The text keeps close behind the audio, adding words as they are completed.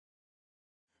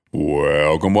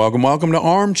Welcome to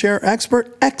Armchair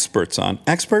Expert, Experts on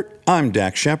Expert. I'm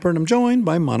Dak Shepard. I'm joined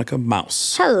by Monica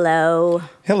Mouse. Hello.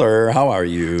 Hello, how are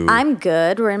you? I'm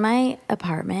good. We're in my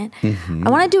apartment. I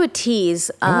want to do a tease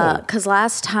because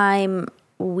last time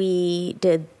we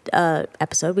did an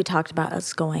episode, we talked about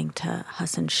us going to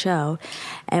Hassan's show,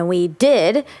 and we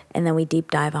did, and then we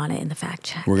deep dive on it in the fact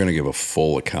check. We're going to give a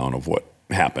full account of what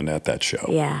happened at that show.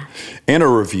 Yeah. And a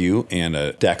review and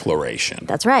a declaration.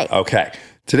 That's right. Okay.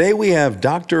 Today we have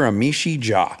Dr. Amishi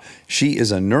Jha. She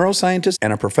is a neuroscientist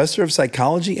and a professor of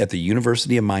psychology at the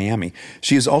University of Miami.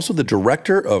 She is also the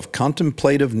director of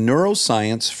contemplative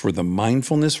neuroscience for the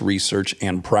Mindfulness Research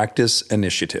and Practice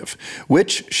Initiative,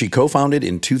 which she co-founded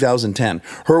in 2010.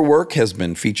 Her work has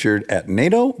been featured at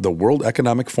NATO, the World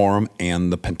Economic Forum, and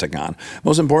the Pentagon.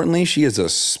 Most importantly, she is a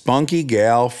spunky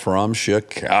gal from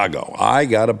Chicago. I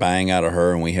got a bang out of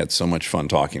her, and we had so much fun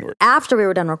talking to her. After we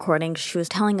were done recording, she was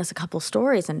telling us a couple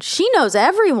stories, and she knows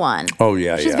everyone. Oh,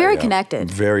 yeah, She's very connected.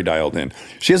 Very dialed in.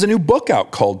 She has a new book out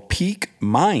called Peak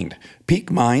Mind. Peak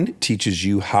Mind teaches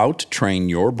you how to train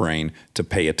your brain to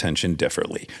pay attention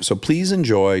differently. So please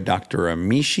enjoy Dr.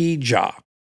 Amishi Jha.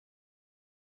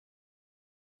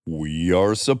 We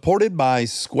are supported by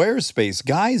Squarespace.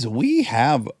 Guys, we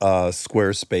have a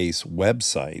Squarespace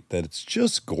website that's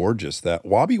just gorgeous. That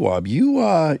Wobby Wob,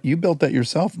 you built that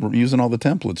yourself using all the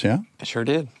templates, yeah? I sure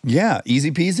did. Yeah, easy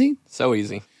peasy? So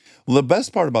easy. Well, the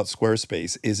best part about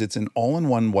Squarespace is it's an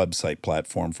all-in-one website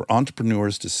platform for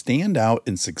entrepreneurs to stand out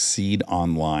and succeed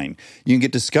online. You can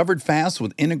get discovered fast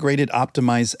with integrated,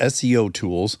 optimized SEO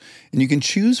tools, and you can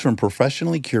choose from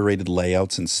professionally curated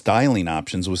layouts and styling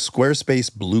options with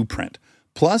Squarespace Blueprint.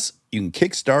 Plus, you can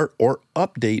kickstart or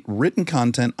update written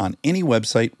content on any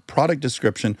website, product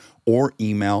description, or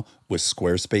email with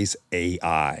Squarespace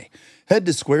AI. Head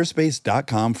to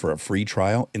squarespace.com for a free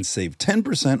trial and save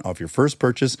 10% off your first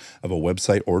purchase of a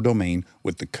website or domain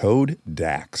with the code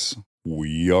DAX.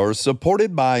 We are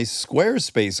supported by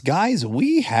Squarespace. Guys,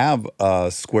 we have a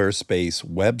Squarespace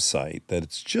website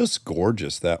that's just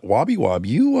gorgeous. That Wobby Wob,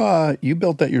 you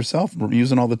built that yourself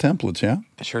using all the templates, yeah?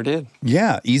 I sure did.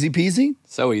 Yeah, easy peasy?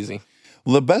 So easy.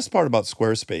 Well, the best part about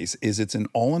Squarespace is it's an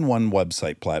all-in-one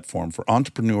website platform for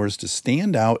entrepreneurs to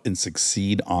stand out and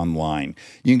succeed online.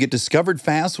 You can get discovered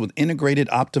fast with integrated,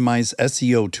 optimized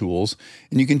SEO tools,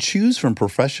 and you can choose from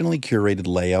professionally curated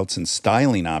layouts and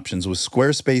styling options with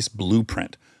Squarespace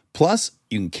Blueprint. Plus,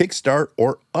 you can kickstart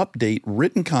or update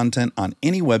written content on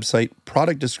any website,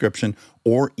 product description,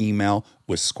 or email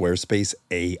with Squarespace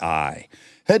AI.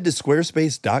 Head to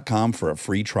squarespace.com for a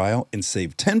free trial and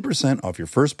save 10% off your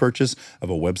first purchase of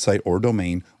a website or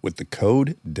domain with the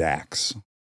code DAX.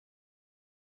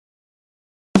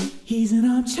 He's an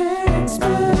armchair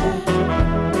expert.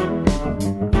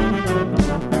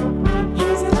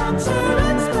 He's an armchair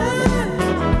expert.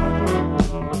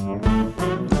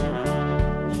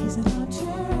 He's an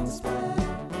armchair expert.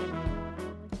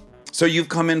 So you've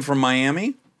come in from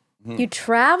Miami? You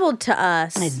traveled to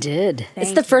us. I did. Thank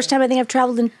It's the first time I think I've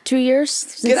traveled in 2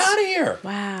 years. Get out of here.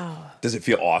 Wow. Does it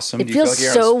feel awesome? It Do you feels feel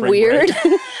like you're so on spring weird.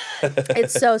 break?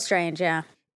 It's so strange, yeah.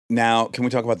 Now, can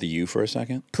we talk about the U for a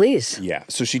second? Please. Yeah.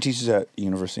 So she teaches at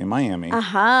University of Miami.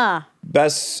 Aha.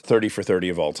 Best 30 for 30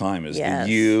 of all time is Yes.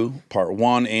 the U, part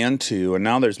 1 and 2, and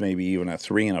now there's maybe even a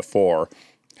 3 and a 4.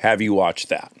 Have you watched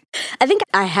that? I think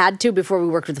I had to before we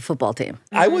worked with the football team.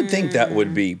 I would think that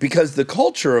would be, because the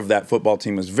culture of that football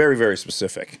team is very, very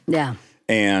specific. Yeah.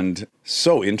 And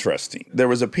so interesting. There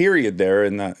was a period there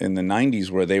in the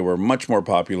 90s where they were much more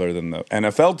popular than the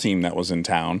NFL team that was in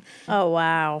town. Oh,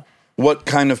 wow. What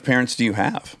kind of parents do you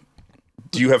have?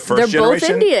 Do you have first They're both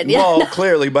generation? Indian, yeah. Well,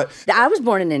 clearly, but I was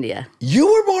born in India,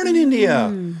 you were born in India.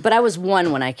 but I was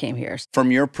 1 when I came here.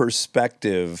 From your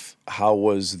perspective, how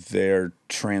was their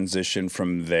transition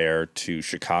from there to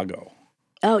Chicago?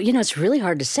 Oh, it's really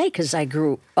hard to say because I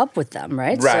grew up with them,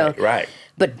 right? Right.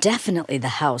 But definitely the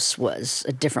house was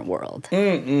a different world.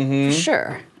 For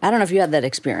sure. I don't know if you had that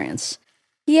experience.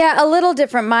 Yeah, a little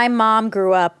different. My mom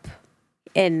grew up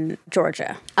in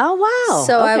Georgia. Oh, wow.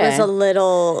 So I Okay. was a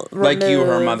little removed. Like you,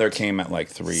 her mother came at like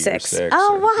 3 or 6. 6.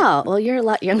 Oh, or- wow. Well, you're a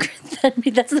lot younger than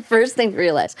me. That's the first thing to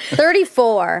realize.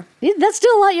 34. That's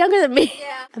still a lot younger than me.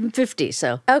 Yeah. I'm 50,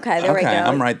 so. Okay, there we go. Okay,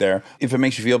 I'm right there. If it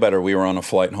makes you feel better, we were on a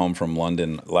flight home from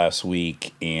London last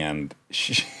week, and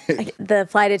The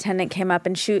flight attendant came up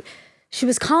and she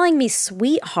was calling me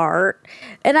sweetheart.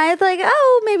 And I was like,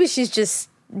 oh, maybe she's just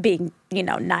being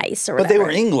nice or But whatever. they were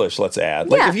English, let's add.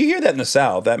 Like, Yeah. if you hear that in the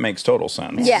South, that makes total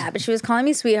sense. Yeah, but she was calling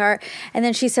me sweetheart. And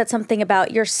then she said something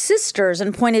about your sisters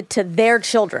and pointed to their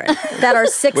children that are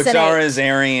 6 Which and 8. are his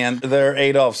Aryan, they're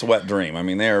Adolf's wet dream. I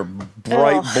mean, they're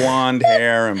bright blonde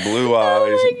hair and blue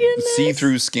eyes,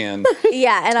 see-through skin.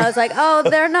 Yeah, and I was like, oh,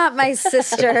 they're not my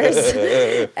sisters.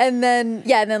 And then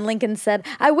Lincoln said,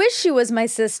 I wish she was my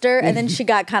sister. And then she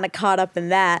got kind of caught up in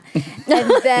that.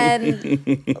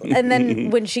 And then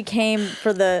when she came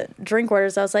for the drink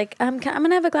orders, I was like, I'm going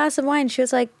to have a glass of wine. She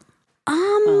was like,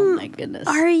 Oh my goodness.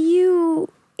 are you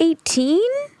 18?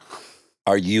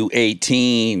 Are you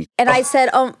 18? And I said,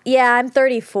 oh, yeah, I'm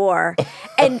 34.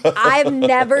 And I've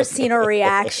never seen a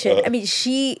reaction. I mean,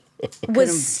 she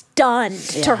was stunned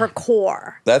to her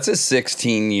core. That's a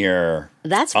 16-year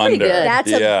That's pretty under. good.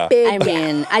 That's Yeah. a big I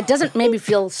mean, it doesn't maybe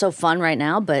feel so fun right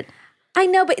now, but I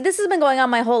know, but this has been going on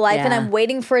my whole life, and Yeah. I'm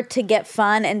waiting for it to get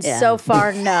fun, and so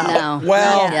far, no. no.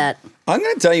 Well, not yet. I'm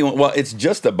going to tell you, well, it's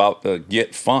just about to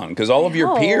get fun because all of your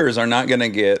No. peers are not going to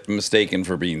get mistaken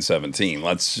for being 17.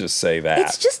 Let's just say that.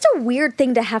 It's just a weird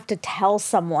thing to have to tell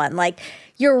someone, like,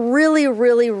 you're really,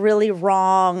 really, really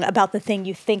wrong about the thing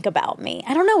you think about me.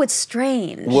 I don't know, it's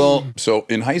strange. Well, so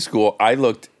in high school, I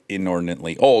looked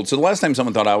inordinately old. So the last time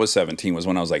someone thought I was 17 was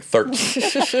when I was like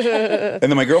 13. And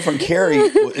then my girlfriend Carrie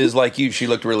is like you. She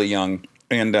looked really young.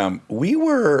 And we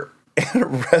were at a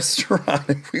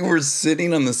restaurant. We were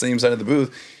sitting on the same side of the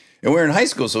booth. And we were in high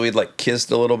school, so we'd like kissed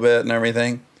a little bit and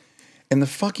everything. And the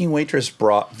fucking waitress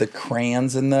brought the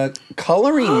crayons and the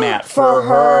coloring mat for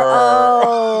her.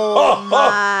 Oh,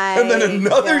 my And then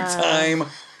another time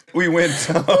we went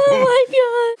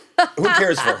Oh, my God. who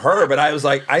cares for her? But I was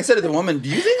like, I said to the woman, do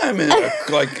you think I'm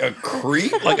a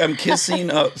creep? Like I'm kissing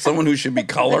someone who should be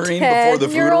coloring before the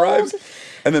food 10-year-old? arrives?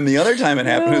 And then the other time it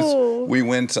happened No. is we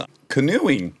went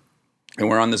canoeing and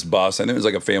we're on this bus. I think it was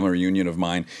like a family reunion of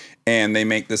mine. And they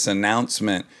make this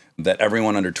announcement that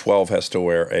everyone under 12 has to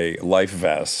wear a life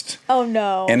vest. Oh,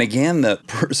 no. And again, the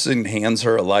person hands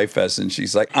her a life vest and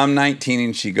she's like, I'm 19.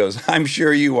 And she goes, I'm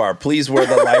sure you are. Please wear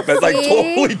the life vest. Like See?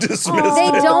 totally dismissed They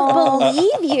it. don't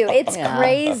believe you. It's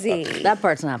crazy. That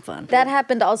part's not fun. That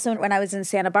happened also when I was in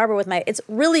Santa Barbara with it's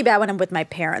really bad when I'm with my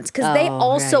parents because they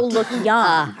also right. look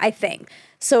young, I think.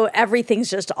 So everything's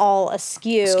just all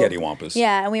askew. Scattywampus.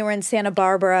 Yeah, and we were in Santa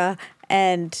Barbara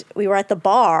and we were at the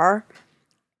bar,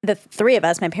 the three of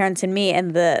us, my parents and me,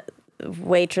 and the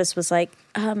waitress was like,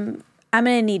 I'm going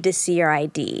to need to see your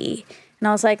ID. And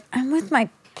I was like, I'm with my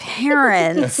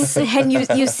parents. And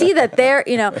you see that they're,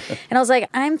 and I was like,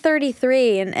 I'm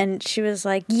 33. And she was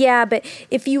like, yeah, but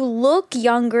if you look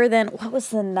younger than, what was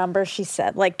the number she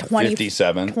said? Like 20.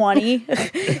 57. 20.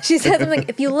 She said something,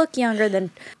 if you look younger than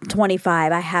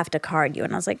 25, I have to card you.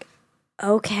 And I was like,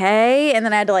 okay. And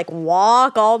then I had to like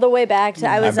walk all the way back to,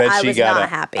 I was not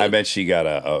happy. I bet she got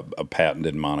a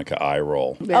patented Monica eye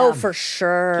roll. Oh, for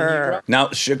sure.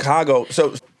 Now, Chicago,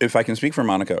 so if I can speak for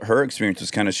Monica, her experience was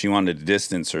kind of she wanted to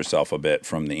distance herself a bit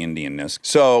from the Indianness.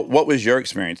 So what was your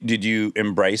experience? Did you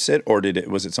embrace it or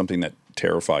was it something that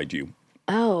terrified you?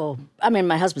 Oh, I mean,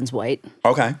 my husband's white.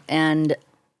 Okay. And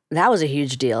that was a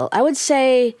huge deal. I would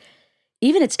say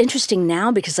even it's interesting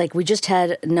now because like we just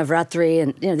had Navratri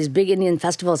and these big Indian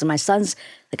festivals and my son's,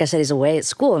 like I said, he's away at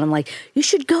school and I'm like, you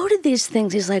should go to these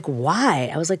things. He's like,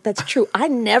 why? I was like, that's true. I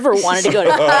never wanted to go to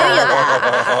any of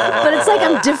that. But it's like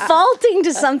I'm defaulting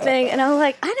to something and I'm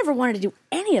like, I never wanted to do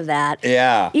any of that.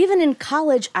 Yeah. Even in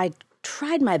college, I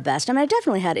tried my best. I mean, I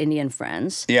definitely had Indian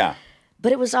friends. Yeah.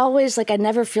 But it was always like I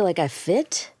never feel like I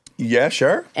fit. Yeah,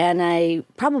 sure. And I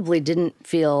probably didn't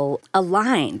feel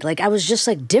aligned. Like I was just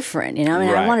like different, I mean,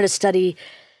 Right. I wanted to study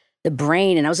the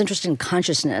brain and I was interested in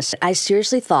consciousness. I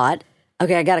seriously thought,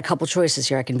 okay, I got a couple choices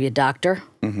here. I can be a doctor.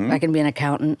 I can be an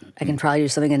accountant. I can probably do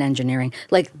something in engineering.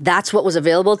 Like that's what was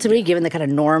available to me given the kind of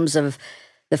norms of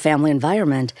the family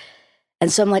environment.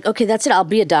 And so I'm like, okay, that's it. I'll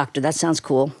be a doctor. That sounds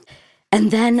cool.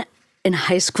 And then in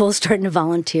high school, starting to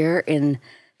volunteer in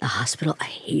the hospital, I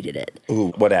hated it. Ooh,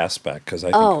 what aspect? Because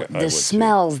I think I would the too.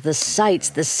 smells, the sights,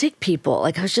 the sick people.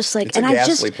 Like I was just like, It's a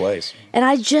ghastly place. And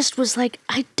I just was like,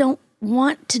 I don't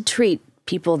want to treat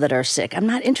people that are sick. I'm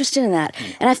not interested in that.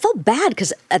 And I felt bad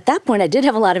because at that point I did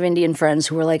have a lot of Indian friends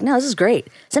who were like, no, this is great.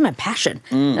 It's my passion.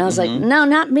 And I was like, no,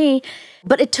 not me.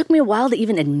 But it took me a while to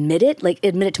even admit it, like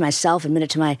admit it to myself, admit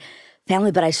it to my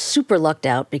family. But I super lucked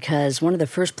out because one of the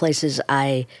first places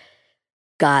I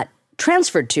got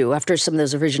transferred to after some of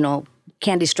those original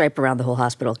candy stripe around the whole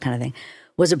hospital kind of thing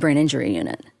was a brain injury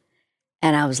unit.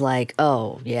 And I was like,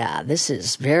 oh yeah, this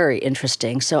is very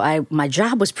interesting. So my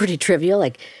job was pretty trivial,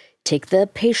 like take the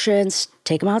patients,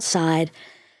 take them outside.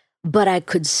 But I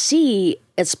could see,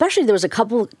 especially there was a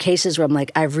couple cases where I'm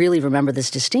like, I really remember this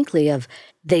distinctly of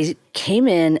they came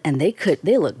in and they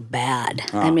look bad.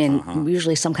 I mean,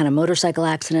 usually some kind of motorcycle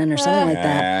accident or something like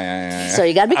that. Yeah. So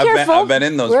you got to be careful. I've been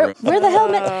in those rooms. Wear the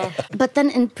helmet. But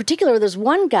then in particular, there's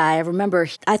one guy, I remember,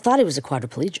 I thought he was a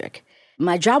quadriplegic.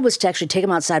 My job was to actually take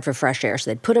him outside for fresh air.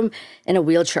 So they'd put him in a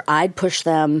wheelchair. I'd push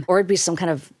them, or it'd be some kind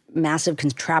of massive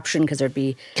contraption because there'd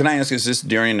be... Can I ask, is this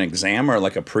during an exam or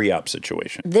like a pre-op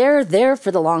situation? They're there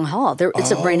for the long haul. It's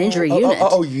a brain injury unit.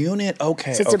 Unit.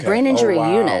 Okay. So it's a brain injury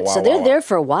unit. So they're there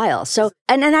for a while. So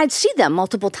and I'd see them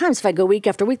multiple times. If I go week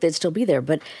after week, they'd still be there.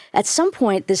 But at some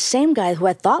point, this same guy who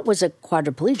I thought was a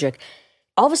quadriplegic,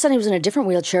 all of a sudden he was in a different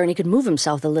wheelchair and he could move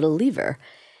himself with a little lever.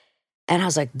 And I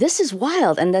was like, this is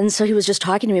wild. And then so he was just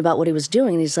talking to me about what he was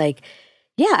doing. And he's like,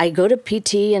 yeah, I go to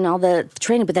PT and all the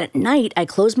training, but then at night I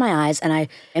close my eyes and I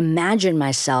imagine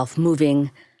myself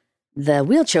moving the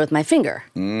wheelchair with my finger.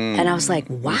 And I was like,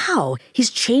 wow, he's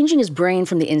changing his brain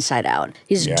from the inside out.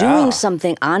 He's doing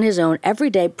something on his own every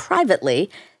day privately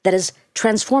that is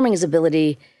transforming his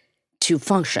ability to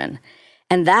function.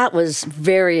 And that was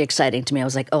very exciting to me. I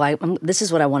was like, this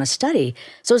is what I want to study.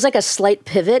 So it was like a slight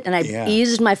pivot, and I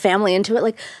eased my family into it.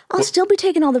 Like, I'll still be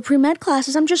taking all the pre-med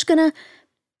classes. I'm just going to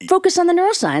focus on the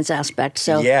neuroscience aspect.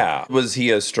 So Was he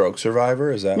a stroke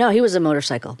survivor? Is that... No, he was a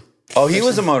motorcycle. Oh, he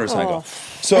was a motorcycle.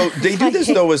 So they do this,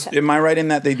 though, am I right in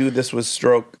that they do this with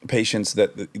stroke patients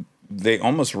that they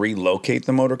almost relocate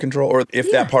the motor control? Or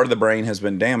if that part of the brain has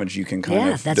been damaged, you can kind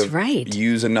of that's right.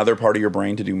 use another part of your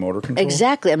brain to do motor control?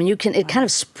 Exactly. I mean, it kind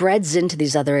of spreads into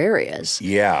these other areas.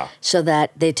 Yeah. So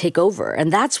that they take over.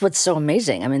 And that's what's so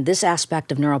amazing. I mean, this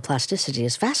aspect of neuroplasticity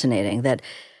is fascinating, that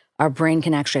our brain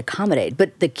can actually accommodate.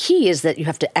 But the key is that you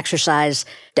have to exercise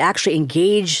to actually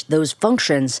engage those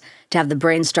functions to have the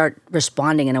brain start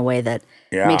responding in a way that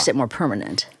makes it more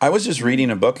permanent. I was just reading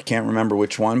a book, I can't remember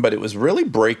which one, but it was really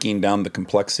breaking down the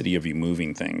complexity of you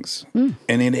moving things. And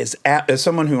it is, as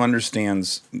someone who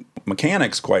understands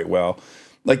mechanics quite well,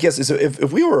 like, yes, so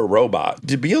if we were a robot,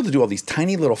 to be able to do all these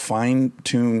tiny little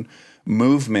fine-tuned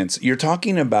movements, you're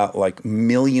talking about like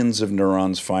millions of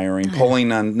neurons firing,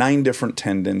 pulling on 9 different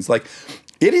tendons. Like,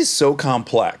 it is so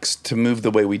complex to move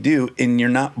the way we do, and you're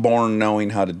not born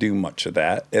knowing how to do much of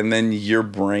that. And then your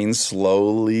brain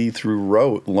slowly through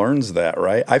rote learns that,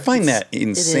 right? I find that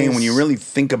insane when you really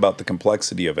think about the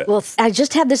complexity of it. Well, I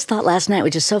just had this thought last night,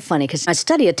 which is so funny because I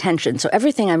study attention. So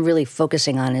everything I'm really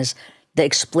focusing on is the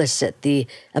explicit, the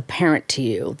apparent to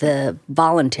you, the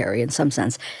voluntary in some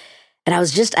sense. And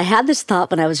I had this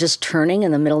thought when I was just turning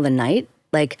in the middle of the night,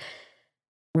 like,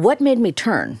 what made me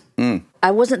turn? I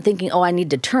wasn't thinking, I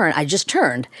need to turn. I just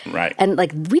turned. Right. And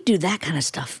like, we do that kind of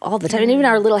stuff all the time. And even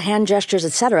our little hand gestures,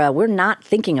 et cetera, we're not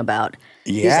thinking about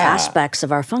these aspects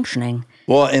of our functioning.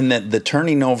 Well, and the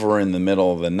turning over in the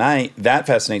middle of the night, that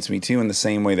fascinates me too, in the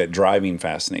same way that driving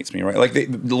fascinates me, right? Like,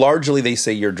 largely they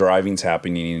say your driving's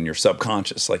happening in your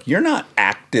subconscious. Like, you're not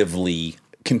actively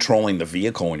controlling the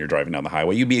vehicle when you're driving down the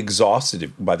highway. You'd be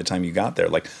exhausted by the time you got there.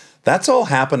 Like, that's all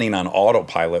happening on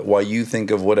autopilot while you think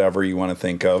of whatever you want to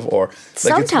think of. Or like,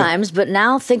 sometimes, but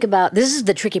now think about, this is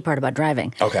the tricky part about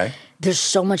driving. Okay. There's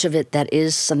so much of it that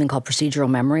is something called procedural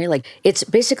memory. Like, it's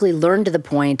basically learned to the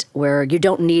point where you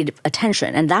don't need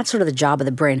attention. And that's sort of the job of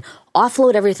the brain.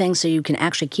 Offload everything so you can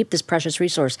actually keep this precious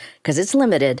resource, because it's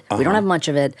limited. We don't have much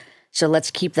of it. So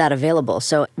let's keep that available.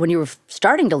 So when you were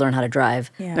starting to learn how to drive,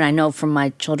 and I know from my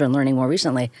children learning more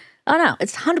recently,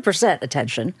 it's 100%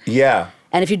 attention. Yeah.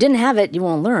 And if you didn't have it, you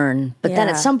won't learn. But then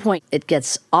at some point, it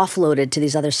gets offloaded to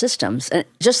these other systems. And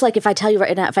just like if I tell you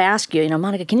right now, if I ask you,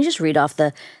 Monica, can you just read off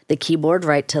the keyboard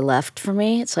right to left for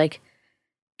me? It's like,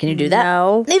 can you do that?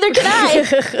 No. Neither can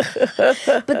I.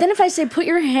 But then if I say, put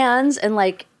your hands and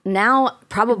like, now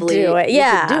probably do it. you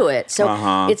could do it.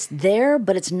 So it's there,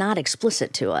 but it's not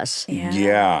explicit to us.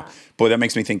 Yeah. Boy, that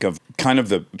makes me think of kind of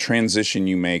the transition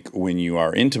you make when you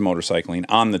are into motorcycling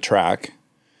on the track.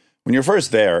 When you're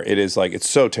first there, it is like, it's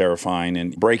so terrifying,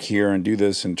 and brake here and do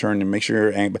this and turn and make sure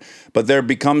you're angry. But there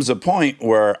becomes a point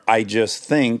where I just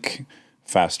think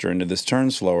faster into this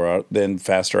turn, slower out, then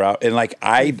faster out. And like,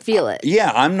 I feel it.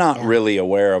 Yeah, I'm not really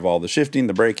aware of all the shifting,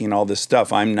 the braking, all this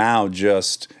stuff. I'm now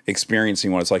just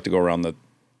experiencing what it's like to go around the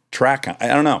track. I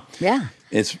don't know. Yeah.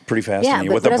 It's pretty fascinating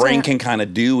but what the brain can kind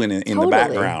of do in the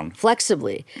background.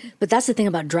 Flexibly. But that's the thing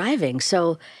about driving.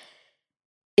 So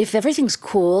if everything's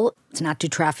cool, it's not too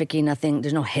trafficky, nothing,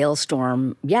 there's no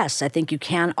hailstorm. Yes, I think you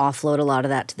can offload a lot of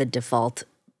that to the default,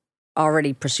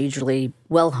 already procedurally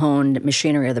well-honed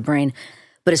machinery of the brain.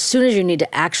 But as soon as you need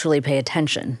to actually pay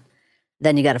attention,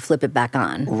 then you got to flip it back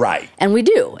on. Right. And we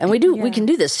do. We can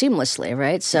do this seamlessly,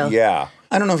 right? So Yeah.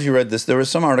 I don't know if you read this. There was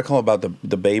some article about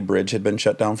the Bay Bridge had been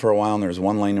shut down for a while, and there was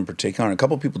one lane in particular, and a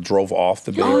couple people drove off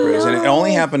the Bay Bridge, and it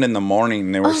only happened in the morning.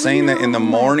 And they were saying that in the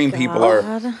morning, people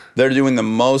they're doing the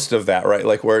most of that, right?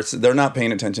 Like where they're not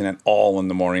paying attention at all in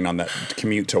the morning on that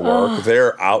commute to work.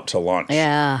 They're out to lunch.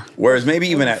 Yeah. Whereas maybe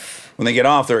even when they get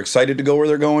off, they're excited to go where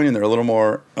they're going, and they're a little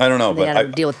more, I don't know. they But got to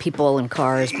deal with people and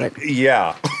cars, but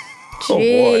yeah.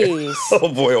 Jeez.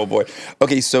 Oh boy, oh boy.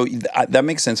 Okay, so that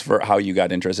makes sense for how you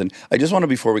got interested. I just want to,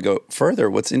 before we go further,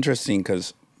 what's interesting,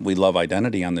 because we love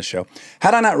identity on this show.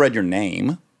 Had I not read your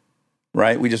name,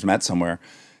 right? We just met somewhere.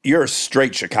 You're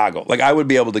straight Chicago. Like I would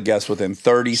be able to guess within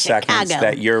 30 seconds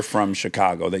that you're from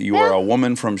Chicago, that you are a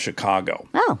woman from Chicago.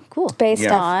 oh, cool. Based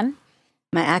Yeah. on.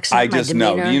 My accent, I my just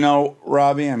demeanor. know. You know,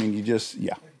 Robbie, I mean, you just,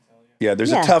 Yeah,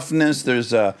 there's a toughness.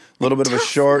 There's a little bit of a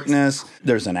shortness.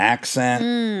 There's an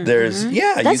accent. There's, That's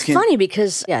you can. funny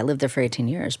because, I lived there for 18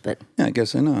 years, but Yeah, I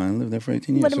guess I know. I lived there for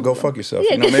 18 years. So go fuck yourself.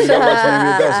 You know, maybe that was one of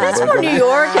your best. that's but more go- New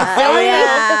York.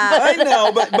 I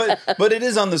know, but it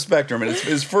is on the spectrum, and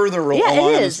it's further Yeah, it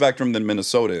along on the is. spectrum than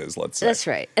Minnesota is. Let's say That's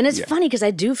right. And it's funny because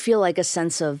I do feel like a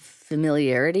sense of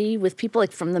familiarity with people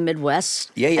like from the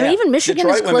Midwest. Yeah, yeah. I mean, even Michigan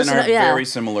Detroit is close women enough. are very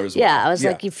similar as well. Yeah, I was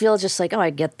Yeah. like, you feel just like, oh, I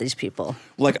get these people.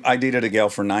 Like I dated a gal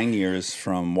for 9 years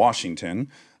from Washington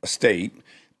State,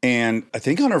 and I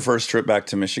think on her first trip back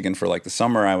to Michigan for like the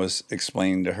summer, I was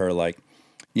explaining to her like,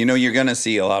 you know, you're gonna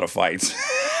see a lot of fights,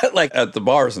 like at the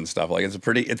bars and stuff. Like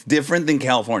it's different than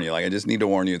California. Like I just need to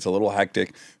warn you, it's a little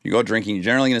hectic. You go drinking, you're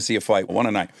generally gonna see a fight, one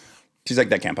a night. She's like,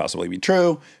 that can't possibly be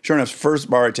true. Sure enough, first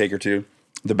bar I take her to,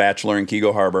 The Bachelor in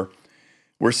Kego Harbor.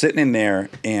 We're sitting in there,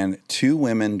 and two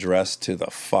women dressed to the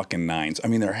fucking nines. I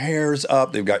mean, their hair's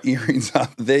up. They've got earrings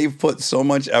up. They've put so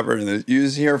much effort in this. You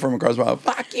just hear from across the bar,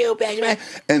 fuck you, bitch.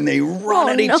 And they run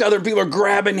at each other. People are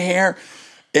grabbing hair.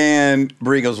 And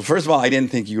Brie goes, well, first of all, I didn't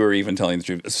think you were even telling the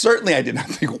truth. Certainly, I did not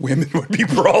think women would be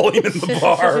brawling in the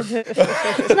bar.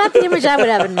 It's not the image I would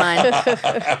have in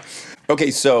mind. Okay,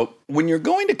 so when you're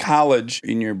going to college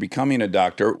and you're becoming a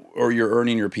doctor or you're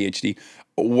earning your PhD,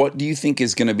 what do you think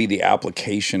is going to be the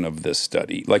application of this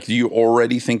study? Like, do you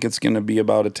already think it's going to be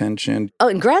about attention? Oh,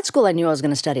 in grad school, I knew I was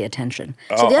going to study attention.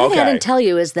 So the other thing I didn't tell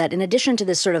you is that in addition to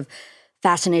this sort of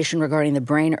fascination regarding the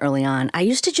brain early on, I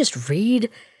used to just read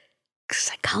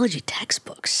psychology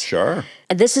textbooks. Sure.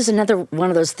 And this is another one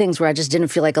of those things where I just didn't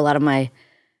feel like a lot of my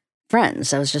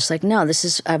friends. I was just like, no,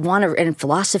 I want to, and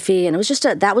philosophy. And it was just,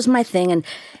 that was my thing. And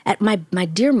at my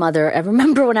dear mother, I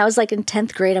remember when I was like in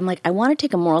 10th grade, I'm like, I want to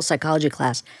take a moral psychology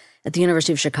class at the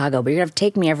University of Chicago, but you're going to have to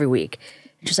take me every week.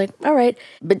 And she's like, all right,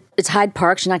 but it's Hyde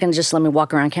Park. She's not going to just let me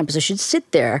walk around campus. I should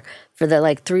sit there for the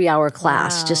like 3-hour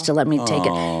class just to let me take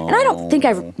it. And I don't think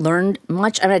I've learned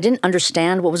much. And I didn't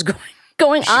understand what was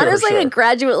going on. It was like a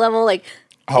graduate level, like.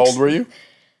 How old were you?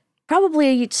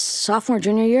 Probably sophomore,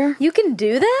 junior year. You can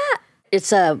do that?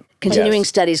 It's a continuing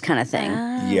studies kind of thing.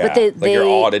 Yeah, But they you're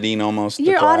auditing almost the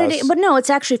You're class. auditing, but no, it's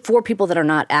actually for people that are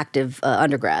not active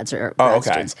undergrads or grad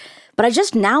students. But I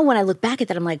just now, when I look back at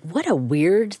that, I'm like, what a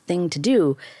weird thing to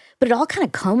do. But it all kind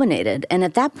of culminated. And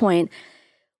at that point,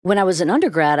 when I was an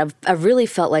undergrad, I really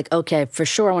felt like, okay, for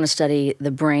sure I want to study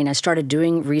the brain. I started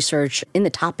doing research in the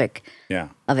topic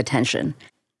of attention.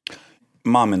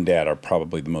 Mom and dad are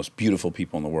probably the most beautiful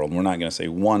people in the world. We're not going to say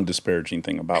one disparaging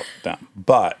thing about them.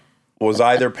 But was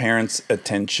either parent's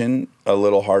attention a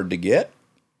little hard to get?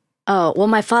 Oh, well,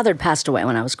 my father had passed away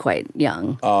when I was quite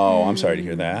young. Oh, I'm sorry to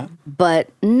hear that. But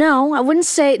no, I wouldn't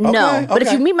say no. But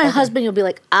if you meet my husband, you'll be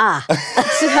like, ah.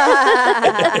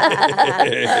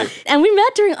 And we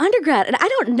met during undergrad. And I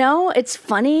don't know. It's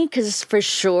funny because for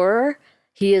sure,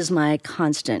 he is my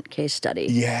constant case study.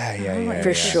 Yeah.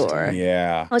 For sure.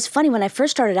 Yeah. Well, it's funny. When I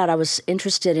first started out, I was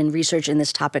interested in research in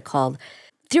this topic called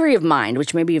theory of mind,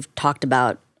 which maybe you've talked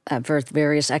about for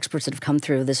various experts that have come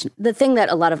through this. The thing that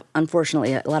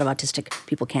unfortunately, a lot of autistic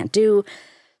people can't do,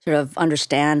 sort of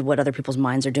understand what other people's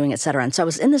minds are doing, et cetera. And so I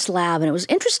was in this lab, and it was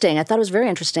interesting. I thought it was very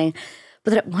interesting.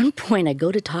 But then at one point, I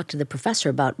go to talk to the professor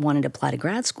about wanting to apply to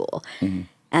grad school. Mm-hmm.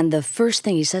 And the first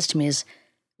thing he says to me is,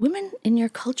 women in your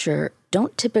culture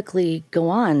don't typically go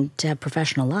on to have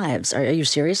professional lives. Are you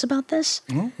serious about this?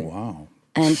 Oh, wow.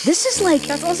 And this is like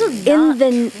That's also in not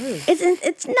the true.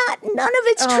 It's not none of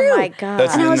it's true. Oh my God.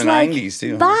 That's And I in was the like, 90s,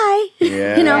 too. Bye.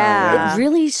 Yeah. You know, Yeah. it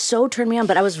really so turned me on.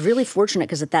 But I was really fortunate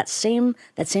because at that same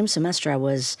semester I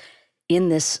was in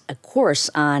this course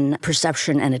on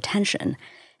perception and attention.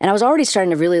 And I was already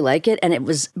starting to really like it. And it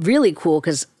was really cool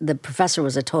because the professor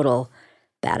was a total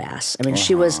badass. I mean,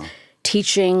 she was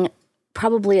teaching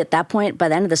probably at that point, by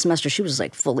the end of the semester, she was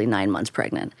like fully 9 months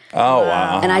pregnant. Oh,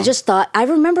 wow. And I just thought, I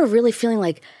remember really feeling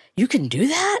like, you can do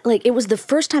that? Like, it was the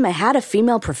first time I had a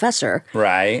female professor.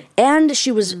 Right. And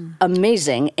she was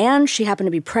amazing. And she happened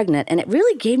to be pregnant. And it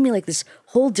really gave me like this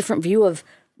whole different view of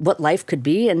what life could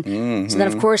be. And so then,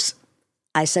 of course,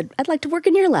 I said, I'd like to work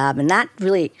in your lab. And that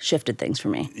really shifted things for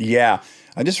me. Yeah.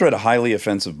 I just read a highly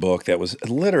offensive book that was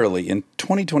literally in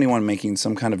 2021 making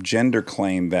some kind of gender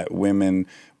claim that women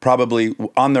probably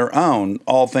on their own,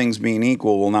 all things being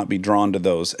equal, will not be drawn to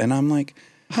those. And I'm like,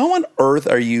 how on earth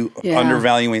are you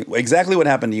undervaluing exactly what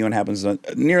happened to you and happens to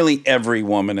nearly every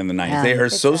woman in the 90s? Yeah, they are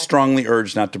so strongly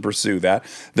urged not to pursue that.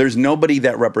 There's nobody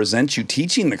that represents you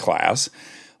teaching the class.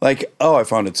 Like, oh, I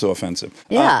found it so offensive.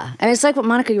 Yeah. And it's like what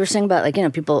Monica, you were saying about, like, you know,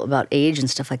 people about age and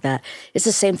stuff like that. It's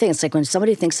the same thing. It's like when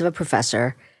somebody thinks of a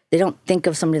professor, they don't think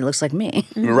of somebody that looks like me.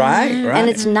 Right. And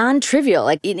it's non-trivial.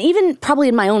 Like, even probably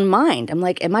in my own mind, I'm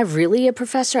like, am I really a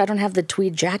professor? I don't have the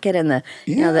tweed jacket and the,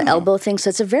 you know, the elbow thing. So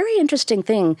it's a very interesting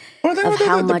thing Or of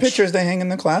how the much. pictures they hang in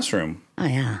the classroom. Oh,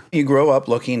 yeah. You grow up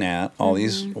looking at all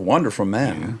these wonderful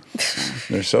men.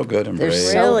 They're so good and brave.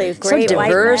 Really great so white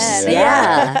diverse. men.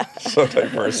 Yeah. So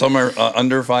diverse. Some are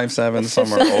under 5'7",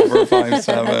 some are over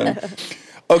 5'7".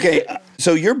 Okay,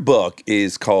 so your book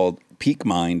is called Peak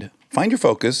Mind. Find your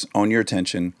focus, own your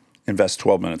attention, invest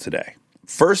 12 minutes a day.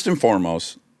 First and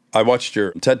foremost, I watched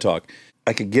your TED Talk.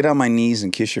 I could get on my knees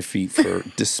and kiss your feet for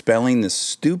dispelling this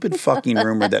stupid fucking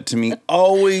rumor that to me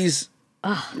always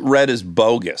read as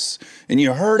bogus. And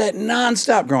you heard it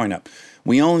nonstop growing up.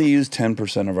 We only use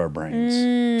 10% of our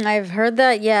brains. I've heard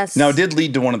that, yes. Now, it did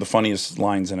lead to one of the funniest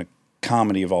lines in a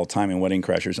comedy of all time in Wedding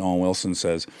Crashers. Owen Wilson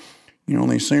says, you know,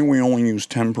 they say we only use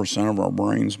 10% of our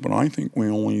brains, but I think we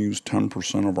only use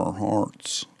 10% of our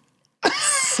hearts.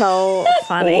 So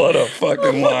funny. What a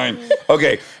fucking line.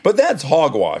 Okay, but that's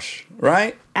hogwash,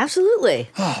 right? Absolutely.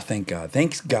 Oh, thank God.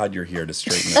 Thanks God you're here to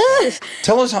straighten this out.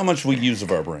 Tell us how much we use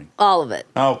of our brain. All of it.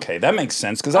 Okay, that makes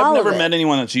sense, because I've All of never it. met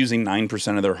anyone that's using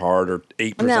 9% of their heart or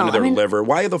 8% of their liver.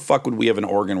 Why the fuck would we have an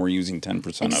organ we're using 10%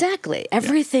 of? Exactly.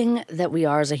 Everything that we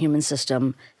are as a human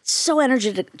system, so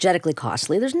energetically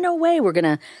costly. There's no way we're going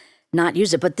to not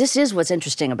use it. But this is what's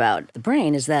interesting about the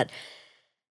brain is that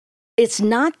it's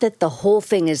not that the whole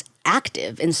thing is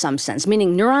active in some sense,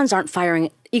 meaning neurons aren't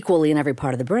firing equally in every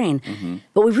part of the brain.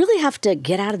 But we really have to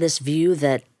get out of this view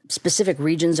that specific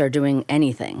regions are doing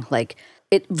anything. Like,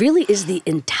 it really is the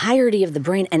entirety of the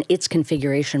brain and its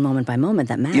configuration moment by moment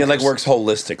that matters. Yeah, like works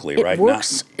holistically, right?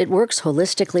 It works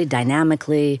holistically,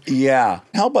 dynamically. Yeah.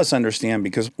 Help us understand,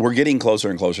 because we're getting closer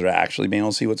and closer to actually being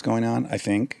able to see what's going on, I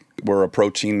think. We're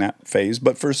approaching that phase.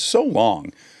 But for so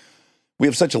long, we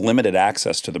have such a limited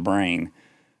access to the brain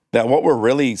that what we're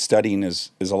really studying is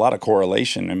a lot of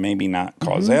correlation and maybe not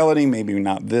causality, maybe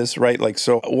not this, right? Like,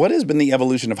 so what has been the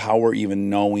evolution of how we're even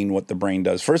knowing what the brain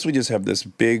does? First, we just have this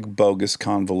big, bogus,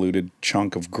 convoluted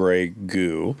chunk of gray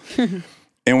goo.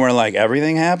 And we're like,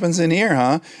 everything happens in here,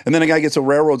 huh? And then a guy gets a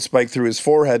railroad spike through his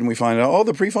forehead and we find out, oh,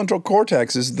 the prefrontal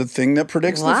cortex is the thing that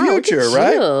predicts the future,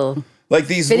 right? You. Like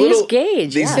these Phineas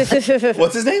Gage,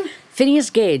 What's his name? Phineas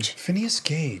Gage. Phineas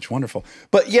Gage, wonderful.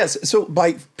 But yes, so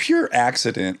by pure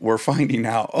accident, we're finding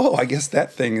out, oh, I guess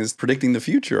that thing is predicting the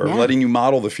future or letting you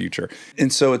model the future.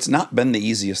 And so it's not been the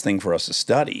easiest thing for us to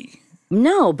study.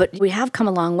 No, but we have come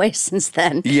a long way since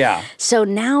then. Yeah. So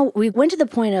now we went to the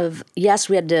point of, yes,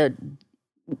 we had to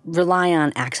rely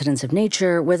on accidents of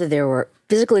nature, whether they were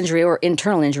physical injury or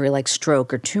internal injury like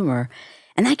stroke or tumor.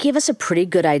 And that gave us a pretty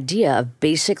good idea of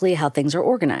basically how things are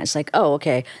organized. Like, oh,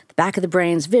 okay, the back of the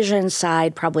brain's vision,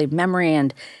 side, probably memory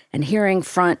and hearing,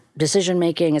 front,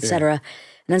 decision-making, et cetera. And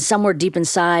then somewhere deep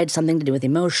inside, something to do with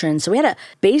emotion. So we had a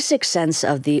basic sense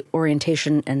of the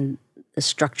orientation and the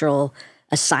structural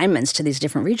assignments to these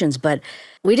different regions, but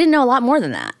we didn't know a lot more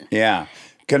than that. Yeah.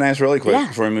 Can I ask really quick Yeah.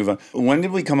 before we move on? When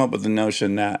did we come up with the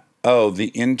notion that, oh,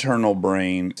 the internal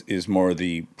brain is more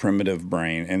the primitive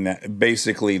brain, and that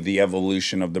basically the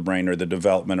evolution of the brain or the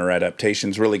development or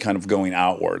adaptation is really kind of going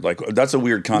outward? Like, that's a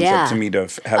weird concept to me to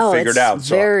have figured out. It's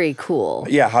very cool.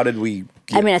 Yeah, how did we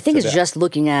get I mean, I think to it's that? just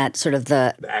looking at sort of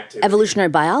the activity. evolutionary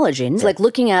biology, and it's like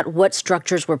looking at what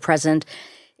structures were present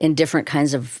in different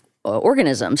kinds of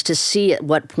organisms to see at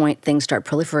what point things start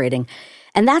proliferating.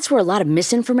 And that's where a lot of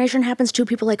misinformation happens too.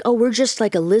 People are like, oh, we're just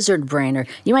like a lizard brain, or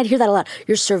you might hear that a lot.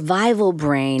 Your survival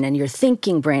brain and your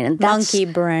thinking brain, and that's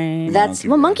Monkey brain.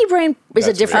 monkey brain is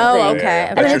a different right. thing. Oh, okay.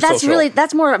 I mean, your that's social-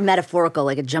 that's more metaphorical.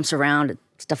 Like it jumps around,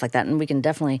 stuff like that, and we can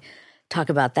definitely talk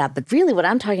about that. But really what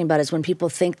I'm talking about is when people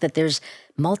think that there's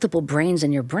multiple brains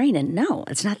in your brain. And no,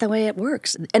 it's not the way it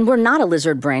works. And we're not a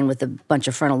lizard brain with a bunch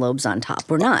of frontal lobes on top.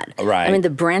 We're not. Right. I mean, the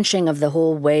branching of the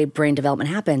whole way brain development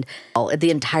happened,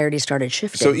 the entirety started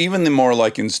shifting. So even the more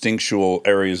like instinctual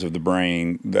areas of the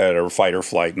brain that are fight or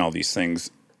flight and all these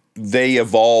things, they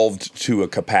evolved to a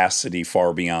capacity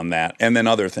far beyond that. And then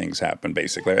other things happen,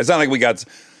 basically. It's not like we got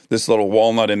this little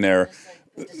walnut in there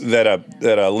that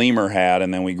a lemur had,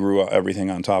 and then we grew everything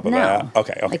on top of that.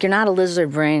 Okay. Like you're not a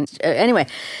lizard brain. Anyway.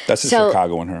 That's a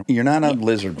Chicago in her. You're not a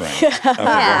lizard brain. Okay,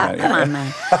 yeah, come on,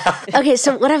 man. Okay,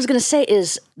 so what I was going to say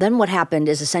is then what happened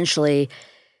is essentially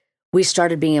we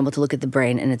started being able to look at the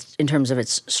brain in terms of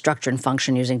its structure and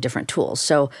function using different tools.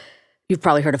 So you've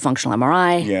probably heard of functional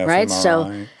MRI, right?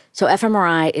 FMRI. So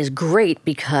fMRI is great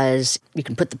because you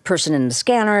can put the person in the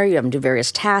scanner, you have them do various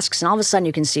tasks, and all of a sudden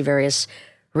you can see various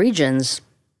regions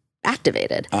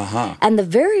activated. And the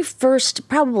very first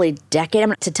probably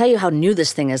decade, to tell you how new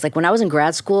this thing is, like when I was in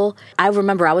grad school, I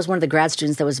remember I was one of the grad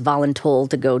students that was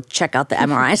voluntold to go check out the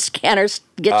MRI scanners,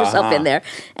 get yourself in there.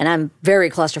 And I'm very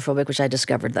claustrophobic, which I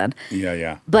discovered then.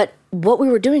 Yeah. But what we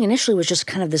were doing initially was just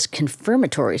kind of this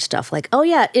confirmatory stuff, like, oh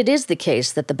yeah, it is the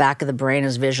case that the back of the brain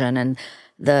is vision and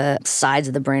the sides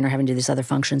of the brain are having to do these other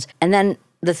functions. And then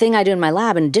the thing I do in my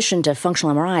lab, in addition to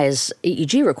functional MRI, is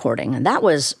EEG recording. And that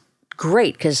was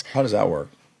great because How does that work?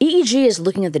 EEG is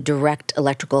looking at the direct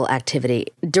electrical activity.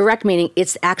 Direct meaning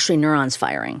it's actually neurons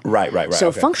firing. Right. So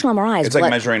okay. functional MRI is It's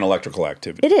like measuring electrical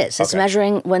activity. It is. It's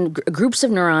measuring when groups of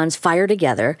neurons fire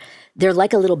together. They're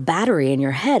like a little battery in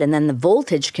your head, and then the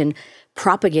voltage can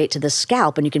propagate to the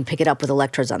scalp, and you can pick it up with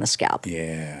electrodes on the scalp.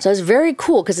 Yeah. So it's very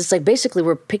cool because it's like basically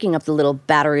we're picking up the little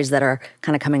batteries that are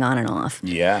kind of coming on and off.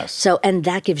 Yes. So, and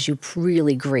that gives you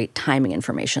really great timing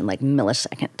information, like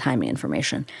millisecond timing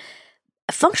information.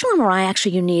 Functional MRI,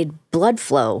 actually, you need blood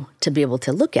flow to be able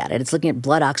to look at it. It's looking at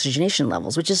blood oxygenation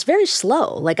levels, which is very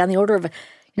slow, like on the order of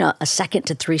a second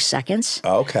to 3 seconds.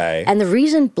 Okay. And the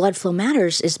reason blood flow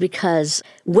matters is because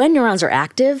when neurons are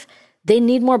active, they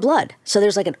need more blood. So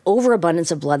there's like an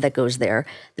overabundance of blood that goes there.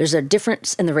 There's a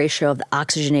difference in the ratio of the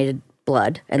oxygenated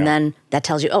blood, and then that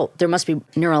tells you, oh, there must be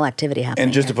neural activity happening.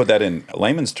 And just here. to put that in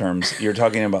layman's terms, you're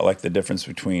talking about like the difference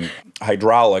between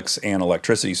hydraulics and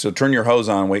electricity. So turn your hose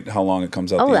on, wait how long it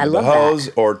comes out the end of the hose,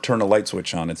 or turn a light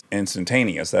switch on. It's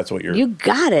instantaneous. That's what you're... You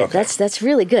got it. Okay. That's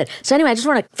really good. So anyway, I just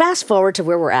want to fast forward to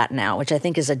where we're at now, which I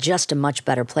think is just a much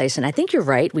better place. And I think you're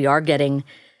right. We are getting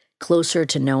closer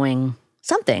to knowing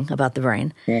something about the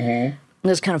brain. Mm-hmm. It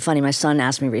was kind of funny. My son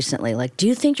asked me recently, like, do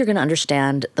you think you're going to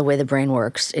understand the way the brain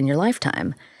works in your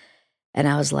lifetime? And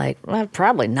I was like, well,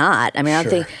 probably not. I mean, I don't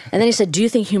think. And then he said, do you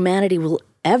think humanity will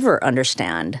ever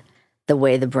understand the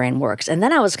way the brain works? And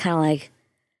then I was kind of like,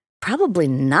 probably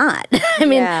not. I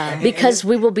mean, because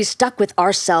we will be stuck with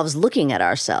ourselves looking at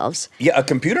ourselves. Yeah, a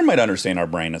computer might understand our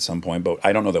brain at some point, but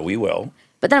I don't know that we will.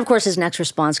 But then, of course, his next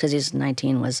response, because he's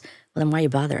 19, was, well, then why are you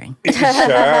bothering?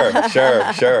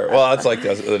 Sure. Well, that's like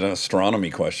an astronomy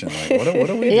question. Like, what are we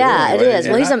doing? Yeah, it is.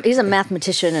 Well, he's a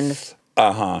mathematician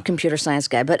and computer science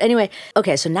guy. But anyway,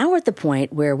 okay, so now we're at the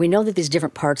point where we know that these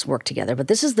different parts work together. But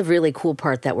this is the really cool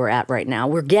part that we're at right now.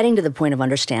 We're getting to the point of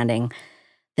understanding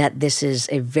that this is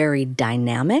a very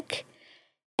dynamic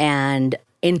and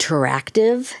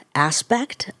interactive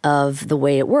aspect of the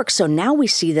way it works. So now we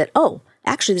see that,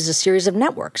 actually, there's a series of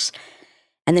networks.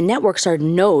 And the networks are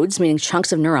nodes, meaning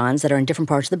chunks of neurons that are in different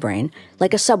parts of the brain,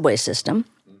 like a subway system.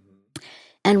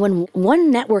 And when one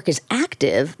network is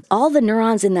active, all the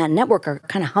neurons in that network are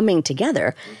kind of humming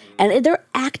together, and they're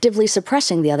actively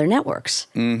suppressing the other networks.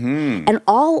 Mm-hmm. And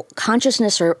all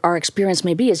consciousness or our experience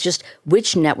may be is just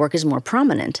which network is more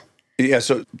prominent. Yeah,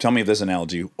 so tell me if this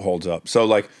analogy holds up. So,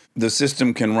 like, the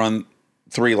system can run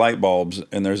 3 light bulbs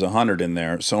and there's 100 in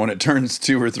there. So when it turns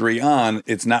 2 or 3 on,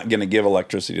 it's not going to give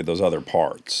electricity to those other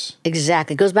parts.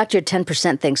 Exactly. It goes back to your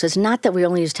 10% thing. So it's not that we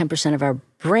only use 10% of our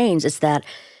brains. It's that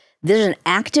there's an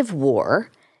active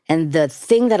war, and the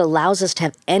thing that allows us to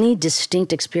have any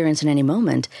distinct experience in any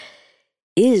moment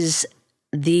is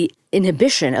the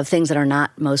inhibition of things that are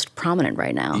not most prominent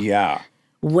right now. Yeah.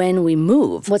 When we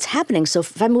move, what's happening, so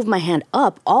if I move my hand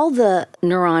up, all the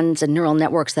neurons and neural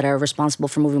networks that are responsible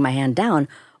for moving my hand down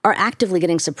are actively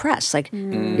getting suppressed. Like,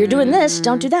 you're doing this,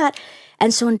 don't do that.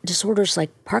 And so in disorders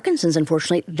like Parkinson's,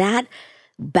 unfortunately, that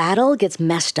battle gets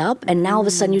messed up, and now all of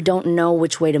a sudden you don't know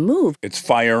which way to move. It's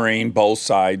firing both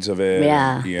sides of it.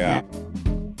 Yeah.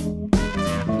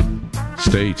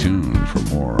 Stay tuned for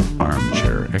more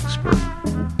Armchair Expert,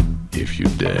 if you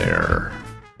dare.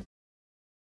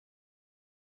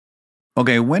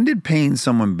 Okay, when did paying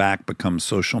someone back become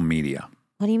social media?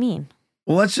 What do you mean?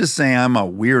 Well, let's just say I'm a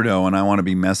weirdo and I want to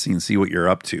be messy and see what you're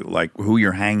up to, like who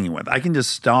you're hanging with. I can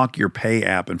just stalk your pay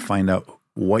app and find out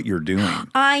what you're doing.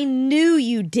 I knew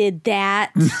you did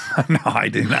that. No, I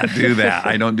did not do that.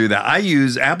 I don't do that. I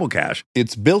use Apple Cash.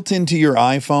 It's built into your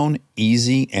iPhone,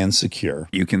 easy and secure.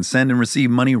 You can send and receive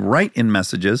money right in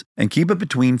messages and keep it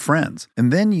between friends,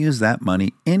 and then use that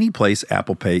money any place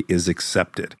Apple Pay is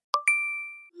accepted.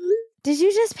 Did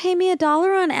you just pay me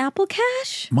 $1 on Apple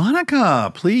Cash?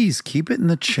 Monica, please keep it in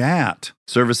the chat.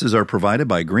 Services are provided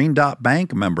by Green Dot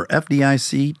Bank, member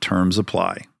FDIC. Terms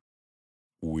apply.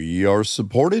 We are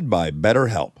supported by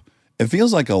BetterHelp. It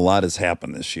feels like a lot has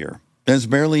happened this year. It's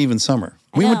barely even summer.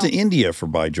 We went to India for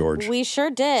By George. We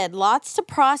sure did. Lots to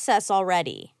process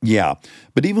already. Yeah,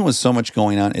 but even with so much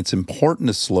going on, it's important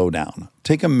to slow down.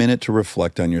 Take a minute to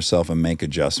reflect on yourself and make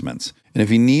adjustments. And if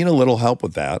you need a little help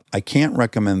with that, I can't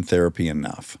recommend therapy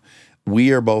enough.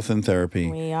 We are both in therapy.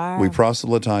 We are. We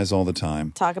proselytize all the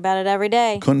time. Talk about it every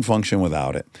day. Couldn't function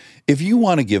without it. If you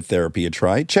want to give therapy a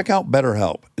try, check out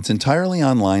BetterHelp. It's entirely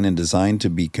online and designed to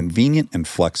be convenient and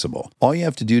flexible. All you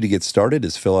have to do to get started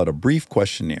is fill out a brief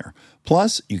questionnaire.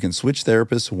 Plus, you can switch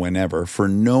therapists whenever for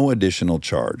no additional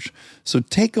charge. So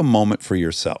take a moment for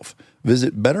yourself.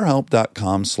 Visit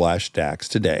betterhelp.com/Dax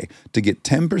today to get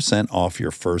 10% off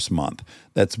your first month.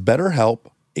 That's BetterHelp,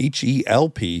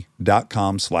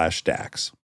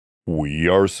 HELP.com/Dax. We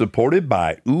are supported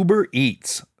by Uber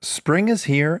Eats. Spring is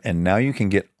here, and now you can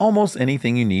get almost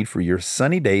anything you need for your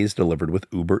sunny days delivered with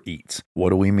Uber Eats. What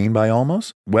do we mean by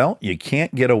almost? Well, you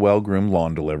can't get a well-groomed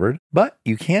lawn delivered, but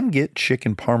you can get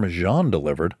chicken parmesan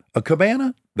delivered. A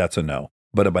cabana? That's a no.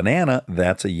 But a banana?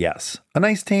 That's a yes. A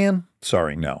nice tan?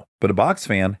 Sorry, no. But a box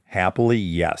fan? Happily,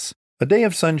 yes. A day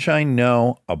of sunshine?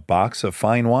 No. A box of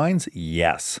fine wines?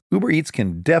 Yes. Uber Eats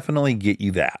can definitely get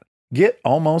you that. Get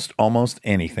almost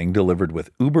anything delivered with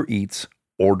Uber Eats.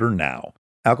 Order now.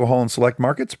 Alcohol in select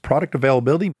markets, product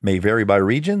availability may vary by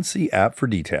region. See app for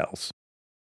details.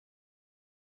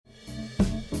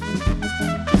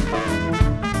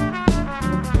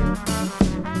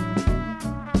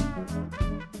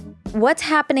 What's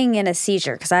happening in a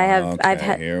seizure? Because I've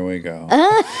had Here we go.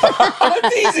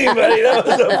 It's easy, buddy. That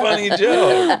was a funny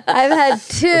joke. I've had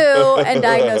 2 and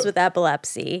diagnosed with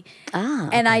epilepsy. Ah,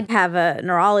 And I have a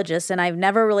neurologist, and I've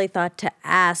never really thought to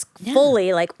ask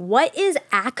fully, like, what is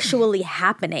actually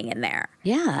happening in there?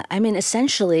 yeah. I mean,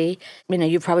 essentially,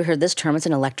 you've probably heard this term. It's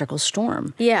an electrical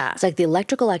storm. Yeah. It's like the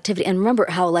electrical activity. And remember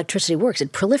how electricity works.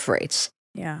 It proliferates.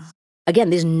 Yeah. Again,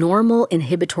 these normal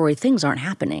inhibitory things aren't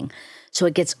happening. So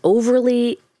it gets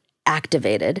overly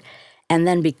activated. And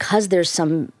then because there's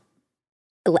some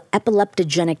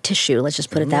epileptogenic tissue, let's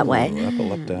just put it that way,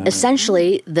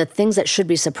 essentially the things that should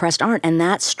be suppressed aren't. And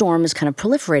that storm is kind of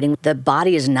proliferating. The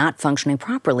body is not functioning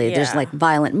properly. There's Yeah. like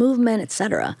violent movement, et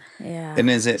cetera. Yeah. And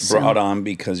is it brought on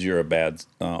because you're a bad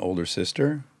older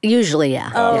sister? Usually, yeah.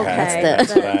 Okay. Yeah,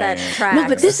 that's the. That tracks. No,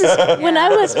 but this is when I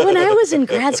was in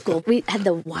grad school. We had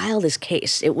the wildest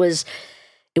case. It was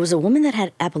a woman that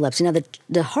had epilepsy. Now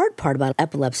the hard part about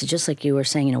epilepsy, just like you were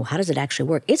saying, how does it actually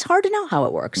work? It's hard to know how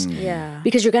it works. Yeah.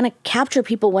 Because you're going to capture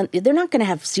people when they're not going to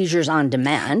have seizures on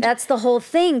demand. That's the whole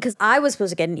thing, because I was supposed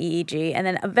to get an EEG, and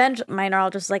then eventually my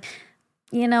neurologist was like,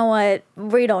 you know what,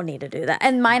 we don't need to do that.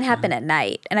 And mine happened at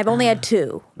night, and I've only had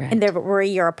 2, Right. and they were a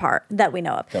year apart that we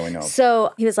know of.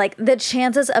 So he was like, the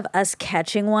chances of us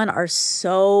catching one are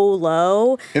so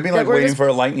low. It'd be that like we're waiting just- for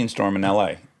a lightning storm in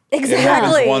LA. Exactly. It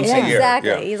happens once a year.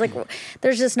 Exactly. Yeah. He's like,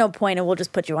 there's just no point, and we'll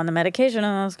just put you on the medication,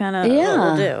 and that's kind of what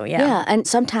we'll do. Yeah. And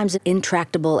sometimes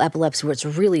intractable epilepsy where it's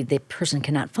really the person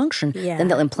cannot function, Yeah. then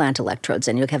they'll implant electrodes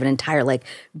and you'll have an entire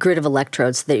grid of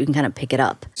electrodes so that you can kind of pick it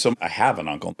up. So I have an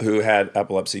uncle who had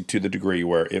epilepsy to the degree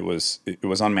where it was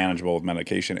unmanageable with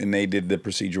medication, and they did the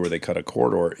procedure where they cut a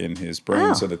corridor in his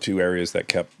brain, so the 2 areas that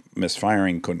kept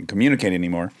misfiring couldn't communicate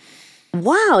anymore.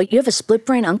 Wow, you have a split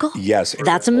brain uncle? Yes.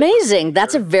 That's amazing.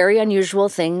 That's a very unusual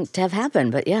thing to have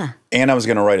happen, but yeah. And I was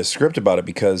going to write a script about it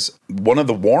because one of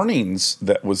the warnings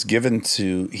that was given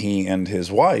to he and his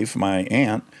wife, my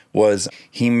aunt, was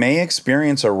he may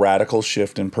experience a radical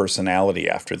shift in personality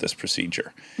after this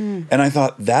procedure. And I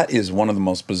thought that is one of the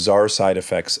most bizarre side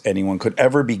effects anyone could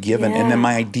ever be given. And then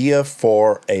my idea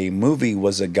for a movie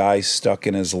was a guy stuck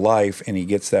in his life and he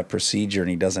gets that procedure and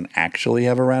he doesn't actually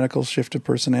have a radical shift of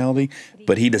personality,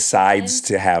 but he decides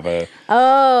to have a...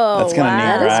 Oh, that's kind of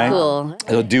neat, That right? is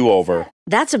cool. A do-over.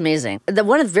 That's amazing.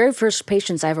 One of the very first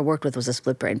patients I ever worked with was a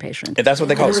split brain patient. That's what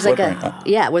they call It it, was split like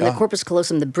brain. when the corpus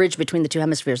callosum, the bridge between the 2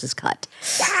 hemispheres, is cut.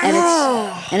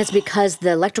 And it's because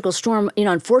the electrical storm,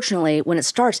 unfortunately, when it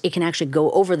starts, it can actually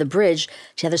go over the bridge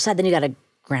to the other side. Then you got to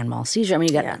grand mal seizure. I mean,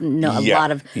 you got a Yeah,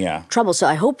 lot of yeah. trouble. So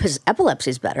I hope his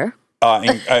epilepsy's better.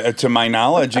 To my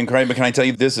knowledge, incredible. But can I tell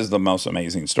you, this is the most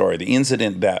amazing story. The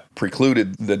incident that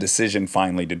precluded the decision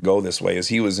finally to go this way is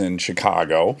he was in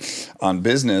Chicago on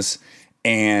business,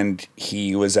 and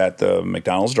he was at the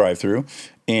McDonald's drive-thru,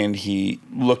 and he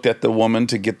looked at the woman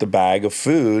to get the bag of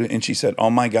food, and she said, "Oh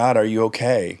my God, are you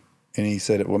okay?" And he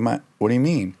said, What do you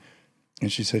mean?"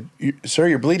 And she said, "Sir,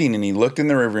 you're bleeding." And he looked in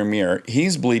the rearview mirror.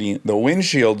 He's bleeding. The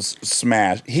windshield's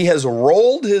smashed. He has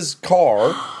rolled his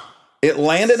car. It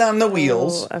landed on the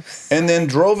wheels and then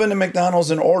drove into McDonald's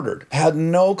and ordered. Had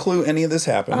no clue any of this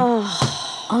happened.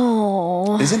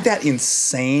 Oh. Isn't that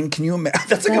insane? Can you imagine?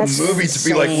 That's like That's a movie to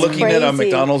be like insane. looking at a Crazy.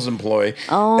 McDonald's employee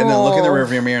and then look in the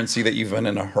rearview mirror and see that you've been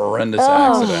in a horrendous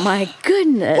Oh, accident. my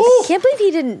goodness. Can't believe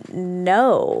he didn't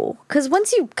know. Because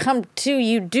once you come to,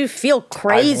 you do feel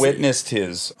crazy. I've witnessed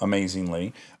his,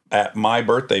 amazingly, at my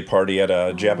birthday party at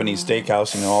a Japanese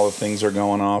steakhouse. You know, all the things are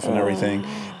going off and everything.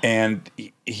 And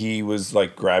he was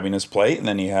like grabbing his plate, and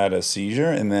then he had a seizure,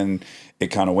 and then it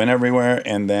kind of went everywhere.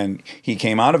 And then he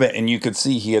came out of it, and you could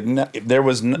see he had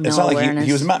it's not like awareness.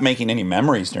 he was not making any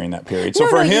memories during that period. So No,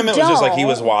 for no, him, you it was just like he don't.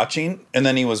 was watching, and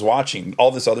then he was watching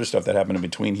all this other stuff that happened in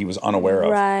between. He was unaware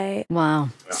of. Right. Wow.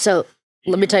 So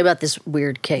let me tell you about this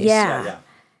weird case. Yeah.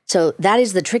 So that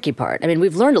is the tricky part. I mean,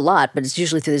 we've learned a lot, but it's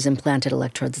usually through these implanted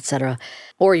electrodes, et cetera.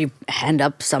 Or you end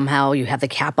up somehow, you have the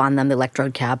cap on them, the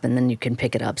electrode cap, and then you can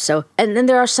pick it up. So, and then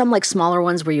there are some like smaller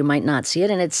ones where you might not see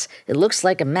it, and it looks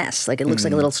like a mess. Like it looks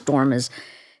like a little storm is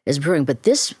brewing. But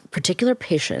this particular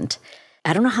patient,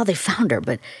 I don't know how they found her,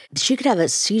 but she could have a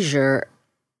seizure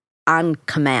on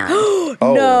command. Oh,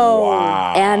 No.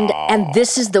 wow. And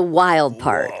this is the wild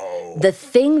part. The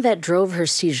thing that drove her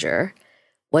seizure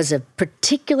was a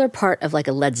particular part of like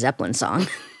a Led Zeppelin song.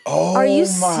 Oh, Are you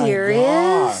my serious?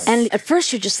 God. And at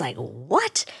first you're just like,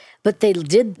 what? But they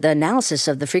did the analysis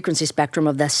of the frequency spectrum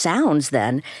of the sounds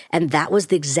then, and that was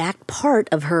the exact part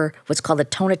of her, what's called a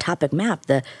tonotopic map,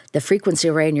 the frequency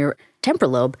array in your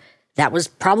temporal lobe, that was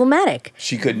problematic.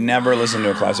 She could never listen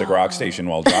to a classic rock station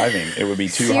while driving. It would be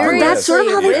too hard. Seriously? That's sort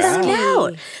of how they Yeah. found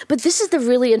out. But this is the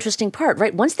really interesting part,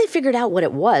 right? Once they figured out what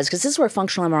it was, because this is where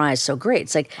functional MRI is so great.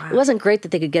 It's like, it wasn't great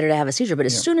that they could get her to have a seizure, but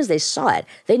as soon as they saw it,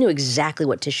 they knew exactly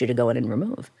what tissue to go in and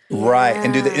remove. Right.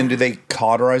 And do they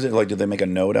cauterize it? Like, do they make a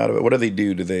note out of it? What do they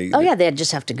do? Do they? Oh yeah, they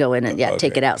just have to go in and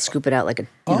take Okay. it out, scoop it out like a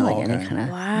like any okay. kind of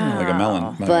Like a melon.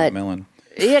 Like But- a melon.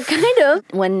 yeah, kind of.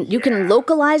 When you can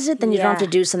localize it, then you don't have to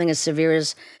Yeah. do something as severe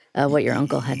as what your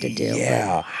uncle had to do.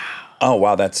 Yeah. Oh,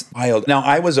 wow. That's wild. Now,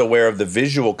 I was aware of the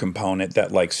visual component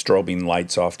that, like, strobing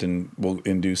lights often will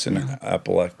induce an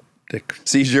epileptic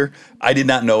seizure. I did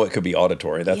not know it could be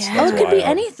auditory. That's Yeah. that's Oh, it could be wild.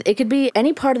 anything. It could be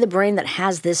any part of the brain that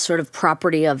has this sort of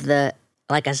property of the,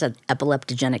 like I said,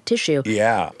 epileptogenic tissue.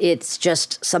 Yeah. It's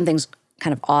just something's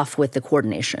kind of off with the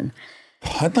coordination.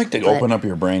 I'd like to open up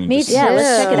your brain and Me just too. Yeah,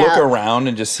 let's check it look out. around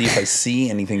and just see if I see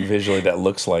anything visually that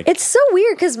looks like It's so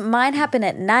weird because mine happened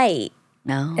at night.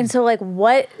 No. And so, like,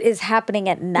 what is happening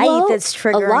at night Well, that's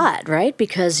triggering? a lot, right?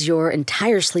 Because your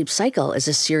entire sleep cycle is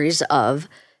a series of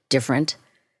different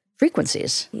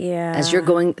frequencies. Yeah. As you're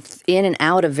going in and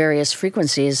out of various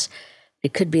frequencies,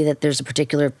 it could be that there's a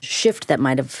particular shift that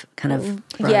might have kind of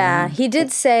brought Yeah, it on. he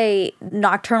did say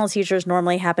nocturnal seizures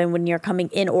normally happen when you're coming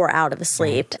in or out of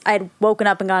sleep. I'd woken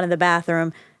up and gone to the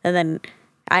bathroom, and then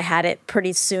I had it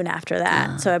pretty soon after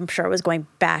that. So I'm sure I was going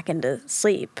back into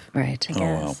sleep. Right. I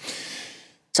guess.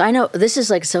 So I know this is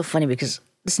like so funny because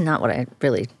this is not what I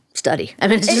really study. I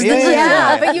mean, it's just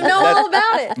Yeah, but you know all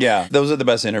about it. Yeah, those are the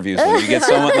best interviews. When you get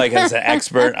someone like as an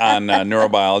expert on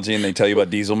neurobiology and they tell you about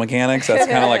diesel mechanics. That's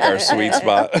kind of like our sweet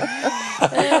spot.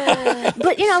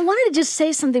 But, I wanted to just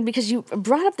say something because you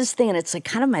brought up this thing and it's like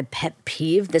kind of my pet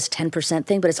peeve, this 10%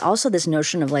 thing, but it's also this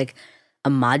notion of like a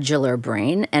modular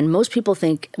brain. And most people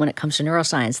think when it comes to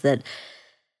neuroscience that,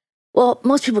 well,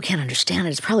 most people can't understand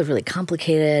it. It's probably really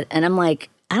complicated. And I'm like,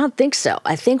 I don't think so.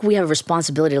 I think we have a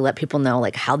responsibility to let people know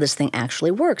like how this thing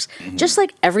actually works. Just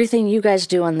like everything you guys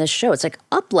do on this show. It's like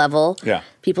up level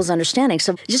people's understanding.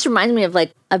 So it just reminds me of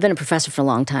like, I've been a professor for a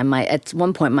long time. At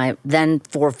one point, my then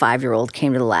 4 or 5-year-old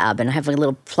came to the lab and I have like a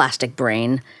little plastic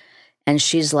brain and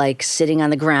she's like sitting on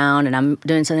the ground and I'm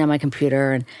doing something on my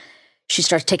computer and she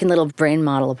starts taking the little brain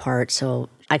model apart. So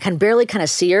I can barely kind of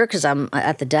see her because I'm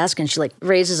at the desk and she like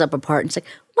raises up a part and she's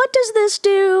like, what does this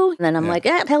do? And then I'm like,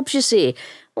 it helps you see.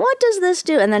 What does this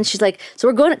do? And then she's like, so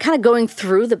we're going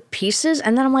through the pieces.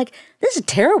 And then I'm like, this is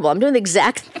terrible. I'm doing the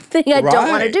exact thing I don't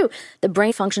want to Right. do. The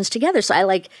brain functions together. So I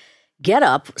like get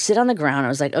up, sit on the ground. I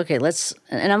was like, okay,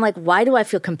 and I'm like, why do I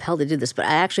feel compelled to do this? But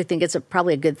I actually think it's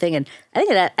probably a good thing. And I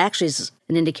think it actually is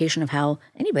an indication of how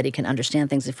anybody can understand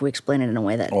things if we explain it in a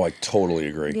way that I totally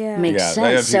agree. makes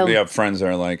sense. They have friends that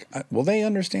are like, will they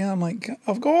understand? I'm like,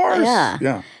 of course.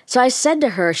 Yeah. So I said to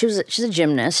her, she's a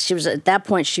gymnast. She was at that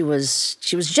point, she was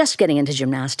just getting into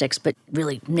gymnastics, but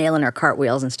really nailing her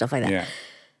cartwheels and stuff like that. Yeah.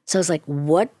 So I was like,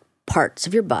 what parts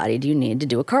of your body do you need to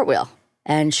do a cartwheel?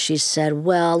 And she said,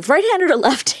 well, right-handed or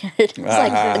left-handed? I was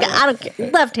like, I don't care,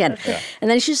 left-handed. Yeah.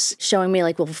 And then she's showing me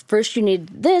like, well, first you need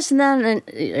this and then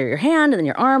your hand and then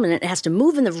your arm, and it has to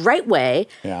move in the right way.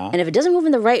 Yeah. And if it doesn't move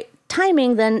in the right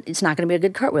timing, then it's not going to be a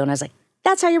good cartwheel. And I was like,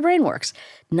 that's how your brain works.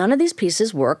 None of these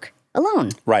pieces work alone.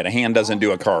 Right. A hand doesn't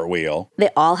do a cartwheel. They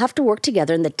all have to work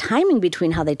together, and the timing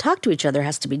between how they talk to each other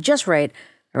has to be just right,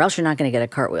 or else you're not going to get a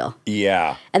cartwheel.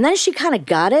 Yeah. And then she kind of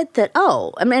got it that,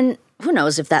 I mean, who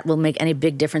knows if that will make any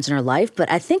big difference in her life,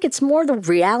 but I think it's more the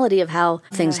reality of how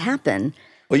things happen.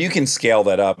 Well, you can scale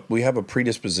that up. We have a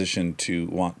predisposition to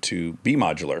want to be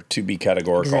modular, to be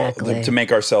categorical, Exactly. to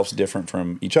make ourselves different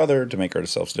from each other, to make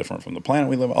ourselves different from the planet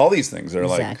we live on. All these things are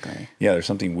Exactly. there's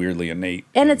something weirdly innate.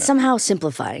 And it's somehow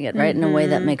simplifying it, right, in a way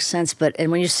that makes sense.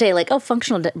 And when you say, like,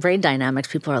 functional brain dynamics,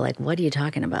 people are like, what are you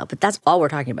talking about? But that's all we're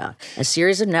talking about, a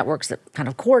series of networks that kind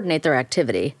of coordinate their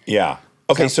activity. Yeah.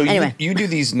 Okay, so anyway. you do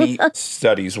these neat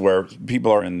studies where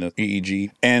people are in the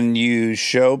EEG and you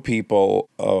show people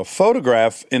a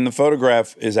photograph, and the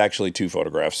photograph is actually two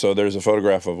photographs. So there's a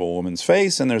photograph of a woman's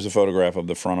face and there's a photograph of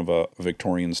the front of a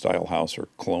Victorian-style house or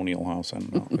colonial house. I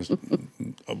don't know. It's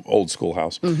an old school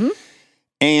house. Mm-hmm.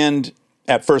 And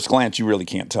at first glance, you really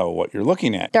can't tell what you're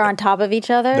looking at. They're on top of each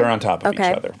other? They're on top of each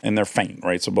Okay. other. And they're faint,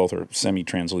 right? So both are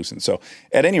semi-translucent. So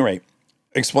at any rate,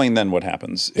 explain then what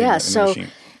happens in the machine.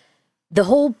 The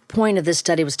whole point of this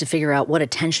study was to figure out what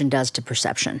attention does to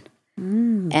perception.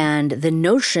 And the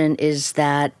notion is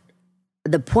that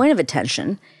the point of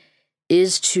attention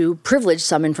is to privilege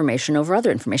some information over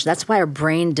other information. That's why our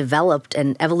brain developed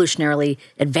and evolutionarily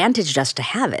advantaged us to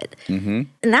have it. Mm-hmm.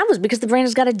 And that was because the brain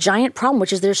has got a giant problem,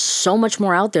 which is there's so much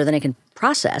more out there than it can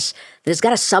process that it's got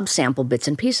to subsample bits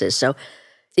and pieces. So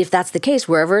if that's the case,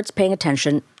 wherever it's paying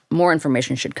attention, more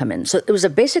information should come in. So it was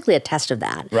basically a test of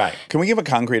that. Right. Can we give a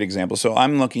concrete example? So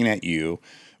I'm looking at you.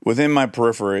 Within my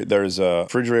periphery, there's a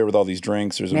refrigerator with all these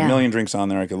drinks. There's a million drinks on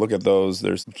there. I could look at those.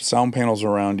 There's sound panels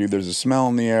around you. There's a smell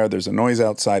in the air. There's a noise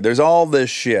outside. There's all this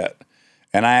shit.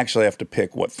 And I actually have to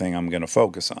pick what thing I'm going to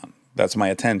focus on. That's my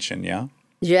attention, yeah?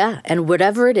 Yeah. And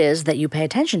whatever it is that you pay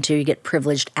attention to, you get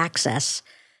privileged access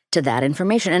to that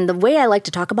information. And the way I like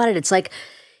to talk about it, it's like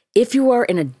if you are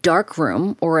in a dark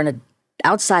room or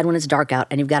outside when it's dark out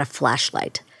and you've got a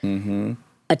flashlight. Mm-hmm.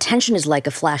 Attention is like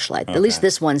a flashlight, at least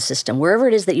this one system. Wherever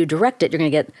it is that you direct it, you're going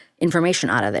to get information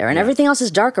out of there. And everything else is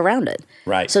dark around it.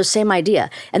 Right. So same idea.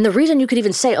 And the reason you could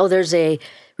even say, there's a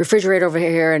refrigerator over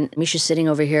here and Misha's sitting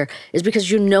over here is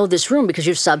because you know this room because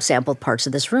you've subsampled parts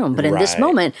of this room. But in this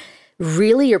moment,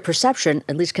 really your perception,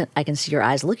 at least I can see your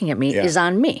eyes looking at me, is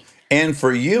on me. And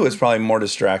for you, it's probably more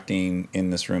distracting in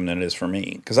this room than it is for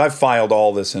me because I've filed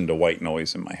all this into white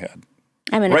noise in my head.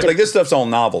 I mean, right, like this stuff's all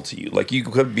novel to you. Like you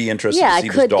could be interested to see I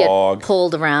could this dog. get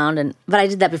pulled around, but I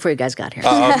did that before you guys got here.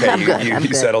 Okay, I'm good.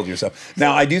 you settled yourself.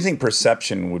 Now, I do think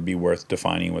perception would be worth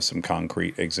defining with some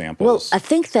concrete examples. Well, I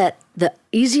think that the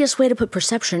easiest way to put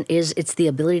perception is it's the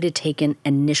ability to take in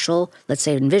initial, let's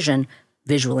say in vision,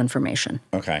 visual information.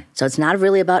 Okay. So it's not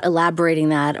really about elaborating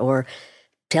that or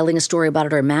telling a story about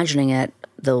it or imagining it,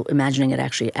 though imagining it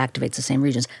actually activates the same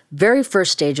regions. Very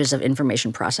first stages of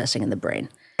information processing in the brain.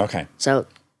 Okay. So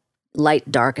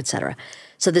light, dark, etc.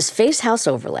 So this face house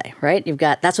overlay, right?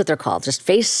 That's what they're called, just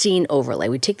face scene overlay.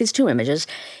 We take these two images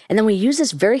and then we use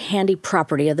this very handy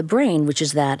property of the brain, which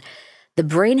is that the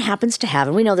brain happens to have,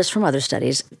 and we know this from other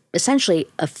studies, essentially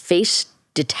a face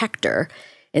detector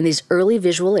in these early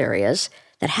visual areas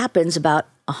that happens about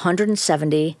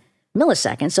 170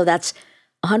 milliseconds. So that's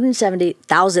 170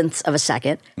 thousandths of a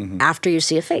second after you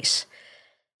see a face.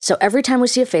 So every time we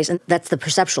see a face, and that's the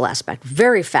perceptual aspect,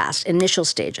 very fast, initial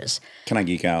stages. Can I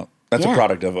geek out? That's a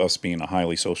product of us being a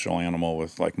highly social animal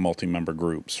with like multi-member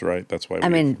groups, right? That's why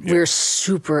we're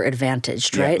super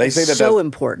advantaged, right? They say that's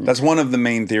important. That's one of the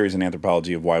main theories in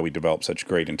anthropology of why we develop such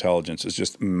great intelligence is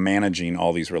just managing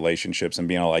all these relationships and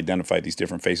being able to identify these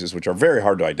different faces, which are very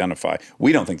hard to identify.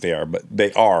 We don't think they are, but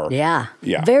they are. Yeah.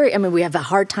 We have a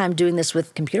hard time doing this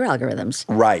with computer algorithms.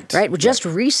 Right. Right? Well, just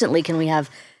recently can we have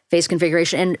face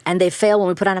configuration and they fail when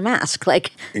we put on a mask. Right?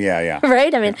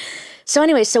 So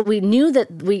anyway, so we knew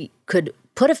that we could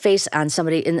put a face on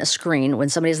somebody in the screen when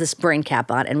somebody has this brain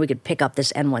cap on and we could pick up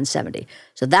this N170.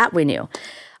 So that we knew.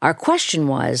 Our question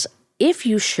was, if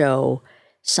you show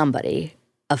somebody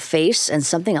a face and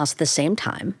something else at the same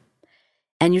time,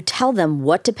 and you tell them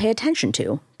what to pay attention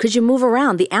to, because you move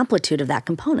around the amplitude of that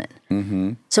component.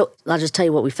 So I'll just tell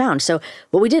you what we found. So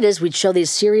what we did is we'd show these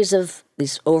series of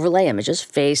these overlay images,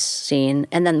 face, scene,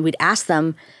 and then we'd ask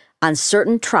them on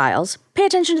certain trials, pay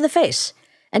attention to the face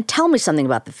and tell me something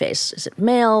about the face. Is it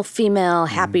male, female,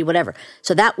 happy, whatever.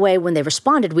 So that way, when they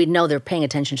responded, we'd know they're paying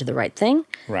attention to the right thing.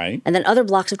 Right. And then other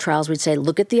blocks of trials, we'd say,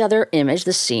 look at the other image,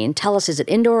 the scene. Tell us, is it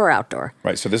indoor or outdoor?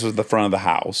 Right. So this was the front of the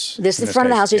house. This is the front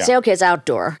of the house. We'd say, okay, it's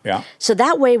outdoor. Yeah. So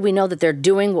that way, we know that they're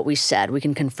doing what we said. We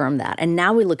can confirm that. And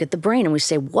now we look at the brain and we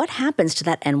say, what happens to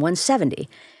that N170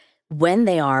 when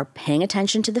they are paying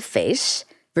attention to the face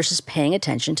versus paying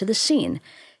attention to the scene?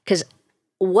 Because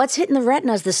what's hitting the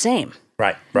retina is the same.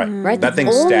 Right, right. Right? That the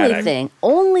thing's static.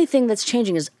 only thing that's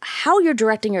changing is how you're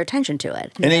directing your attention to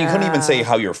it. And then you couldn't even say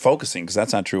how you're focusing, because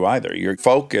that's not true either. Your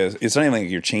focus, it's not even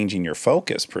like you're changing your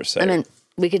focus per se. I mean,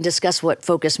 we can discuss what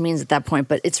focus means at that point,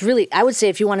 but it's really, I would say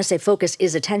if you want to say focus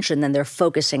is attention, then they're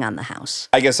focusing on the house.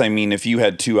 I guess I mean, if you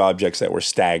had two objects that were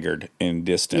staggered in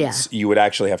distance, you would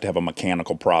actually have to have a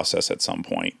mechanical process at some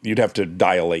point. You'd have to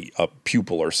dilate a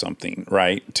pupil or something,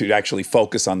 right, to actually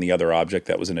focus on the other object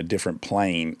that was in a different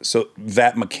plane. So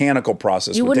that mechanical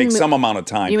process would take some amount of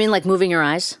time. You mean like moving your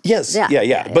eyes? Yes.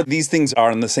 Yeah. But these things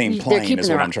are in the same plane is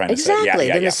what I'm trying to say. Exactly.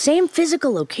 They're in the same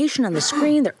physical location on the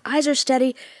screen. Their eyes are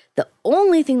steady. The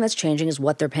only thing that's changing is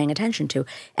what they're paying attention to.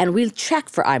 And we check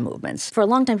for eye movements. For a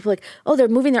long time, people were like, oh, they're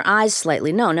moving their eyes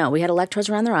slightly. No. We had electrodes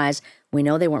around their eyes. We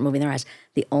know they weren't moving their eyes.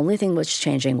 The only thing was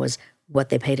changing was what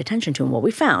they paid attention to. And what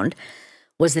we found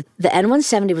was that the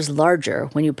N170 was larger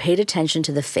when you paid attention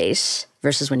to the face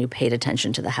versus when you paid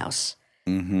attention to the house.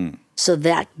 So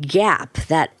that gap,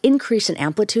 that increase in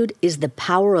amplitude is the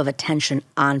power of attention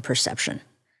on perception.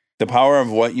 The power of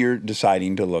what you're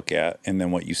deciding to look at and then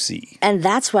what you see. And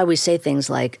that's why we say things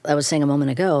like, I was saying a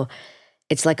moment ago,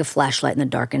 it's like a flashlight in a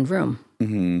darkened room.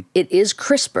 It is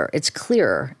crisper. It's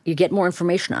clearer. You get more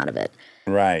information out of it.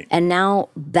 Right. And now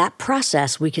that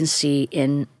process we can see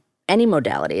in any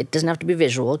modality. It doesn't have to be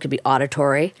visual. It could be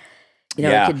auditory.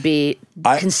 It could be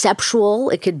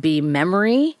conceptual. It could be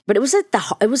memory. But it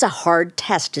was a hard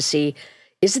test to see,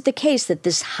 is it the case that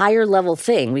this higher level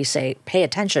thing, we say, pay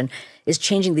attention, is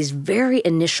changing these very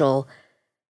initial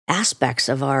aspects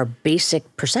of our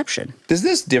basic perception. Does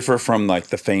this differ from like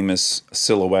the famous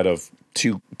silhouette of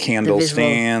two candle The visual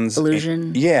stands?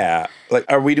 illusion? Yeah. Like,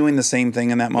 are we doing the same thing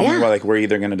in that moment Yeah. where like we're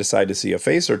either going to decide to see a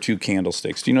face or two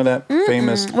candlesticks? Do you know that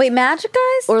famous? Wait, magic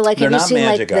eyes? Or like, They're have you not seen like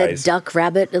magic the eyes. duck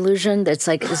rabbit illusion? It's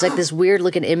like this weird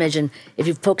looking image, and if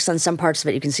you focus on some parts of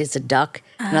it, you can see it's a duck.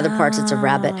 In other parts, it's a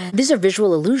rabbit. These are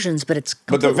visual illusions, but it's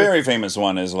But the completely very famous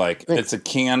one is like it's a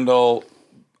candle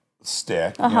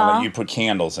stick that you put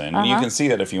candles in. And you can see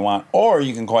that if you want, or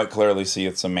you can quite clearly see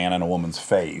it's a man and a woman's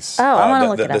face. Oh, I wanna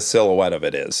look it the up. silhouette of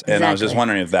it is. And I was just Exactly.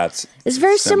 wondering if that's It's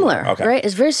very similar, Okay. right?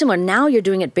 It's very similar. Now you're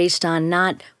doing it based on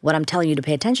not what I'm telling you to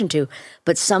pay attention to,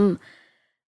 but some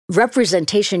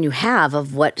representation you have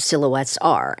of what silhouettes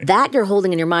are. That you're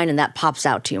holding in your mind, and that pops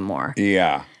out to you more,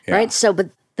 Yeah. right? So, but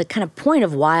the kind of point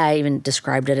of why I even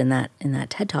described it in that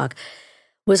TED Talk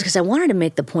was because I wanted to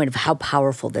make the point of how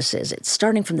powerful this is. It's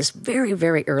starting from this very,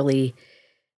 very early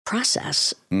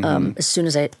process as soon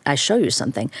as I show you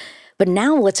something. But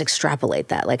now let's extrapolate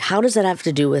that. Like, how does that have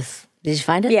to do with, did you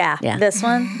find it? Yeah. Yeah. This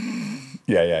one?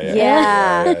 Yeah.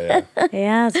 Yeah.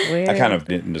 Yeah, it's weird. I kind of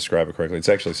didn't describe it correctly. It's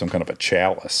actually some kind of a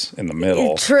chalice in the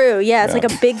middle. True. Yeah, it's like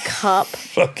a big cup.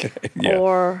 Okay. Yeah.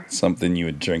 Or- something you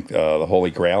would drink. The Holy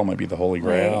Grail might be the Holy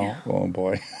Grail. Oh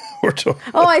boy.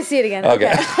 Oh, I see it again.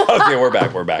 Okay. Okay,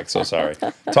 we're back. So sorry.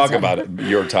 Talk about it.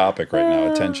 Your topic right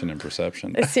now, attention and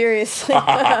perception. Seriously.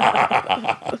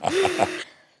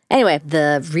 Anyway,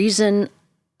 the reason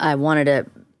I wanted to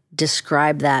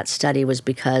describe that study was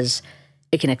because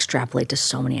it can extrapolate to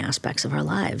so many aspects of our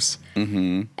lives.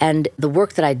 And the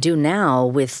work that I do now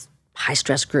with high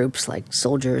stress groups like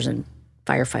soldiers and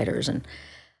firefighters and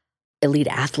elite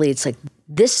athletes, like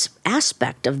this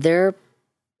aspect of their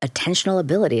attentional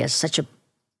ability is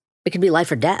it could be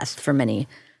life or death for many.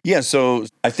 Yeah, so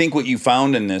I think what you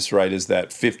found in this, right, is that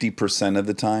 50% of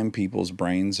the time people's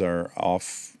brains are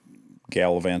off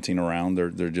gallivanting around.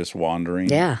 They're just wandering.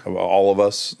 Yeah. All of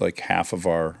us, like half of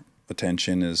our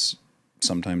attention is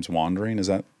sometimes wandering. Is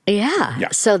that? Yeah.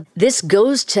 So this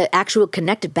goes to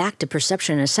connect it back to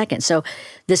perception in a second. So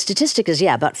the statistic is,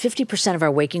 about 50% of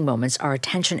our waking moments, our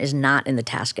attention is not in the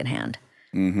task at hand.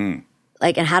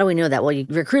 Like, and how do we know that? Well, you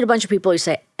recruit a bunch of people. You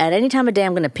say, at any time of day,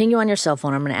 I'm going to ping you on your cell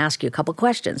phone. I'm going to ask you a couple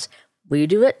questions. Will you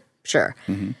do it? Sure.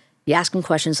 You ask them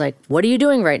questions like, what are you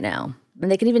doing right now?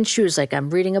 And they can even choose, like, I'm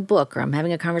reading a book or I'm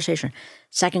having a conversation.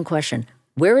 Second question,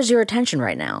 where is your attention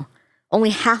right now? Only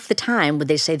half the time would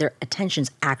they say their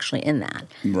attention's actually in that.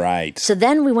 Right. So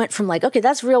then we went from like, okay,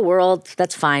 that's real world.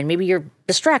 That's fine. Maybe you're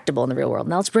distractible in the real world.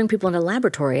 Now let's bring people into the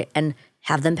laboratory and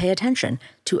have them pay attention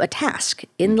to a task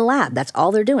in the lab. That's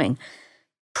all they're doing.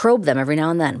 Probe them every now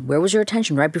and then. Where was your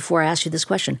attention right before I asked you this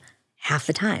question? Half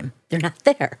the time, they're not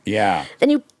there. Yeah. Then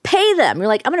you pay them. You're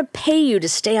like, I'm going to pay you to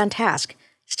stay on task.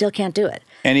 Still can't do it.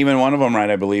 And even one of them, right,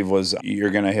 I believe, was you're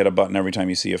going to hit a button every time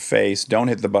you see a face. Don't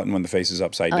hit the button when the face is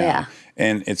upside down. Yeah.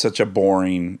 And it's such a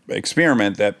boring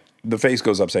experiment that the face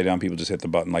goes upside down. People just hit the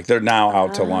button. Like, they're now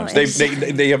out to lunch.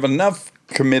 They have enough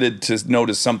committed to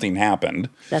notice something happened.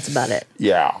 That's about it.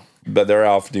 Yeah. But they're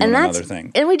off doing another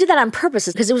thing. And we did that on purpose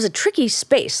because it was a tricky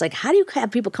space. Like, how do you have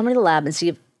people come into the lab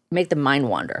and make them mind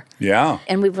wander? Yeah.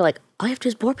 And we were like, all you have to do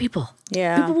is bore people.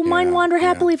 Yeah. People will mind wander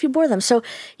happily if you bore them. So,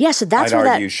 so that's I'd where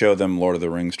argue show them Lord of the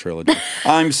Rings trilogy.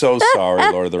 I'm so sorry,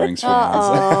 Lord of the Rings fans.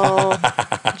 Oh,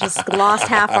 just lost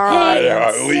half our audience. Yeah,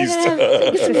 at least.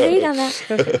 Get your hate on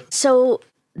that. So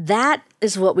that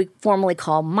is what we formally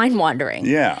call mind wandering.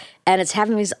 Yeah. And it's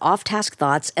having these off-task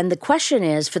thoughts. And the question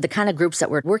is, for the kind of groups that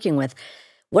we're working with,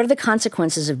 what are the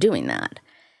consequences of doing that?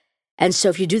 And so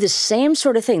if you do the same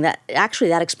sort of thing, that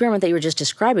experiment that you were just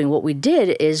describing, what we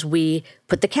did is we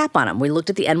put the cap on them. We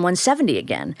looked at the N170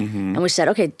 again. Mm-hmm. And we said,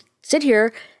 okay, sit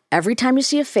here. Every time you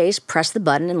see a face, press the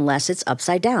button unless it's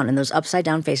upside down. And those upside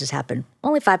down faces happen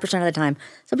only 5% of the time.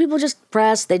 So people just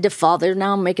press, they default, they're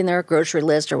now making their grocery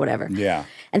list or whatever. Yeah.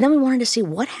 And then we wanted to see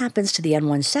what happens to the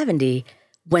N170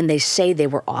 when they say they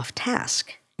were off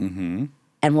task. Mm-hmm.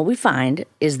 And what we find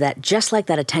is that just like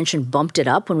that attention bumped it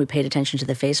up when we paid attention to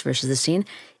the face versus the scene,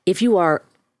 if you are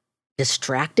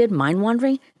distracted, mind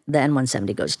wandering, the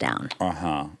N170 goes down.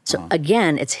 So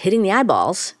again, it's hitting the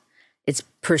eyeballs. It's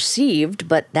perceived,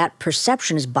 but that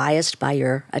perception is biased by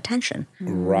your attention.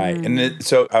 Right. And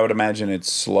so I would imagine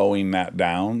it's slowing that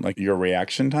down, like your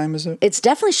reaction time, is it? It's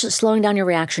definitely slowing down your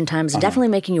reaction times, definitely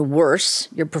making you worse.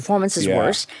 Your performance is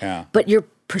worse. Yeah. But your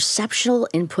perceptual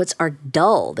inputs are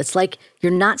dulled. It's like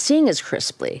you're not seeing as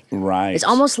crisply. Right. It's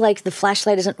almost like the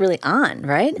flashlight isn't really on,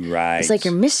 right? Right. It's like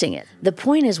you're missing it. The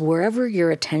point is wherever your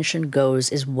attention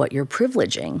goes is what you're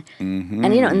privileging. Mm-hmm.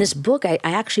 And, in this book, I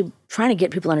actually trying to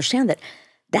get people to understand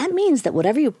that means that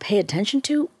whatever you pay attention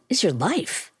to is your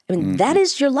life. I mean, that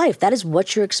is your life. That is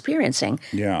what you're experiencing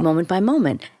moment by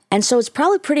moment. And so it's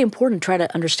probably pretty important to try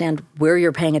to understand where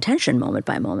you're paying attention moment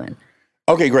by moment.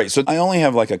 Okay, great. So I only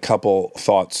have like a couple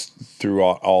thoughts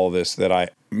throughout all of this that I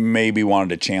maybe wanted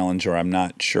to challenge or I'm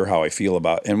not sure how I feel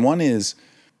about. And one is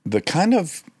the kind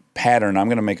of pattern, I'm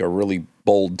going to make a really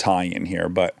bold tie-in here,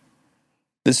 but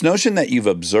this notion that you've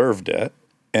observed it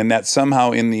and that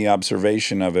somehow in the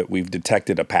observation of it, we've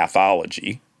detected a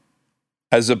pathology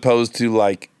as opposed to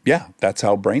like, yeah, that's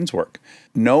how brains work.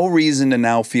 No reason to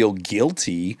now feel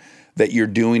guilty that you're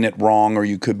doing it wrong or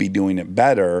you could be doing it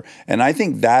better. And I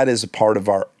think that is a part of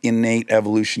our innate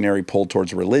evolutionary pull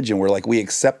towards religion where like we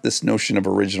accept this notion of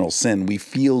original sin. We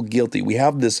feel guilty. We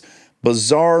have this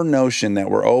bizarre notion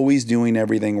that we're always doing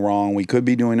everything wrong. We could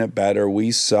be doing it better. We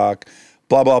suck,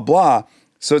 blah, blah, blah.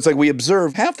 So it's like we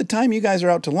observe half the time you guys are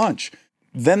out to lunch.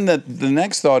 Then the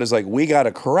next thought is like, we got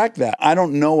to correct that. I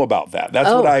don't know about that. That's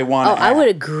what I want to I would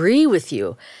agree with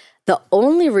you. The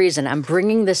only reason I'm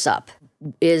bringing this up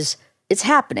is it's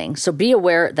happening. So be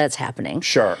aware that it's happening.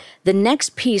 Sure. The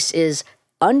next piece is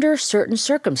under certain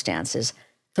circumstances,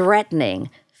 threatening,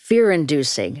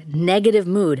 fear-inducing, negative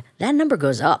mood, that number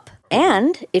goes up.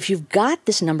 And if you've got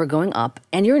this number going up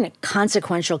and you're in a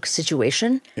consequential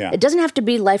situation, it doesn't have to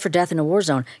be life or death in a war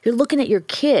zone. You're looking at your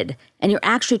kid and you're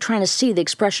actually trying to see the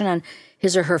expression on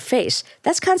his or her face.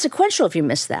 That's consequential if you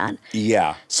miss that.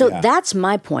 Yeah. So that's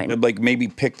my point. Like maybe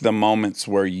pick the moments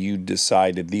where you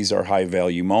decided these are high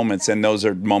value moments and those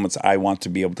are moments I want to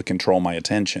be able to control my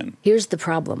attention. Here's the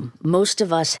problem. Most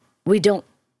of us, we don't,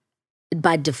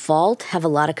 by default, have a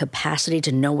lot of capacity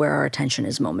to know where our attention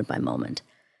is moment by moment.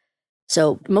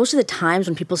 So most of the times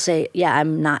when people say, yeah,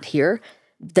 I'm not here,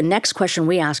 the next question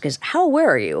we ask is, how aware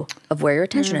are you of where your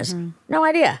attention is? No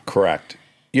idea. Correct.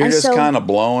 You're And just so- kind of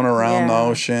blowing around the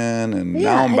ocean and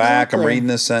now I'm back. I'm exactly. reading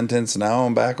this sentence. Now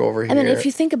I'm back over here. I mean, if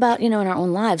you think about, in our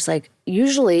own lives, like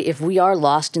usually if we are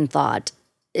lost in thought,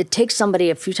 it takes somebody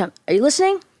a few times. Are you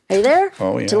listening? Are you there?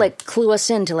 Oh, yeah. To like clue us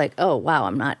in to like, oh, wow,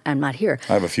 I'm not here.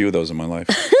 I have a few of those in my life.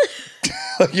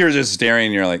 You're just staring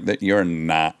and you're like, you're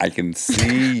not. I can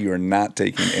see you're not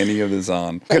taking any of this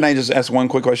on. Can I just ask one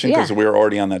quick question? Because we're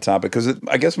already on that topic. Because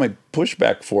I guess my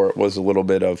pushback for it was a little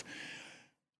bit of,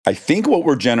 I think what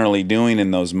we're generally doing in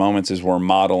those moments is we're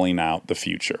modeling out the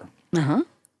future.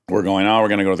 we're going, we're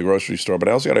going to go to the grocery store, but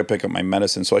I also got to pick up my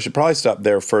medicine. So I should probably stop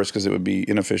there first because it would be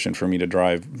inefficient for me to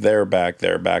drive there, back.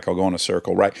 I'll go in a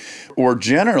circle, right? We're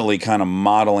generally kind of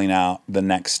modeling out the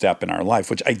next step in our life,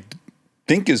 which I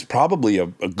think is probably a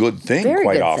good thing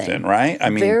quite often, right? I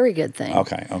mean, very good thing.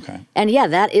 Okay. And yeah,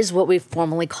 that is what we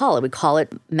formally call it. We call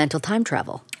it mental time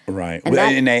travel. Right. And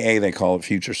In AA, they call it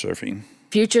future surfing.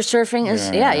 Future surfing is,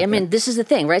 I mean, this is the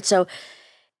thing, right? So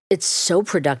it's so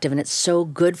productive and it's so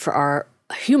good for our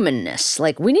humanness.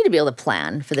 Like, we need to be able to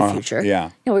plan for the future. Yeah.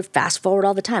 You know, we fast forward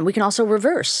all the time. We can also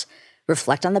reverse,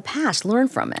 reflect on the past, learn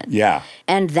from it. Yeah.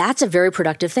 And that's a very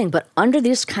productive thing. But under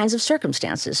these kinds of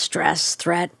circumstances, stress,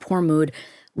 threat, poor mood,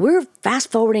 we're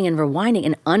fast forwarding and rewinding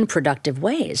in unproductive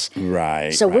ways.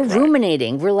 Right. So we're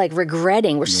ruminating, we're like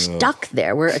regretting, we're stuck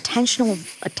there. We're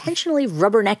attentionally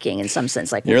rubbernecking in some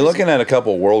sense. Like, You're looking at a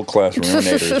couple world-class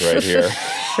ruminators right here.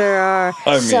 Sure are.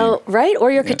 I mean, so, right?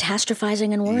 Or you're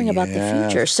catastrophizing and worrying about the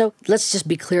future. So let's just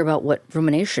be clear about what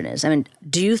rumination is. I mean,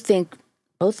 do you think,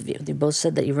 both of you both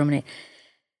said that you ruminate.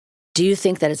 Do you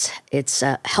think that it's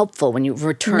helpful when you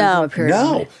return from a period of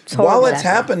rumination? While it's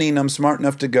happening, I'm smart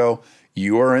enough to go,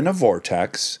 you are in a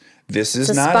vortex. This is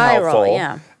It's a not spiral, helpful.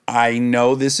 yeah. I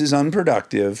know this is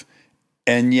unproductive,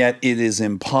 and yet it is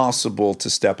impossible to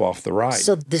step off the ride.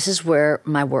 So this is where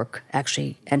my work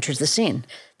actually enters the scene.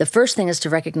 The first thing is to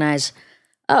recognize,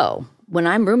 when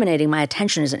I'm ruminating, my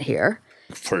attention isn't here.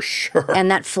 For sure. And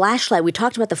that flashlight, we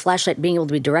talked about the flashlight being able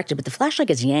to be directed, but the flashlight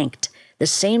gets yanked. The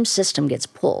same system gets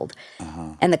pulled.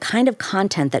 And the kind of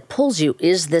content that pulls you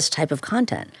is this type of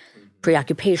content.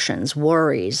 Preoccupations,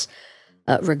 worries,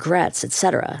 regrets,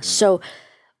 etc. So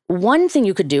one thing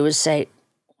you could do is say,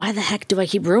 why the heck do I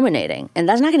keep ruminating? And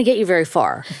that's not going to get you very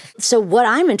far. So what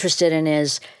I'm interested in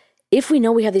is, if we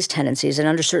know we have these tendencies and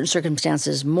under certain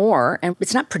circumstances more, and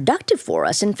it's not productive for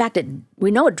us, in fact,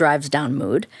 we know it drives down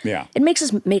mood. Yeah. It makes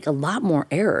us make a lot more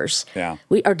errors. Yeah.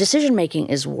 Our decision-making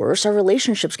is worse. Our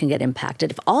relationships can get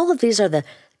impacted. If all of these are the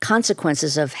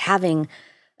consequences of having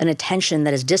an attention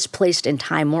that is displaced in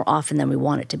time more often than we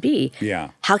want it to be,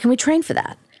 how can we train for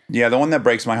that? Yeah, the one that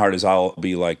breaks my heart is I'll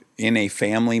be like in a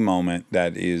family moment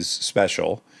that is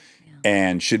special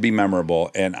and should be memorable.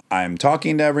 And I'm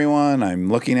talking to everyone. I'm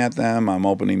looking at them. I'm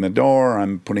opening the door.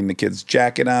 I'm putting the kid's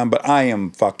jacket on. But I am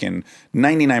fucking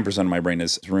 99% of my brain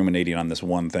is ruminating on this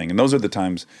one thing. And those are the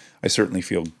times I certainly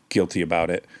feel guilty about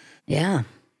it. Yeah.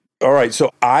 All right. So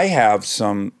I have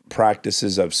some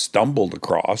practices I've stumbled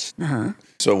across.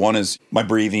 So one is my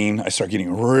breathing. I start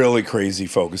getting really crazy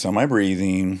focused on my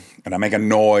breathing. And I make a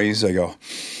noise. I go...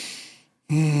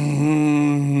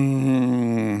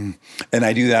 and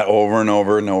I do that over and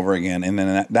over and over again. And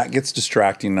then that gets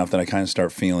distracting enough that I kind of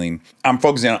start feeling I'm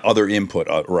focusing on other input,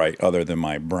 other than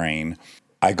my brain.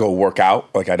 I go work out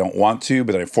like I don't want to,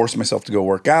 but then I force myself to go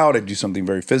work out. I do something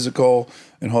very physical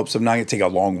in hopes of not going to take a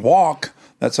long walk.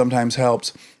 That sometimes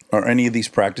helps. Are any of these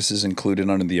practices included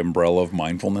under the umbrella of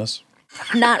mindfulness?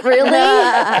 Not really.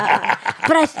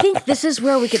 But I think this is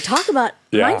where we could talk about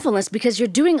mindfulness, because you're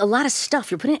doing a lot of stuff.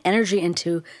 You're putting energy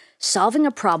into solving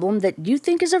a problem that you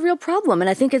think is a real problem. And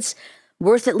I think it's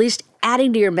worth at least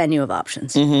adding to your menu of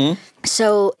options.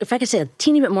 So if I could say a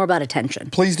teeny bit more about attention.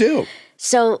 Please do.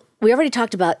 So we already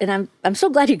talked about, and I'm so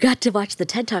glad you got to watch the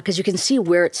TED Talk, because you can see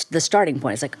where it's the starting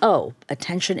point. It's like,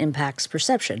 attention impacts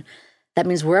perception. That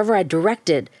means wherever I direct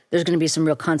it, there's going to be some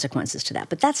real consequences to that.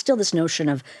 But that's still this notion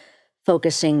of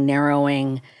focusing,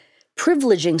 narrowing,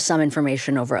 privileging some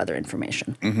information over other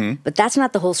information. But that's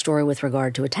not the whole story with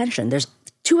regard to attention. There's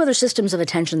two other systems of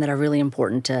attention that are really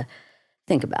important to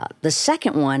think about. The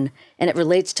second one, and it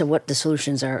relates to what the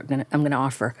solutions I'm going to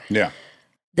offer. Yeah.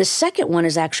 The second one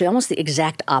is actually almost the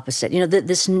exact opposite. You know,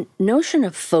 this notion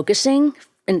of focusing,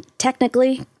 and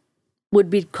technically would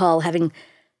be called having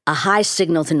a high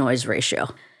signal to noise ratio.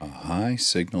 A high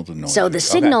signal to noise. So the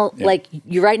signal, yeah. like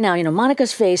you right now,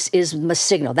 Monica's face is the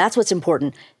signal. That's what's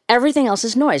important. Everything else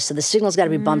is noise. So the signal's got to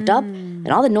be bumped up, and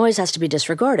all the noise has to be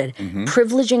disregarded.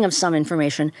 Privileging of some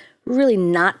information, really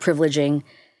not privileging,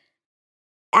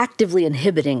 actively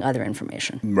inhibiting other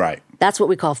information. Right. That's what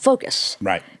we call focus.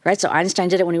 Right. Right? So Einstein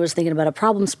did it when he was thinking about a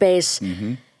problem space.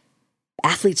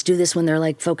 Athletes do this when they're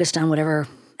like focused on whatever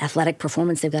athletic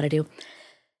performance they've got to do.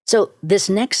 So this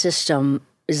next system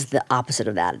is the opposite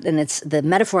of that. And it's the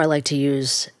metaphor I like to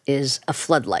use is a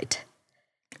floodlight.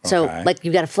 So like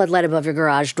you've got a floodlight above your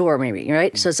garage door maybe,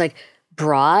 right? So it's like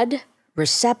broad,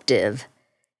 receptive,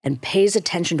 and pays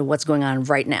attention to what's going on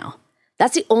right now.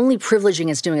 That's the only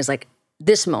privileging it's doing, is like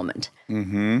this moment.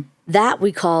 That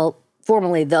we call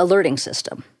formally the alerting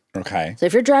system. Okay. So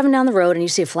if you're driving down the road and you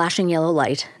see a flashing yellow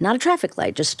light, not a traffic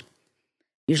light, just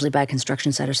usually by a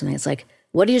construction site or something. It's like,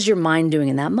 what is your mind doing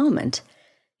in that moment?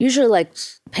 Usually like,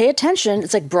 pay attention.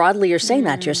 It's like broadly you're saying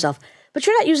that to yourself, but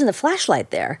you're not using the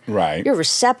flashlight there. Right. You're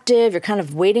receptive. You're kind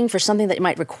of waiting for something that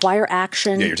might require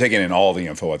action. Yeah, you're taking in all the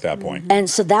info at that point. And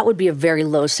so that would be a very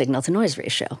low signal to noise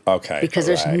ratio. Okay. Because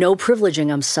there's right. no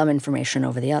privileging of some information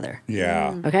over the other.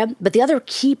 Yeah. Okay. But the other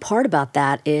key part about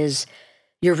that is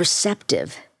you're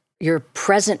receptive. You're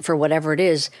present for whatever it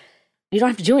is. You don't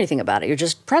have to do anything about it. You're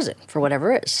just present for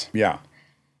whatever is. Yeah.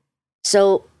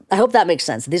 So I hope that makes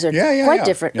sense. These are quite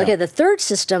different. Yeah. Okay. The third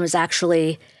system is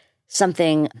actually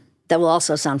something that will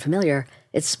also sound familiar.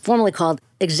 It's formally called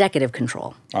executive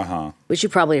control, which you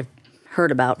probably have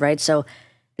heard about, right? So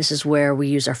this is where we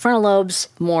use our frontal lobes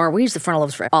more. We use the frontal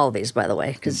lobes for all of these, by the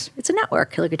way, because it's a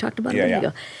network, like we talked about a minute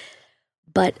ago.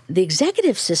 But the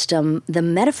executive system, the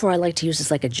metaphor I like to use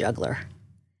is like a juggler.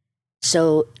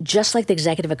 So just like the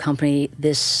executive of a company,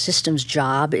 this system's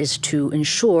job is to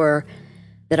ensure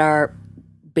that our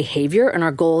behavior and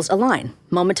our goals align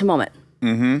moment to moment.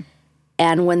 Mm-hmm.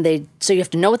 And so you have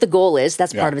to know what the goal is.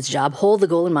 That's part of its job. Hold the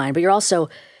goal in mind. But you're also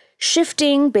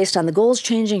shifting based on the goals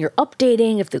changing. You're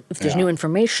updating if there's new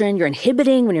information. You're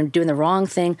inhibiting when you're doing the wrong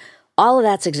thing. All of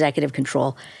that's executive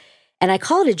control. And I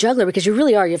call it a juggler because you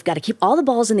really are. You've got to keep all the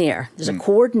balls in the air. There's a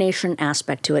coordination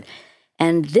aspect to it.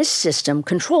 And this system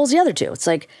controls the other two. It's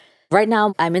like, right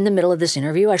now, I'm in the middle of this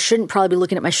interview. I shouldn't probably be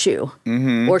looking at my shoe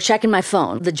or checking my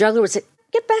phone. The juggler would say,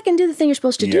 get back and do the thing you're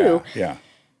supposed to do. Yeah.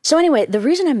 So anyway, the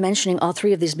reason I'm mentioning all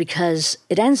three of these because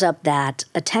it ends up that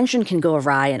attention can go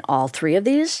awry in all three of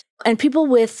these. And people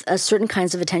with certain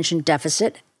kinds of attention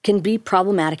deficit can be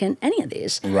problematic in any of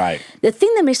these. Right. The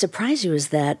thing that may surprise you is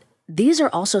that these are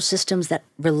also systems that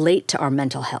relate to our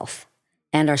mental health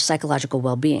and our psychological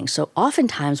well-being. So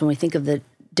oftentimes when we think of the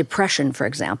depression, for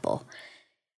example,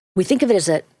 we think of it as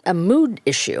a mood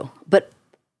issue. But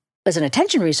as an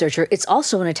attention researcher, it's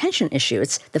also an attention issue.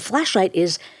 The flashlight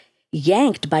is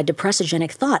yanked by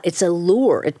depressogenic thought. It's a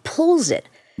lure. It pulls it.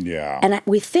 Yeah. And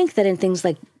we think that in things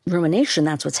like rumination,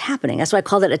 that's what's happening. That's why I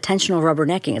call it attentional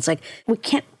rubbernecking. It's like we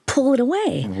can't pull it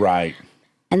away. Right.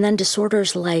 And then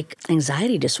disorders like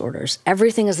anxiety disorders.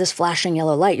 Everything is this flashing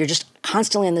yellow light. You're just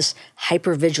constantly in this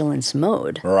hypervigilance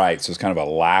mode. Right. So it's kind of a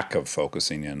lack of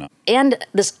focusing in. And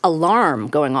this alarm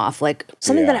going off, like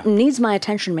something that needs my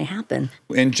attention may happen.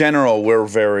 In general, we're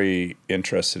very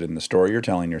interested in the story you're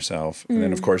telling yourself. And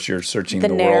then, of course, you're searching the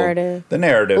narrative. world. The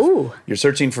narrative. Ooh. You're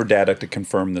searching for data to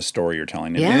confirm the story you're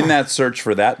telling. And Yeah. in that search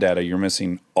for that data, you're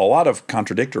missing a lot of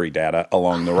contradictory data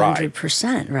along the ride.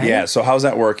 100%, right? Yeah. So how's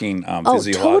that working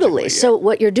physiologically? Totally. Yeah. So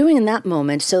what you're doing in that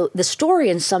moment, so the story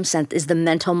in some sense is the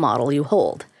mental model you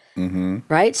hold,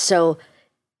 right? So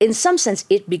in some sense,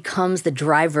 it becomes the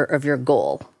driver of your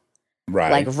goal.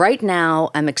 Right. Like right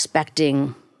now, I'm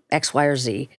expecting X, Y, or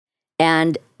Z.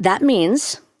 And that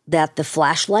means that the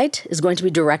flashlight is going to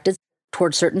be directed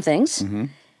towards certain things.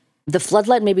 The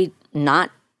floodlight may be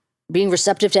not being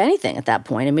receptive to anything at that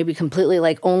point and maybe completely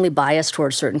like only biased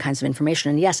towards certain kinds of information.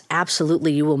 And yes,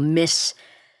 absolutely, you will miss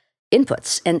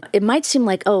inputs. And it might seem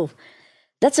like, oh,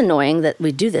 that's annoying that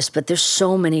we do this, but there's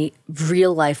so many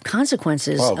real life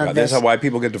consequences Oh, of God, this. that's why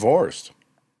people get divorced.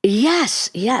 Yes.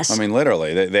 I mean,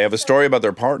 literally, they have a story about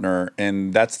their partner,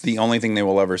 and that's the only thing they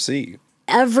will ever see.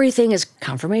 Everything is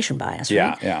confirmation bias,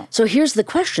 right? Yeah. So here's the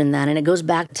question then, and it goes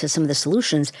back to some of the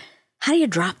solutions. How do you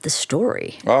drop the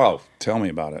story? Oh, tell me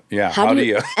about it. Yeah. How do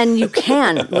you? And you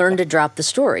can learn to drop the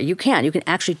story. You can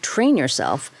actually train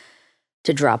yourself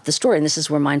to drop the story. And this is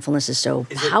where mindfulness is so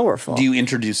powerful. Do you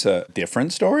introduce a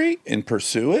different story and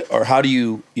pursue it? Or how do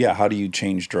you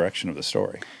change direction of the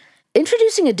story?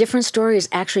 Introducing a different story is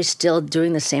actually still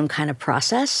doing the same kind of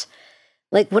process.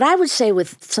 Like what I would say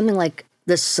with something like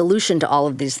the solution to all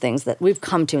of these things that we've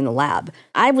come to in the lab,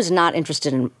 I was not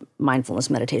interested in mindfulness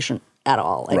meditation at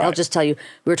all. Like, Right. I'll just tell you,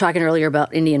 we were talking earlier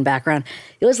about Indian background.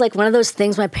 It was like one of those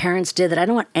things my parents did that I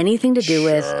don't want anything to do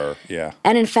with. Sure, yeah.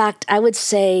 And in fact, I would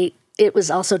say it was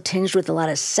also tinged with a lot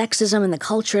of sexism in the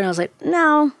culture. And I was like,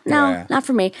 no, Yeah. not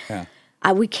for me. Yeah.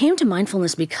 We came to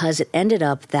mindfulness because it ended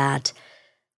up that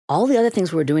all the other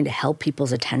things we were doing to help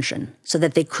people's attention so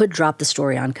that they could drop the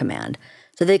story on command,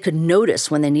 so they could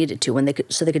notice when they needed to,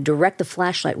 so they could direct the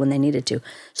flashlight when they needed to,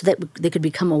 so that they could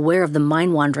become aware of the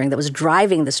mind wandering that was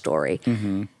driving the story.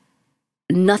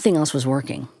 Nothing else was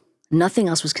working. Nothing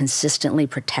else was consistently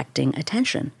protecting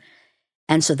attention.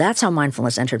 And so that's how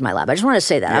mindfulness entered my lab. I just want to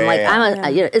say that. I'm like,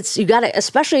 Yeah. it's, you got to,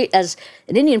 especially as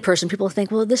an Indian person, people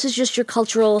think, well, this is just your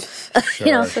cultural,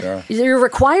 Sure. you're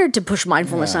required to push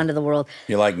mindfulness onto the world.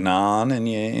 You like naan and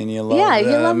you love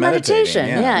You love meditating. meditation.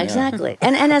 Yeah, exactly.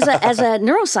 And as a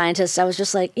neuroscientist, I was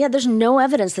just like, there's no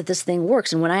evidence that this thing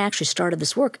works. And when I actually started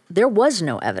this work, there was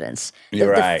no evidence.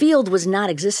 You're right. The field was not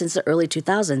existent since the early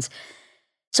 2000s.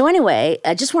 So anyway,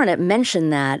 I just wanted to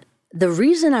mention that the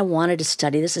reason I wanted to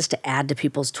study this is to add to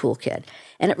people's toolkit.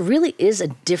 And it really is a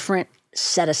different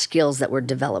set of skills that we're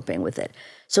developing with it.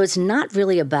 So it's not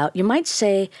really about, you might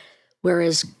say,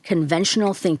 whereas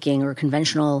conventional thinking or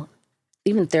conventional,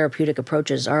 even therapeutic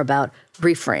approaches are about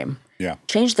reframe. Yeah.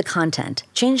 Change the content.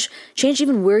 Change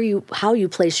even how you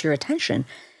place your attention.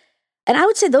 And I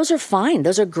would say those are fine.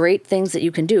 Those are great things that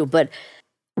you can do. But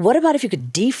what about if you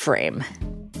could deframe?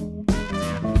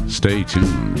 Stay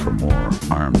tuned for more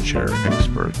Armchair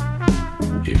Expert,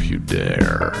 if you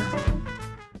dare.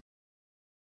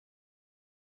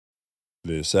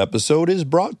 This episode is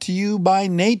brought to you by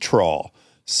Natrol.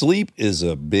 Sleep is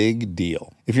a big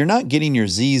deal. If you're not getting your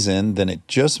Z's in, then it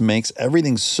just makes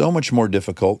everything so much more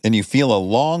difficult and you feel a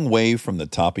long way from the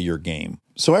top of your game.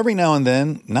 So every now and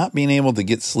then, not being able to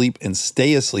get sleep and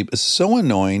stay asleep is so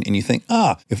annoying and you think,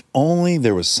 if only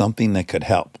there was something that could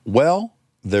help. Well,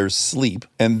 there's sleep,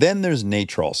 and then there's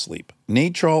Natrol Sleep.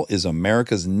 Natrol is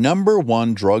America's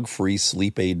 #1 drug-free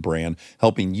sleep aid brand,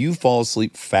 helping you fall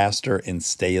asleep faster and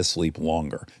stay asleep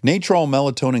longer. Natrol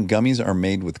melatonin gummies are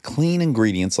made with clean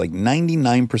ingredients like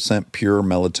 99% pure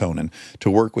melatonin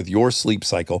to work with your sleep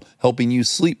cycle, helping you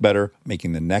sleep better,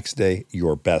 making the next day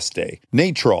your best day.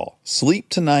 Natrol, sleep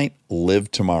tonight, live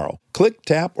tomorrow. Click,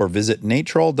 tap, or visit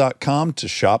natrol.com to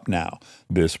shop now.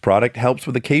 This product helps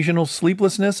with occasional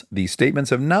sleeplessness. These statements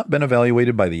have not been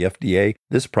evaluated by the FDA.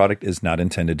 This product is not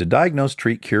intended to diagnose,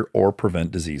 treat, cure, or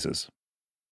prevent diseases.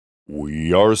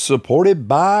 We are supported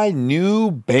by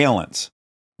New Balance.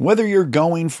 Whether you're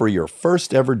going for your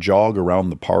first ever jog around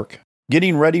the park,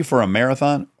 getting ready for a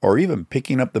marathon, or even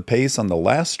picking up the pace on the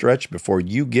last stretch before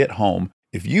you get home,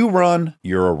 if you run,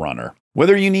 you're a runner.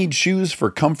 Whether you need shoes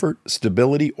for comfort,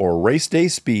 stability, or race day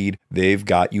speed, they've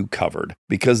got you covered.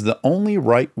 Because the only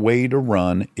right way to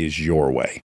run is your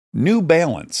way. New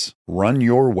Balance. Run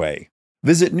your way.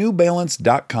 Visit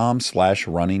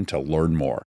newbalance.com/running to learn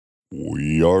more.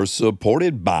 We are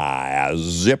supported by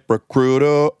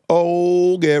ZipRecruiter.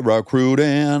 Oh, get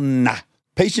recruiting.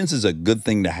 Patience is a good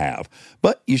thing to have,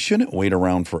 but you shouldn't wait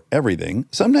around for everything.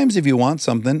 Sometimes if you want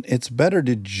something, it's better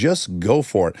to just go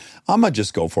for it. I'm a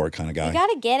just go for it kind of guy. You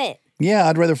gotta get it. Yeah,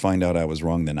 I'd rather find out I was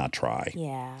wrong than not try.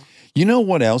 Yeah. You know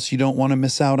what else you don't want to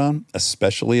miss out on,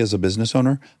 especially as a business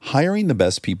owner? Hiring the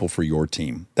best people for your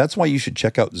team. That's why you should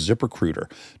check out ZipRecruiter.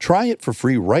 Try it for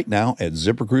free right now at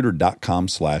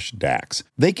ZipRecruiter.com/Dax.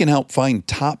 They can help find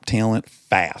top talent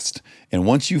fast. And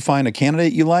once you find a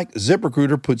candidate you like,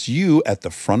 ZipRecruiter puts you at the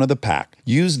front of the pack.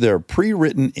 Use their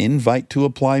pre-written invite to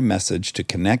apply message to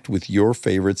connect with your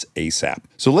favorites ASAP.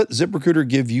 So let ZipRecruiter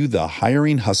give you the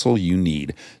hiring hustle you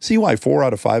need. See why 4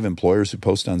 out of 5 employers who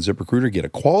post on ZipRecruiter get a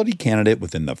quality candidate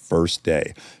within the first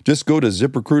day. Just go to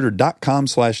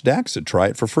ZipRecruiter.com/Dax to try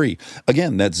it for free.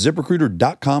 Again, that's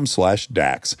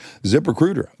ZipRecruiter.com/Dax.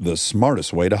 ZipRecruiter, the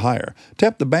smartest way to hire.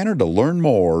 Tap the banner to learn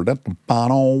more.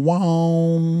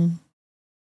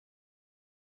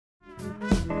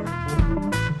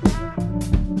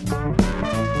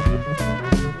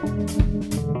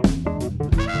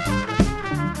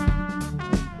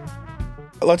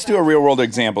 Let's do a real world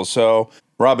example. So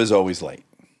Rob is always late.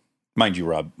 Mind you,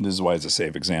 Rob, this is why it's a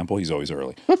safe example. He's always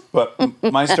early. But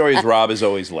my story is Rob is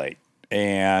always late.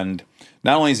 And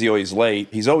not only is he always late,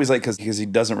 he's always late because he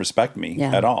doesn't respect me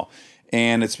at all.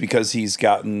 And it's because he's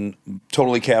gotten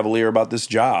totally cavalier about this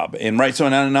job. And so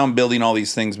now I'm building all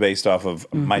these things based off of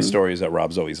my stories that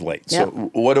Rob's always late. Yep.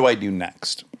 So what do I do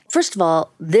next? First of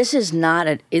all, this is not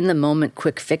an in-the-moment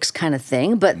quick fix kind of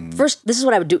thing. But first, this is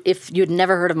what I would do if you'd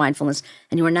never heard of mindfulness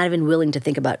and you were not even willing to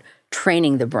think about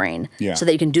training the brain so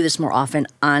that you can do this more often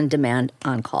on demand,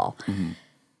 on call.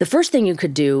 The first thing you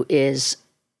could do is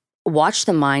watch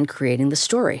the mind creating the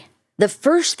story. The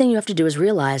first thing you have to do is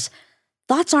realize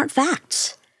thoughts aren't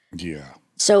facts. Yeah.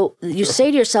 So you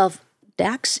say to yourself,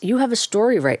 Dax, you have a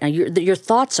story right now. Your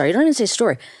thoughts are, you don't even say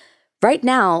story. Right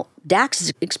now, Dax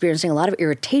is experiencing a lot of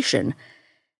irritation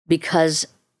because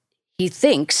he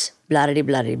thinks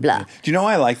blah-de-blah-de-blah. Do you know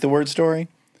why I like the word story?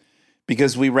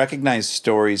 Because we recognize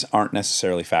stories aren't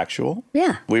necessarily factual.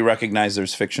 Yeah. We recognize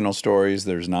there's fictional stories,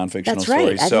 there's non-fictional That's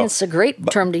right. stories. I think it's a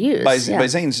great term to use. By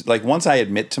saying, like, once I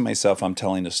admit to myself I'm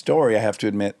telling a story, I have to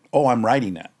admit, I'm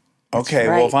writing it. Okay,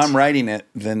 right. well, if I'm writing it,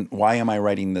 then why am I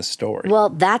writing this story? Well,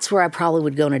 that's where I probably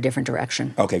would go in a different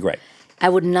direction. Okay, great. I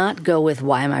would not go with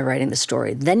why am I writing the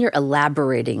story. Then you're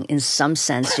elaborating in some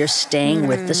sense. You're staying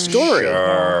with the story.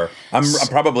 Sure. I'm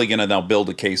probably going to now build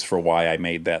a case for why I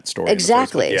made that story.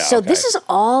 Exactly. In the first place. So Yeah, okay. this is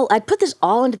all, I'd put this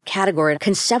all into category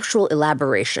conceptual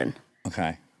elaboration.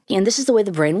 Okay. And this is the way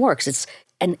the brain works. It's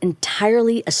an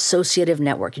entirely associative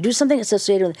network. You do something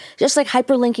associated with, just like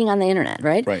hyperlinking on the internet,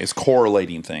 right? Right. It's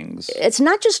correlating things. It's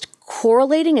not just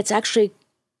correlating, it's actually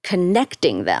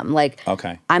connecting them. Like,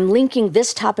 Okay. I'm linking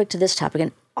this topic to this topic.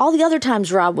 And all the other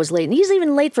times Rob was late, and he's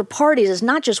even late for parties. It's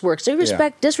not just work. So you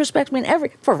disrespect me in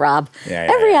every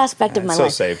aspect of my so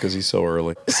life. safe because he's so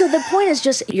early. So the point is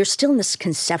just, you're still in this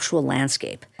conceptual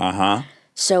landscape. Uh-huh.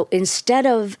 So instead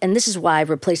of, and this is why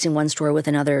replacing one story with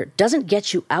another doesn't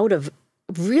get you out of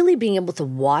really being able to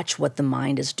watch what the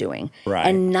mind is doing Right.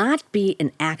 and not be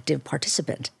an active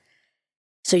participant.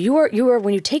 So you are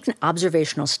when you take an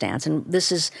observational stance, and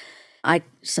this is, I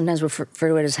sometimes refer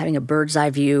to it as having a bird's eye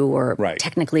view, or Right.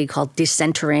 technically called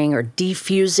decentering or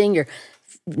defusing. You're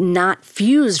not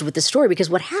fused with the story, because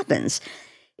what happens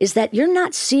is that you're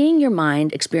not seeing your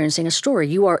mind experiencing a story.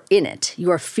 You are in it.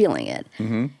 You are feeling it.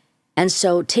 Mm-hmm. And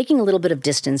so taking a little bit of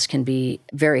distance can be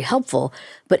very helpful.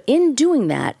 But in doing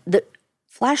that, the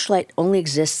flashlight only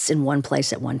exists in one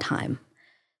place at one time.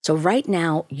 So right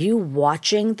now, you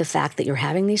watching the fact that you're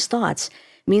having these thoughts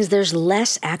means there's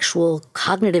less actual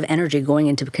cognitive energy going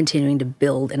into continuing to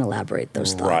build and elaborate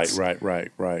those thoughts.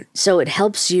 Right. So it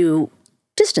helps you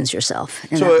distance yourself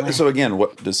in that way. So again,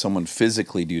 what does someone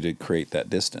physically do to create that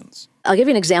distance? I'll give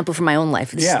you an example from my own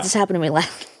life. This happened to me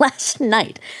last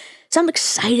night. So I'm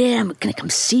excited. I'm going to come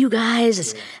see you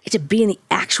guys. I get to be in the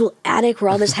actual attic where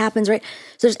all this happens, right?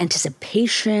 So there's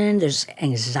anticipation, there's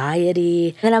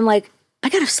anxiety. And I'm like, I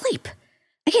got to sleep.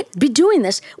 I can't be doing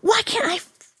this. Why can't I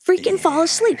freaking fall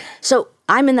asleep? So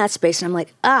I'm in that space and I'm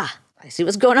like, I see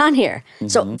what's going on here. Mm-hmm.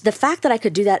 So the fact that I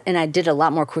could do that, and I did a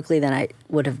lot more quickly than I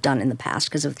would have done in the past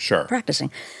because of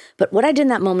practicing. But what I did in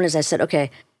that moment is I said,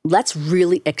 okay, let's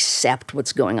really accept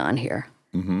what's going on here.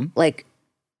 Mm-hmm. Like,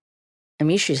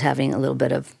 Amishi's having a little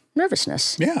bit of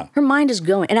nervousness. Yeah. Her mind is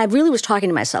going. And I really was talking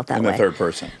to myself that way. In the third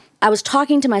person. I was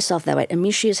talking to myself that way.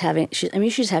 Amishi's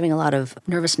having a lot of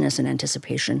nervousness and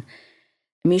anticipation.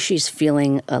 Amishi's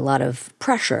feeling a lot of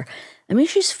pressure.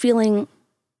 Amishi's feeling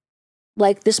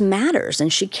like this matters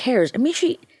and she cares.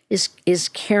 Amishi is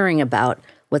caring about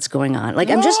what's going on.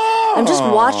 Like I'm just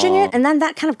watching it, and then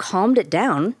that kind of calmed it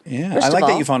down. Yeah. I like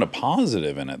that you found a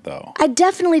positive in it though. I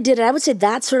definitely did it. I would say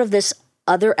that's sort of this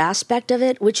other aspect of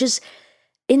it, which is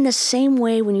in the same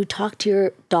way when you talk to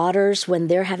your daughters when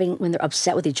they're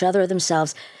upset with each other or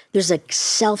themselves, there's a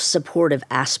self-supportive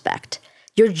aspect.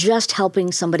 You're just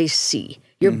helping somebody see.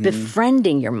 You're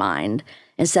befriending your mind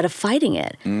instead of fighting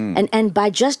it. And by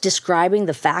just describing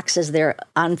the facts as they're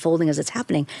unfolding as it's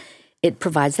happening, it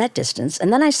provides that distance.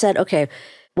 And then I said, okay,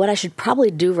 what I should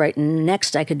probably do right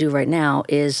now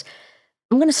is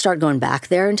I'm going to start going back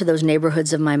there into those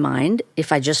neighborhoods of my mind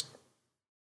if I just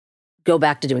go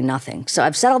back to doing nothing. So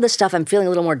I've said all this stuff. I'm feeling a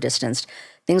little more distanced.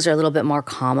 Things are a little bit more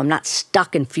calm. I'm not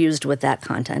stuck and fused with that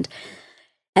content.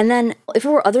 And then if it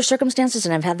were other circumstances,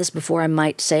 and I've had this before, I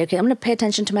might say, okay, I'm going to pay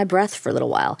attention to my breath for a little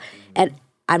while. And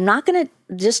I'm not going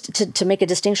to, just to make a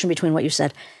distinction between what you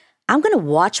said, I'm going to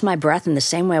watch my breath in the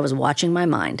same way I was watching my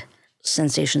mind.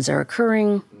 Sensations are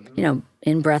occurring,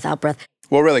 in breath, out breath.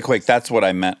 Well, really quick, that's what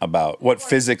I meant about what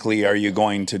physically are you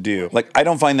going to do? Like, I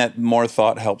don't find that more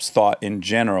thought helps thought in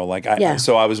general.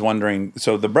 So I was wondering,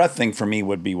 so the breath thing for me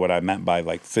would be what I meant by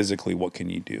like physically, what can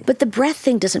you do? But the breath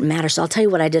thing doesn't matter. So I'll tell you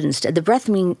what I did instead. The breath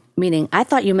meaning I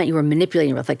thought you meant you were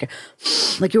manipulating your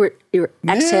breath, like you were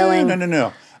exhaling.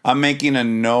 No. I'm making a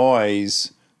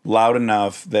noise loud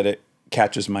enough that it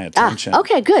catches my attention.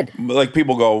 Okay, good. Like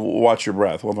people go, watch your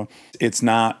breath. Well, it's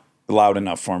not loud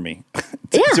enough for me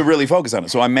to really focus on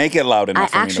it. So I make it loud enough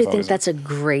for me to I actually focus think that's a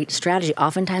great strategy.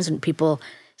 Oftentimes when people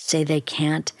say they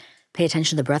can't pay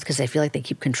attention to the breath because they feel like they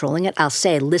keep controlling it, I'll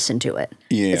say, listen to it.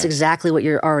 Yeah. It's exactly what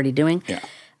you're already doing. Yeah.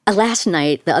 Last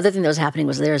night, the other thing that was happening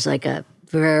was there's like a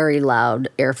very loud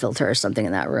air filter or something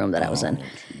in that room that I was in.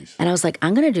 Geez. And I was like,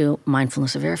 I'm going to do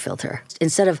mindfulness of air filter.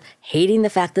 Instead of hating the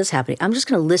fact this is happening, I'm just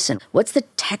going to listen. What's the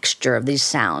texture of these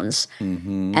sounds?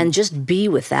 And just be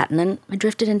with that. And then I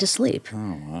drifted into sleep.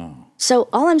 Oh, wow. So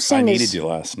all I'm saying I is... needed you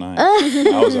last night.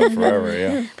 I was up forever,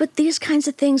 yeah. But these kinds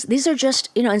of things, these are just,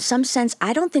 in some sense,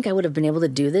 I don't think I would have been able to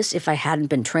do this if I hadn't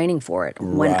been training for it.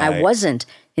 When I wasn't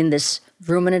in this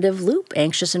ruminative loop,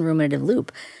 anxious and ruminative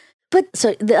loop. But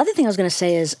so the other thing I was going to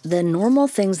say is the normal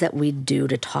things that we do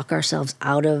to talk ourselves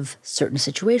out of certain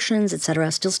situations, et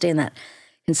cetera, still stay in that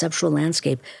conceptual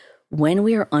landscape, when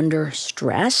we are under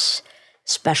stress,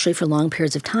 especially for long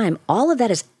periods of time, all of that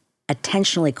is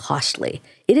attentionally costly.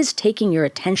 It is taking your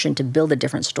attention to build a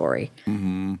different story.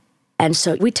 And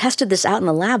so we tested this out in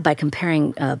the lab by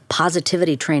comparing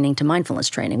positivity training to mindfulness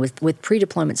training with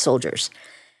pre-deployment soldiers.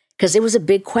 Because it was a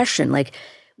big question. Like,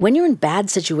 when you're in bad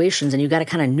situations and you got to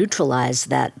kind of neutralize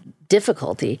that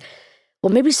difficulty,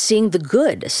 well, maybe seeing the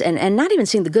good, and not even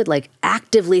seeing the good, like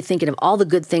actively thinking of all the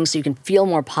good things so you can feel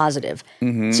more positive.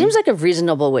 Seems like a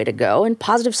reasonable way to go. And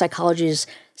positive psychology is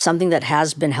something that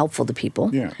has been helpful to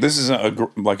people. Yeah. This is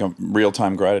like a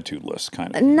real-time gratitude list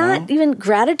kind of. Not even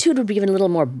gratitude would be even a little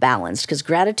more balanced, because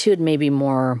gratitude may be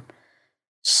more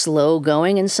slow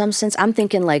going in some sense. I'm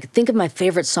thinking like, think of my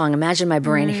favorite song. Imagine my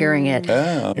brain hearing it.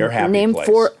 Oh, your happy Name place.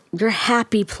 for your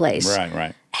happy place.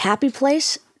 Right. Happy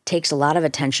place takes a lot of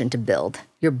attention to build.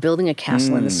 You're building a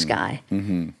castle in the sky.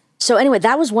 So anyway,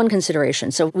 that was one consideration.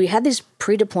 So we had these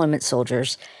pre-deployment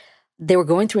soldiers. They were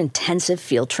going through intensive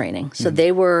field training. So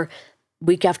they were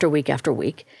week after week after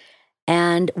week.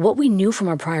 And what we knew from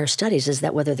our prior studies is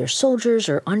that whether they're soldiers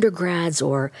or undergrads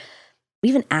or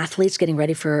even athletes getting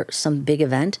ready for some big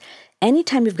event,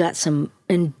 anytime you've got some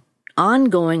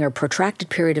ongoing or protracted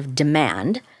period of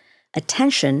demand,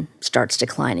 attention starts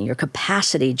declining. Your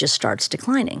capacity just starts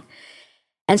declining.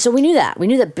 And so we knew that. We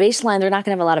knew that baseline, they're not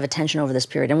going to have a lot of attention over this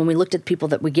period. And when we looked at people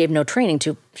that we gave no training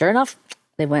to, sure enough,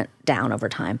 they went down over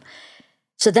time.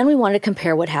 So then we wanted to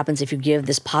compare what happens if you give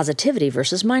this positivity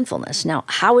versus mindfulness. Now,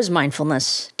 how is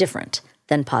mindfulness different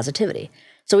than positivity?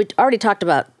 So we already talked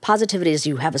about positivity is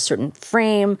you have a certain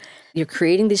frame, you're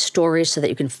creating these stories so that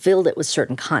you can fill it with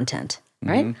certain content,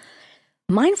 right?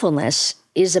 Mindfulness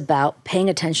is about paying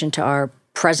attention to our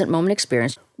present moment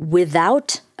experience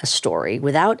without a story,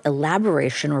 without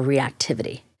elaboration or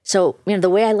reactivity. So, the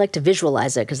way I like to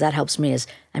visualize it, because that helps me, is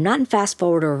I'm not in fast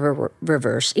forward or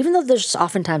reverse, even though there's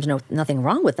oftentimes nothing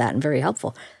wrong with that and very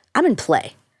helpful. I'm in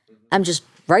play. I'm just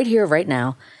right here, right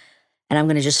now, and I'm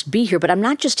going to just be here. But I'm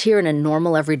not just here in a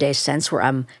normal everyday sense where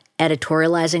I'm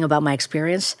editorializing about my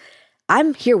experience.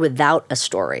 I'm here without a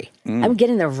story. I'm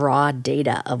getting the raw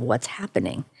data of what's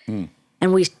happening.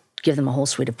 And we give them a whole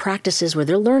suite of practices where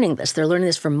they're learning this. They're learning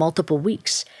this for multiple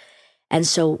weeks. And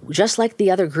so just like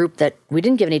the other group that we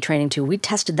didn't give any training to, we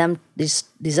tested them,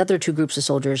 these other two groups of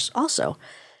soldiers also.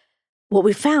 What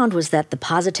we found was that the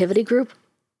positivity group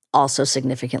also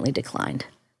significantly declined.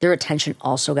 Their attention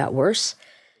also got worse.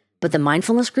 But the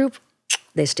mindfulness group,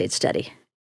 they stayed steady.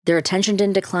 Their attention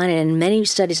didn't decline. And in many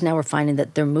studies now we're finding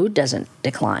that their mood doesn't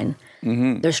decline.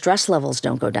 Their stress levels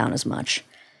don't go down as much.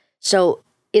 So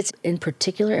it's in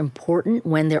particular important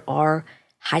when there are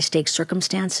high-stakes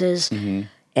circumstances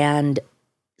and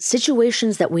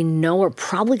situations that we know are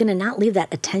probably going to not leave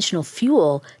that attentional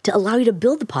fuel to allow you to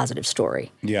build the positive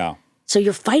story. Yeah. So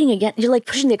you're fighting again. You're like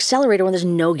pushing the accelerator when there's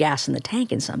no gas in the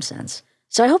tank in some sense.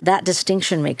 So I hope that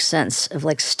distinction makes sense of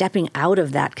like stepping out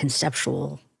of that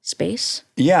conceptual space.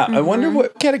 Yeah, I wonder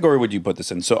what category would you put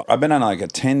this in? So I've been on like a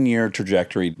 10-year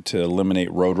trajectory to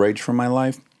eliminate road rage from my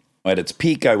life. At its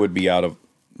peak, I would be out of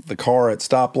the car at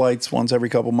stoplights once every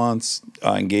couple months,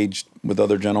 engaged with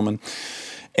other gentlemen.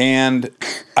 And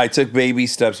I took baby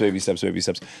steps.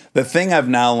 The thing I've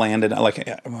now landed,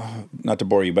 like, not to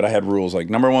bore you, but I had rules. Like,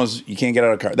 number one was you can't get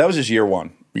out of the car. That was just year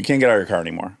one. You can't get out of your car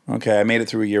anymore. Okay, I made it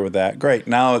through a year with that. Great.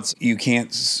 Now it's you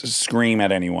can't scream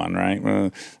at anyone,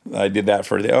 right? I did that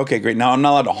for a day. Okay, great. Now I'm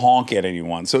not allowed to honk at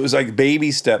anyone. So it was like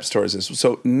baby steps towards this.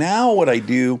 So now what I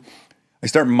do, I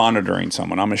start monitoring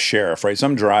someone. I'm a sheriff, right? So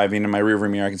I'm driving in my rearview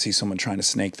mirror. I can see someone trying to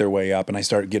snake their way up, and I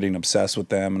start getting obsessed with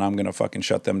them, and I'm going to fucking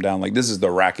shut them down. Like, this is the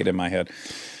racket in my head.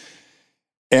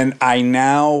 And I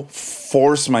now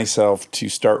force myself to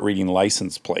start reading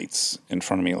license plates in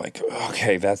front of me. Like,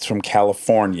 okay, that's from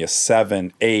California,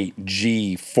 7, 8,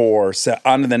 G, 4,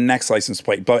 on to the next license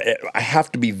plate. But I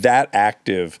have to be that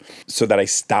active so that I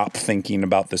stop thinking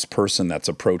about this person that's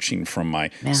approaching from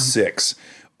my 6.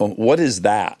 What is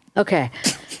that? Okay.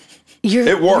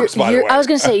 It works, by the way. I was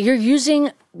going to say, you're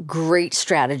using great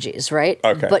strategies, right?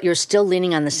 Okay. But you're still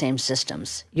leaning on the same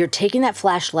systems. You're taking that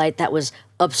flashlight that was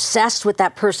obsessed with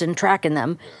that person tracking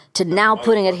them to now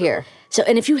putting it here. So,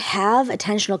 and if you have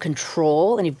attentional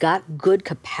control and you've got good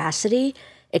capacity,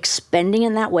 expending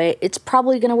in that way, it's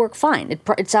probably going to work fine.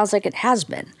 It sounds like it has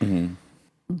been.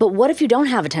 But what if you don't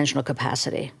have attentional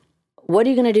capacity? What are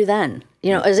you going to do then?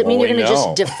 Does it mean you're going to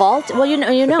just default? Well, you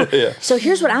know. Yeah. So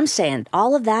here's what I'm saying.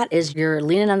 All of that is you're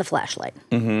leaning on the flashlight.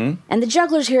 And the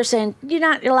jugglers here are saying you're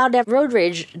not allowed to have road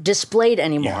rage displayed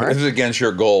anymore. This is against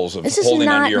your goals of holding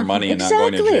onto your money and not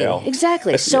going to jail.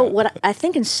 Exactly. So what I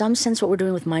think in some sense what we're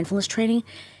doing with mindfulness training,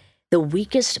 the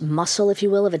weakest muscle, if you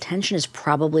will, of attention is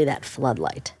probably that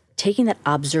floodlight, taking that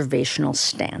observational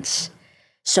stance.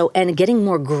 So, and getting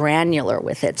more granular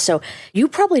with it. So you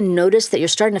probably notice that you're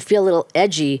starting to feel a little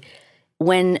edgy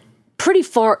when pretty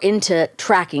far into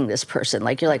tracking this person.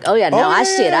 Like you're like, oh yeah, no, I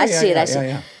see it, I see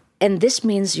it. And this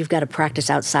means you've got to practice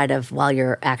outside of while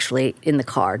you're actually in the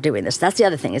car doing this. That's the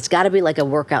other thing. It's got to be like a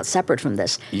workout separate from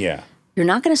this. Yeah. You're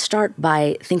not going to start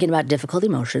by thinking about difficult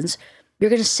emotions. You're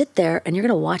going to sit there and you're going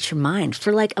to watch your mind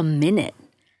for like a minute.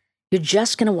 You're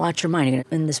just going to watch your mind.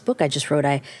 In this book I just wrote,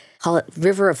 I call it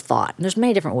River of Thought. And there's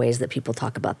many different ways that people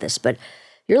talk about this, but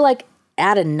you're like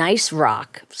at a nice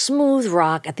rock, smooth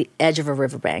rock at the edge of a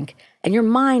riverbank. And your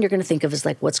mind you're going to think of as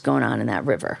like what's going on in that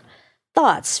river.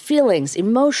 Thoughts, feelings,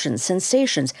 emotions,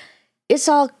 sensations. It's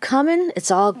all coming, it's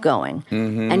all going.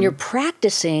 And you're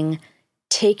practicing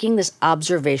taking this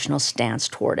observational stance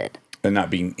toward it. And not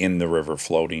being in the river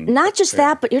floating. Not just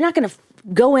that, but you're not going to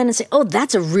go in and say, oh,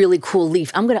 that's a really cool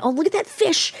leaf. I'm going to, oh, look at that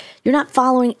fish. You're not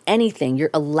following anything.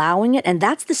 You're allowing it. And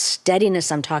that's the steadiness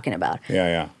I'm talking about.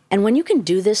 Yeah. And when you can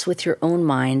do this with your own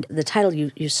mind, the title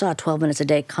you saw, 12 minutes a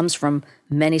day, comes from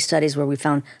many studies where we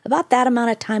found about that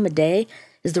amount of time a day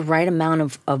is the right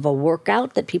amount of a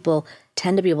workout that people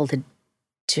tend to be able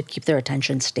to keep their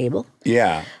attention stable.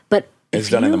 Yeah. But it's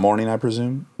done in the morning, I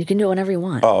presume? You can do it whenever you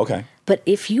want. Oh, okay. But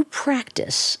if you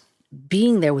practice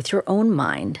being there with your own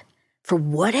mind for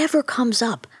whatever comes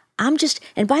up,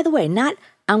 and by the way, not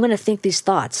I'm going to think these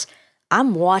thoughts.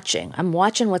 I'm watching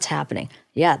what's happening.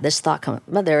 Yeah, this thought comes,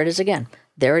 well, there it is again.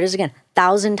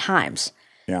 1,000 times.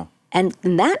 Yeah. And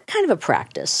in that kind of a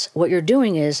practice, what you're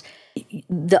doing is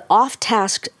the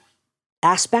off-task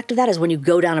aspect of that is when you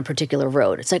go down a particular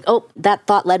road. It's like, oh, that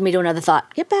thought led me to another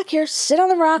thought. Get back here, sit on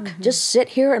the rock, just sit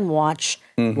here and watch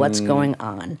what's going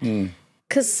on.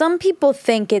 Because some people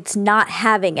think it's not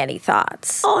having any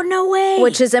thoughts. Oh, no way.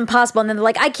 Which is impossible. And then they're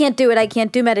like, I can't do it. I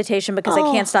can't do meditation because I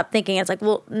can't stop thinking. It's like,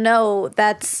 well, no,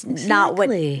 that's not what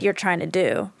you're trying to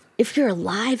do. If you're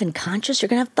alive and conscious, you're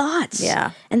going to have thoughts.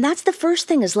 Yeah. And that's the first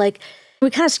thing is like, we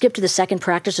kind of skip to the second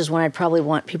practice is one I'd probably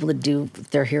want people to do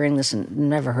if they're hearing this and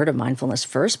never heard of mindfulness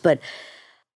first. But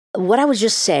what I would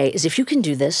just say is if you can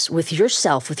do this with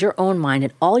yourself, with your own mind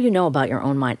and all you know about your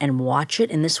own mind and watch it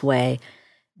in this way,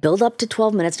 build up to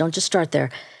 12 minutes, don't just start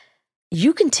there.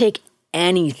 You can take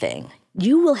anything.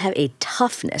 You will have a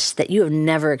toughness that you have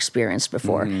never experienced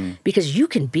before because you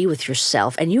can be with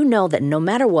yourself and you know that no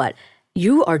matter what,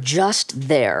 you are just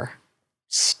there,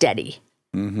 steady.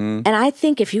 And I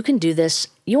think if you can do this,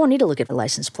 you won't need to look at the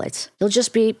license plates. You'll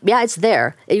just be, it's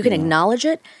there. You can acknowledge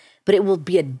it, but it will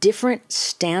be a different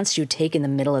stance you take in the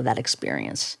middle of that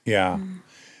experience. Yeah.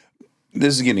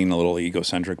 This is getting a little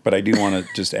egocentric, but I do want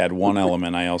to just add one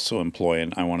element I also employ,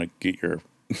 and I want to get your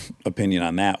opinion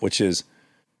on that, which is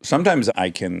sometimes I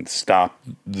can stop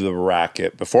the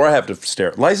racket before I have to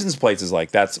stare. License plates is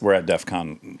like, we're at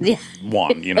DEFCON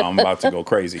 1, I'm about to go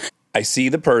crazy. I see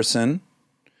the person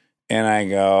and I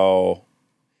go,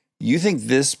 you think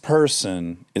this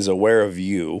person is aware of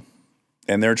you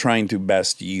and they're trying to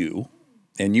best you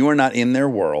and you are not in their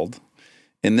world.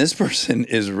 And this person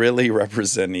is really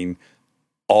representing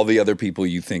all the other people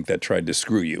you think that tried to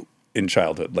screw you in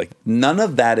childhood. Like none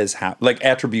of that is like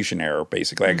attribution error,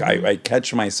 basically. I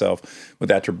catch myself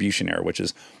with attribution error, which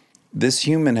is this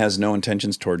human has no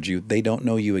intentions towards you. They don't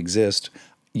know you exist.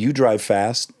 You drive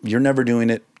fast. You're never doing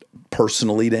it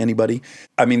personally to anybody.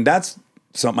 I mean, that's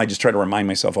something I just try to remind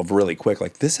myself of really quick.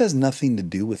 Like this has nothing to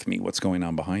do with me, what's going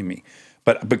on behind me.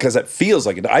 But because it feels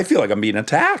like it, I feel like I'm being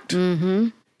attacked.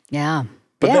 Yeah.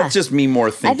 But that's just me more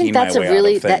thinking I think that's my way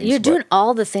out of things. You're doing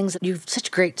all the things that you've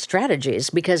such great strategies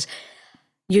because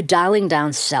you're dialing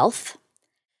down self.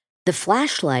 The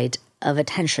flashlight of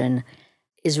attention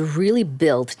is really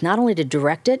built not only to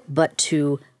direct it, but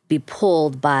to be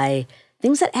pulled by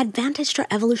things that advantage to our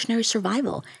evolutionary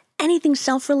survival. Anything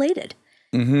self-related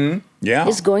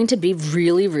is going to be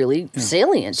really, really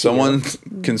salient to Someone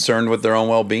concerned with their own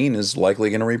well-being is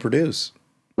likely going to reproduce.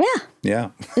 Yeah.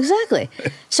 Exactly.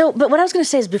 So, but what I was going to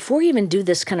say is before you even do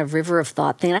this kind of river of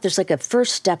thought thing, there's like a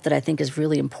first step that I think is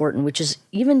really important, which is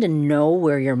even to know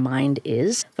where your mind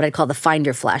is, what I call the find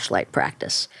your flashlight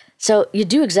practice. So you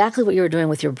do exactly what you were doing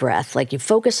with your breath. Like you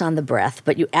focus on the breath,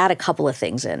 but you add a couple of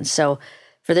things in. So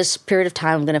for this period of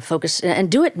time, I'm going to focus and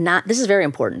do it this is very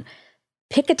important.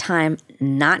 Pick a time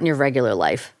not in your regular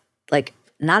life, like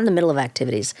not in the middle of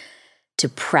activities, to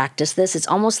practice this. It's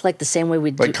almost like the same way we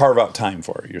do. Like carve out time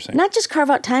for it, you're saying? Not just carve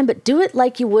out time, but do it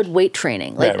like you would weight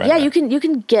training. Like, right. you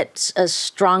can get a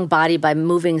strong body by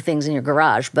moving things in your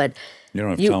garage, but You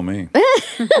don't have to tell me.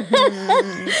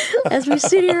 as we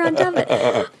sit here on top of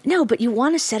it. No, but you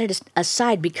want to set it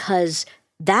aside because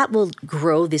that will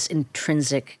grow this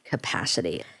intrinsic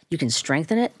capacity. You can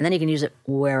strengthen it, and then you can use it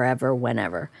wherever,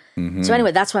 whenever. So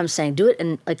anyway, that's why I'm saying do it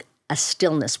in like a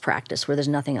stillness practice where there's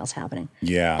nothing else happening.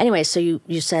 Yeah. Anyway, so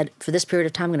you said for this period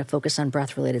of time, I'm going to focus on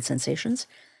breath-related sensations.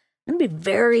 I'm going to be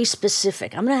very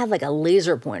specific. I'm going to have like a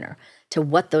laser pointer to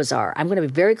what those are. I'm going to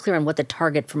be very clear on what the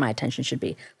target for my attention should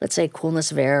be. Let's say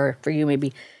coolness of air, or for you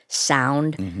maybe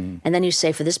sound. And then you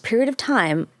say, for this period of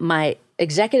time, my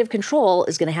executive control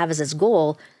is going to have as its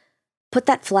goal, put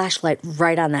that flashlight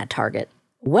right on that target.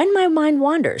 When my mind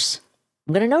wanders,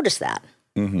 I'm going to notice that.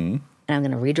 And I'm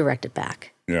going to redirect it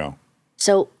back. Yeah.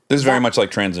 So This is very much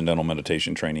like transcendental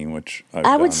meditation training, which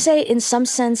I would say in some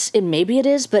sense, maybe it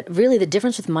is, but really the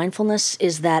difference with mindfulness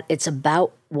is that it's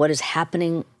about what is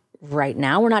happening right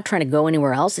now. We're not trying to go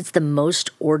anywhere else. It's the most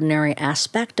ordinary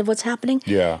aspect of what's happening.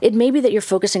 Yeah. It may be that you're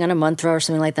focusing on a mantra or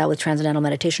something like that with transcendental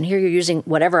meditation. Here you're using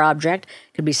whatever object.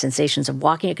 It could be sensations of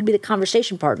walking. It could be the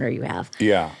conversation partner you have.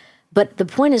 Yeah. But the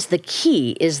point is, the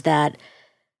key is that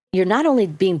you're not only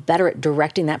being better at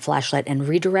directing that flashlight and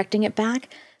redirecting it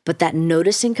back, but that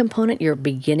noticing component you're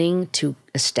beginning to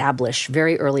establish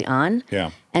very early on.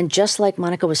 Yeah. And just like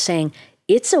Monica was saying,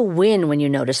 it's a win when you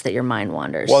notice that your mind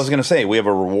wanders. Well, I was going to say, we have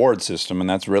a reward system, and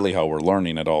that's really how we're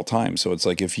learning at all times. So it's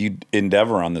like if you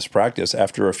endeavor on this practice,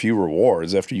 after a few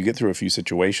rewards, after you get through a few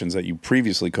situations that you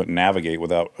previously couldn't navigate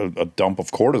without a dump of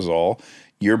cortisol,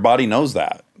 your body knows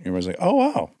that. Your body's like, oh,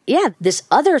 wow. Yeah, this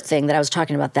other thing that I was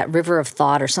talking about, that river of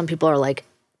thought, or some people are like,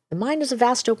 the mind is a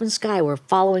vast open sky, we're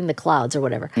following the clouds or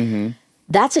whatever.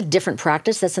 That's a different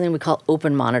practice. That's something we call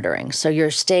open monitoring. So you're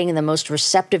staying in the most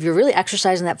receptive, you're really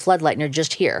exercising that floodlight and you're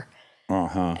just here.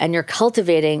 And you're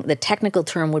cultivating, the technical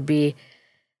term would be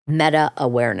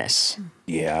meta-awareness.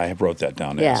 Yeah, I wrote that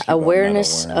down. to Yeah, ask you about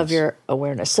awareness meta-awareness. of your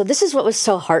awareness. So this is what was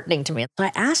so heartening to me. So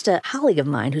I asked a colleague of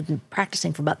mine who'd been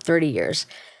practicing for about 30 years,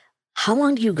 how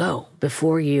long do you go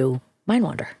before you mind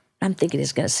wander? I'm thinking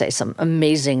he's going to say some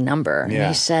amazing number. And Yeah.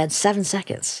 he said 7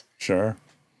 seconds. Sure.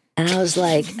 And I was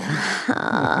like,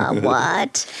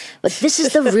 what? But this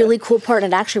is the really cool part.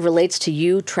 And it actually relates to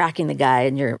you tracking the guy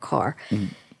in your car.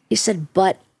 He said,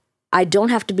 but I don't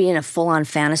have to be in a full-on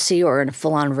fantasy or in a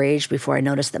full-on rage before I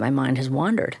notice that my mind has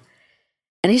wandered.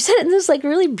 And he said it in this like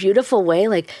really beautiful way.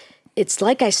 Like, it's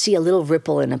like I see a little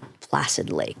ripple in a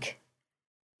placid lake.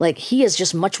 Like, he is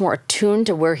just much more attuned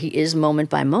to where he is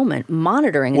moment by moment,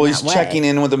 monitoring Well, in he's that way. checking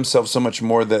in with himself so much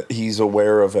more that he's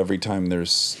aware of every time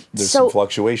there's some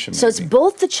fluctuation. So it's maybe.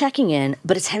 both the checking in,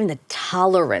 but it's having the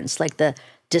tolerance, like the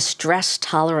distress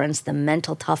tolerance, the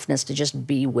mental toughness to just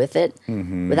be with it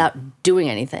without doing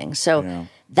anything. So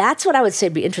that's what I would say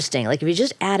would be interesting. Like, if you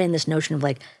just add in this notion of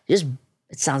like, just,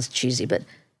 it sounds cheesy, but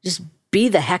just be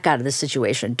the heck out of this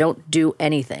situation. Don't do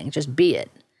anything. Just be it.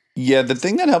 Yeah, the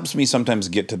thing that helps me sometimes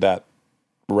get to that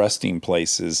resting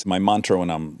place is my mantra when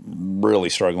I'm really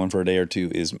struggling for a day or two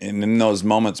is, and in those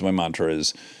moments, my mantra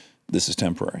is, this is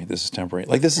temporary. This is temporary.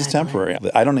 Like, this is temporary.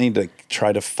 I don't need to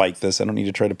try to fight this. I don't need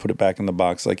to try to put it back in the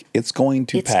box. Like, it's going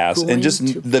to pass. going And just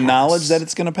to the pass. knowledge that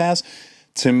it's going to pass,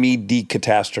 to me,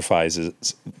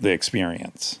 decatastrophizes the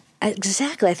experience.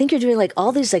 Exactly. I think you're doing like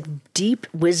all these like deep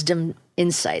wisdom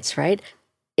insights, right?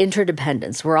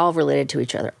 Interdependence. We're all related to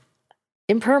each other.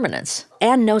 Impermanence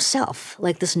and no self,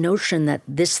 like this notion that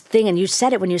this thing, and you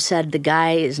said it when you said the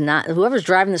guy is not, whoever's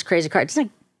driving this crazy car, it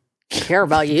doesn't care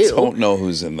about you. Don't know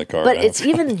who's in the car. But it's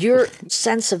even your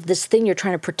sense of this thing you're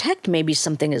trying to protect. Maybe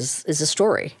something is a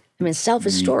story. I mean, self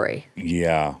is story.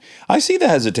 Yeah. I see the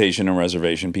hesitation and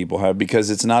reservation people have because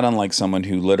it's not unlike someone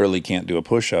who literally can't do a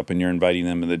push-up and you're inviting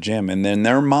them to the gym. And in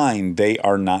their mind, they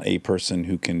are not a person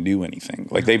who can do anything.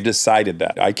 Like, they've decided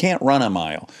that. I can't run a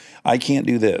mile. I can't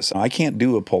do this. I can't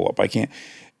do a pull-up. I can't.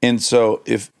 And so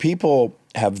if people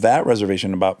have that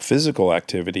reservation about physical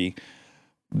activity,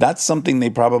 that's something they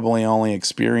probably only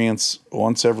experience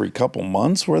once every couple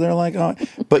months where they're like, oh,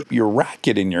 but your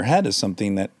racket in your head is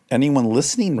something that anyone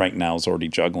listening right now is already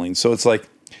juggling. So it's like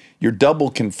you're double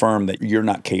confirmed that you're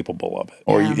not capable of it.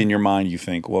 Or in your mind, you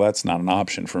think, well, that's not an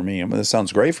option for me. I mean, this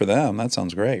sounds great for them. That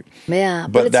sounds great. Yeah.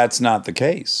 But that's not the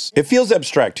case. It feels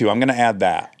abstract too. I'm going to add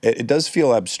that. It does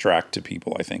feel abstract to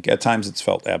people, I think. At times it's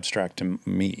felt abstract to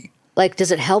me. Like,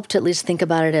 does it help to at least think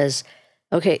about it as,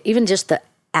 okay, even just the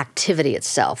activity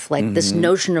itself, like this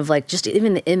notion of like, just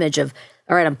even the image of,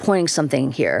 all right, I'm pointing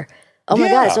something here. Oh my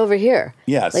God, it's over here.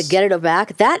 Yes. Like, get it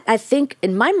back. That, I think,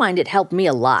 in my mind, it helped me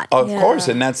a lot. Of course,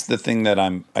 and that's the thing that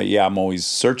I'm always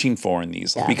searching for in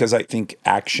these because I think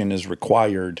action is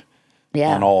required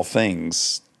on all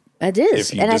things It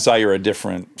is. if you desire a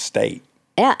different state.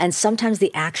 Yeah, and sometimes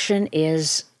the action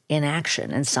is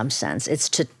inaction in some sense. It's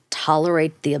to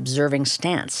tolerate the observing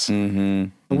stance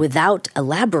without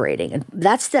elaborating. And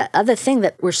that's the other thing,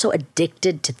 that we're so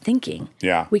addicted to thinking.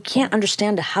 Yeah. We can't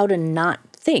understand how to not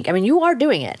think. I mean, you are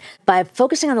doing it. By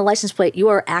focusing on the license plate, you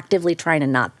are actively trying to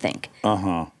not think.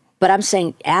 But I'm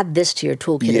saying add this to your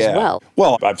toolkit as well.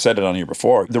 Well, I've said it on here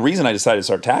before. The reason I decided to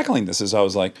start tackling this is I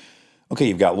was like, okay,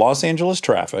 you've got Los Angeles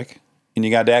traffic and you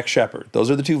got Dax Shepard.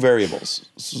 Those are the two variables.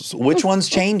 So which one's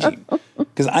changing?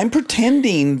 Because I'm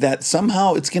pretending that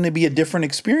somehow it's going to be a different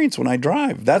experience when I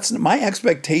drive. That's my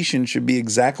expectation should be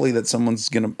exactly that someone's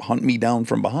going to hunt me down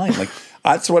from behind. Like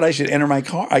that's what I should enter my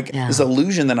car. This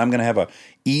illusion that I'm going to have a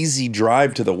easy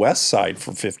drive to the west side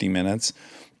for 50 minutes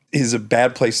is a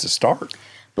bad place to start.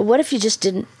 But what if you just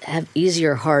didn't have easy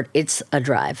or hard? It's a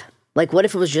drive. Like what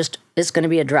if it was just, it's going to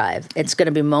be a drive. It's going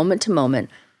to be moment to moment.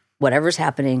 Whatever's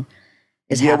happening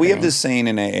is happening. We have this saying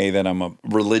in AA that I'm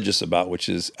religious about, which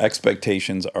is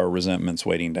expectations are resentments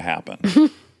waiting to happen.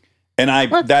 And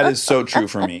that is so true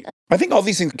for me. I think all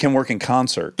these things can work in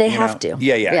concert. They have to.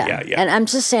 Yeah. And I'm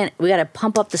just saying, we got to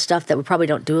pump up the stuff that we probably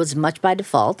don't do as much by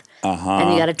default.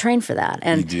 And you got to train for that.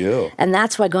 And, you do. And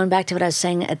that's why, going back to what I was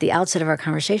saying at the outset of our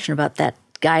conversation about that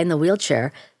guy in the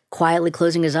wheelchair quietly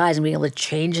closing his eyes and being able to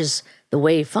change the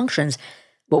way he functions,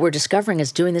 what we're discovering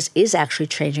is doing this is actually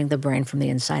changing the brain from the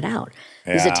inside out.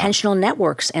 These attentional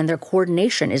networks and their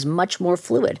coordination is much more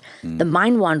fluid. The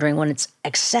mind wandering, when it's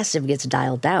excessive, gets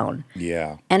dialed down.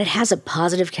 Yeah. And it has a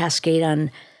positive cascade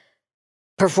on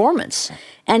performance.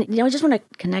 And, I just want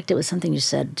to connect it with something you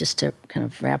said, just to kind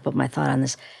of wrap up my thought on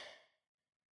this.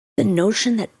 The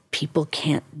notion that people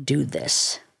can't do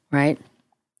this, right?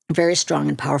 Very strong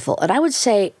and powerful. And I would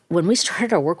say when we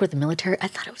started our work with the military, I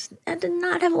did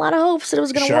not have a lot of hopes that it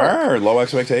was going to work. Sure, low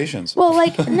expectations. Well,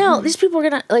 no, these people are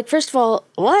going to, first of all,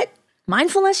 what?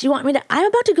 Mindfulness? I'm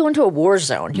about to go into a war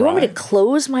zone. You want me to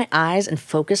close my eyes and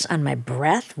focus on my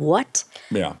breath? What?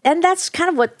 Yeah. And that's kind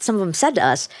of what some of them said to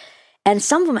us. And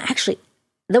some of them actually,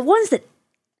 the ones that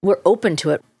were open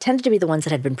to it tended to be the ones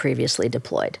that had been previously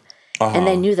deployed. And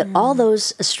they knew that all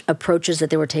those approaches that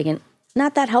they were taking,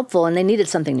 not that helpful, and they needed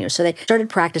something new. So they started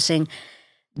practicing.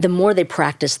 The more they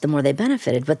practiced, the more they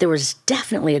benefited. But there was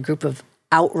definitely a group of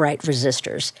outright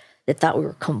resistors that thought we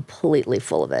were completely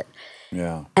full of it.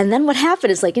 Yeah. And then what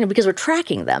happened is because we're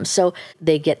tracking them. So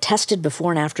they get tested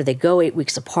before and after. They go 8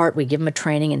 weeks apart. We give them a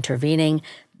training, intervening.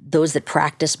 Those that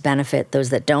practice benefit. Those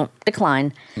that don't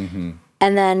decline. And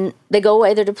then they go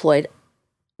away. They're deployed.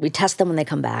 We test them when they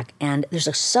come back. And there's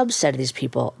a subset of these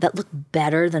people that look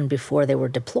better than before they were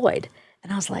deployed.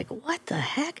 And I was like, what the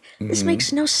heck? This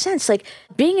makes no sense.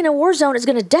 Being in a war zone is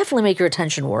going to definitely make your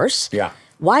attention worse. Yeah.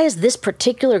 Why is this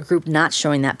particular group not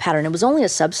showing that pattern? It was only a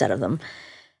subset of them.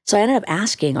 So I ended up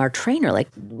asking our trainer,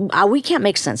 we can't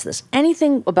make sense of this.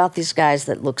 Anything about these guys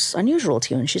that looks unusual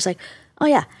to you? And she's like, oh,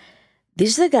 yeah,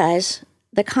 these are the guys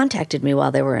that contacted me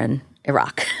while they were in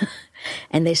Iraq.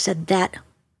 And they said that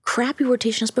crap you were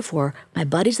teaching us before, my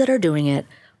buddies that are doing it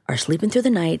are sleeping through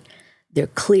the night. They're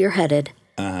clear-headed.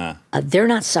 They're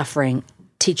not suffering.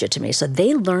 Teach it to me. So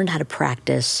they learned how to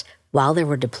practice while they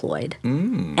were deployed.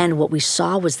 And what we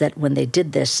saw was that when they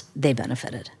did this, they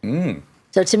benefited.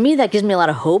 So to me, that gives me a lot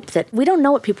of hope that we don't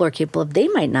know what people are capable of. They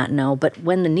might not know, but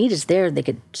when the need is there, they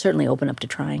could certainly open up to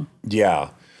trying.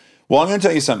 Yeah. Well, I'm going to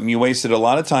tell you something. You wasted a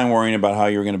lot of time worrying about how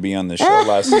you were going to be on this show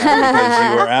last night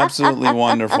because you were absolutely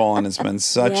wonderful, and it's been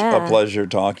such a pleasure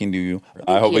talking to you.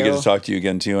 I hope we get to talk to you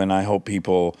again, too, and I hope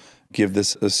people give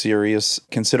this a serious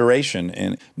consideration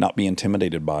and not be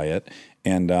intimidated by it.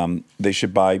 And they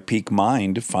should buy Peak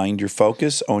Mind, find your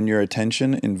focus, own your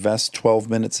attention, invest 12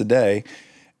 minutes a day,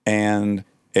 and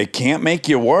it can't make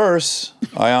you worse.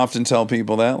 I often tell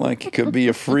people that, it could be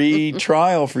a free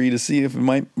trial for you to see if it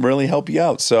might really help you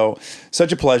out. So,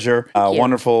 such a pleasure.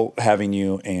 Wonderful having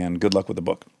you, and good luck with the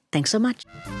book. Thanks so much.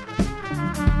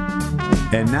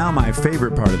 And now my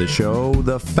favorite part of the show,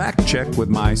 the fact check with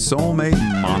my soulmate,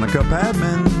 Monica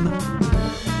Padman.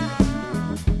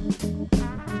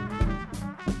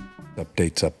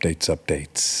 Updates.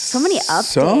 So many updates.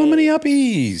 So many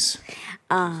uppies.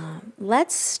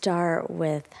 Let's start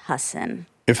with Hassan.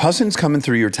 If Hassan's coming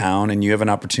through your town and you have an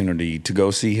opportunity to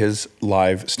go see his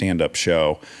live stand-up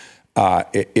show,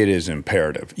 it is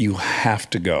imperative. You have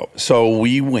to go. So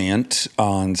we went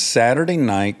on Saturday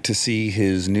night to see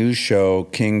his new show,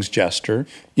 King's Jester.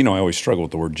 I always struggle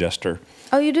with the word jester.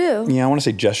 Oh, you do? Yeah, I want to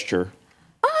say gesture.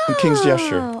 King's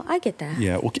Gesture. Oh, I get that.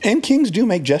 Yeah, well, and kings do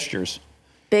make gestures.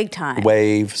 Big time.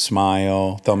 Wave,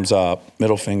 smile, thumbs up,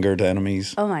 middle finger to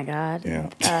enemies. Oh my God.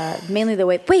 Yeah. Mainly the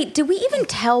wave. Wait, did we even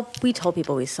we told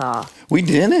people we saw? We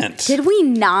didn't. Did we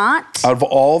not? Out of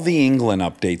all the England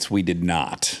updates, we did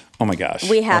not. Oh my gosh.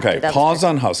 We have to. Okay, pause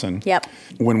on Hassan. Yep.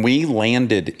 When we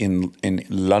landed in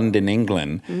London,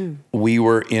 England, we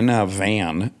were in a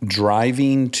van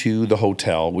driving to the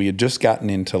hotel. We had just gotten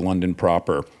into London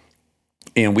proper.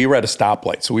 And we were at a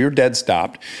stoplight. So we were dead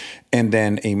stopped. And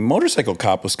then a motorcycle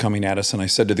cop was coming at us. And I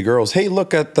said to the girls, hey,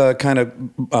 look at the kind of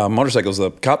motorcycles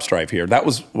the cops drive here. That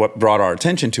was what brought our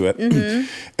attention to it.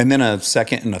 And then a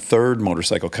second and a third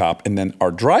motorcycle cop. And then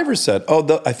our driver said,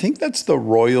 I think that's the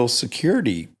Royal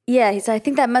Security. Yeah, he said, I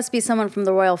think that must be someone from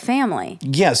the royal family.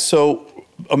 Yes. So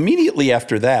immediately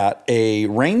after that, a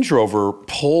Range Rover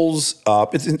pulls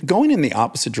up. It's going in the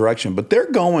opposite direction, but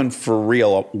they're going for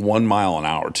real 1 mile an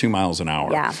hour, 2 miles an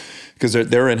hour. Yeah. Because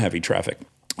they're in heavy traffic.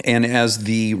 And as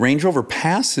the Range Rover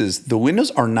passes, the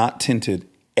windows are not tinted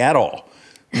at all.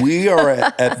 We are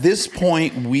at this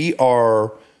point, we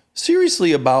are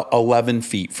seriously about 11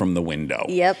 feet from the window.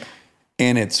 Yep.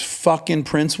 And it's fucking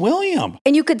Prince William.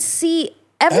 And you could see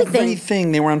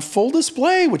everything. They were on full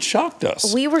display, which shocked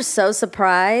us. We were so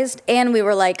surprised, and we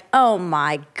were like, oh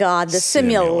my God, the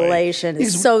simulation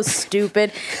is so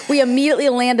stupid. We immediately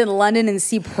land in London and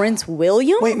see Prince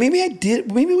William. Wait, maybe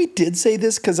we did say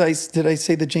this because did I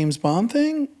say the James Bond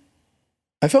thing?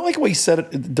 I felt like we said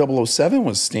it, 007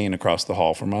 was staying across the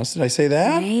hall from us. Did I say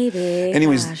that? Maybe.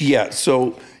 Anyways, Gosh. yeah,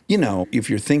 so if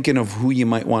you're thinking of who you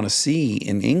might want to see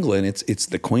in England, it's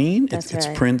the Queen, That's it's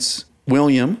right. Prince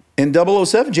William, and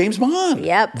 007, James Bond.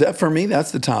 Yep. That, for me,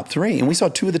 that's the top three. And we saw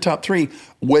two of the top three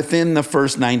within the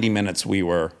first 90 minutes we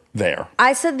were there.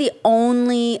 I said the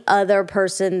only other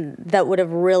person that would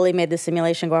have really made the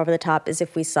simulation go over the top is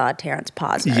if we saw Terrence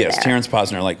Posner. Yes, there. Terrence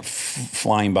Posner, like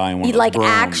flying by in one of those Like brooms.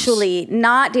 actually,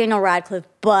 not Daniel Radcliffe,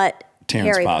 but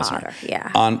Terrence Harry Posner. Potter.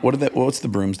 Yeah. On what's the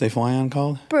brooms they fly on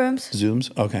called? Brooms.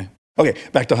 Zooms? Okay,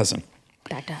 back to Hassan.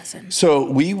 Back to Hassan. So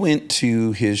we went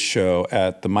to his show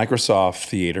at the Microsoft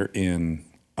Theater in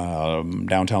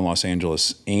downtown Los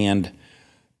Angeles, and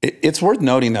it's worth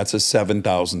noting that's a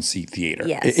 7,000 seat theater.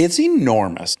 Yes. It's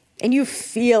enormous. And you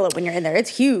feel it when you're in there.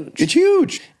 It's huge. It's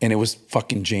huge. And it was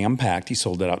fucking jam-packed. He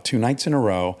sold it out 2 nights in a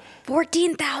row.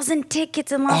 14,000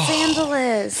 tickets in Los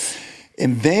Angeles.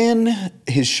 And then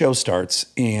his show starts,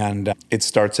 and it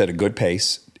starts at a good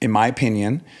pace. In my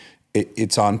opinion,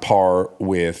 it's on par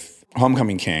with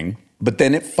Homecoming King. But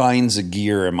then it finds a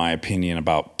gear, in my opinion,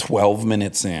 about 12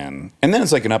 minutes in. And then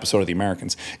it's like an episode of The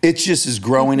Americans. It just is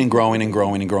growing and growing and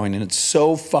growing and growing. And it's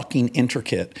so fucking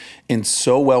intricate and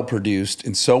so well produced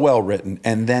and so well written.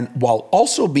 And then while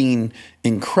also being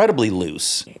incredibly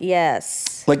loose.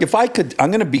 Yes. Like if I could, I'm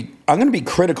gonna be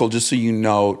critical just so you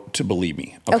know to believe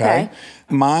me. Okay.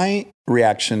 My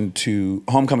reaction to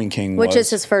Homecoming King Which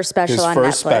is his first special on Netflix. His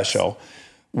first special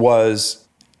was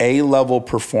A-level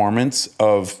performance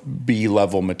of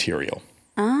B-level material.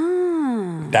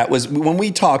 That was, when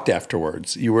we talked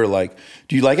afterwards, you were like,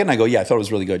 do you like it? And I go, yeah, I thought it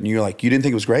was really good. And you're like, you didn't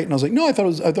think it was great? And I was like, no, I thought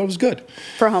it was good.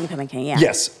 For Homecoming King, yeah.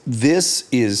 Yes, this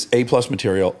is A+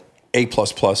 material, A++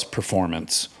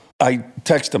 performance. I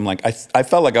text him like, I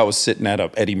felt like I was sitting at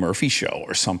a Eddie Murphy show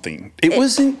or something. It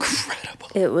was incredible.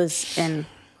 It was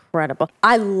incredible.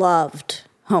 I loved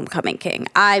Homecoming King.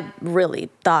 I really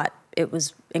thought it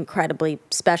was incredibly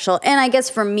special. And I guess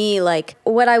for me, like,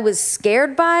 what I was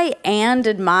scared by and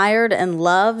admired and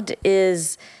loved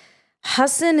is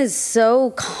Hassan is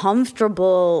so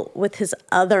comfortable with his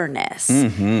otherness.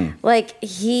 Like,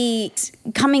 he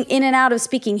coming in and out of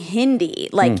speaking Hindi,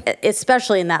 like,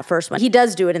 especially in that first one. He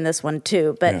does do it in this one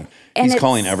too, but He's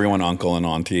calling everyone uncle and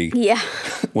auntie. Yeah.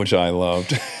 Which I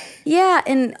loved. Yeah,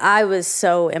 and I was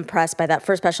so impressed by that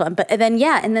first special. And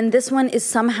then this one is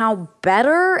somehow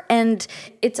better, and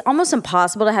it's almost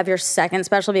impossible to have your second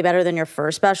special be better than your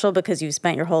first special because you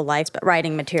spent your whole life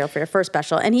writing material for your first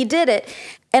special. And he did it.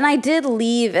 And I did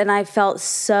leave, and I felt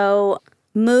so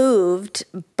moved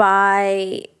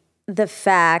by the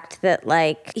fact that,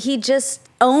 like, he just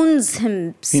owns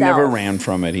himself. He never ran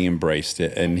from it. He embraced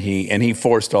it, and he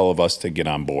forced all of us to get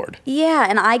on board. Yeah,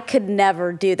 and I could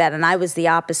never do that, and I was the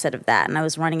opposite of that, and I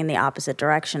was running in the opposite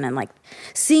direction, and like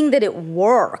seeing that it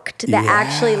worked, that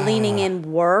actually leaning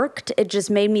in worked, it just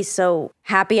made me so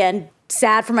happy and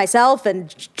sad for myself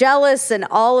and jealous and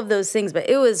all of those things, but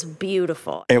it was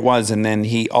beautiful. It was, and then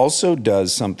he also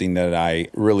does something that I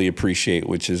really appreciate,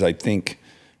 which is I think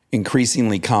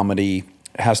increasingly comedy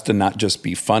has to not just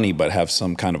be funny, but have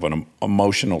some kind of an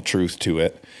emotional truth to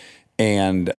it.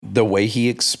 And the way he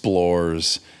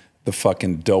explores the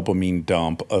fucking dopamine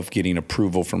dump of getting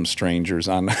approval from strangers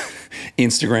on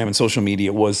Instagram and social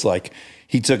media was like,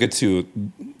 he took it to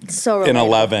So an relatable.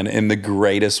 11 in the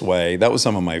greatest way. That was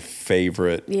some of my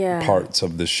favorite Yeah. parts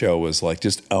of the show, was like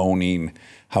just owning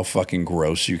how fucking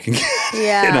gross you can get.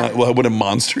 Yeah. And what a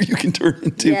monster you can turn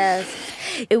into. Yes.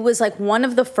 It was like one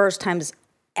of the first times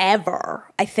ever,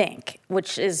 I think,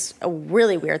 which is a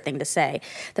really weird thing to say,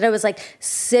 that I was like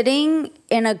sitting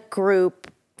in a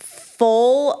group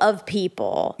full of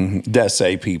people.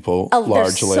 Dessay people, Oh,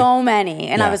 there's largely. so many.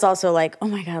 And I Yeah. was also like, oh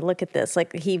my God, look at this.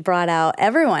 Like he brought out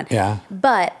everyone. Yeah.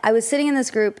 But I was sitting in this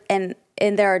group and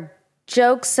there are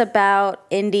jokes about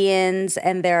Indians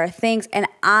and there are things, and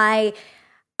I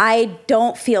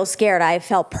don't feel scared. I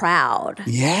felt proud.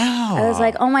 Yeah. I was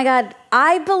like, oh my God,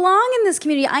 I belong in this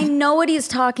community. I know what he's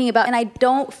talking about, and I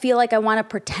don't feel like I want to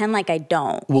pretend like I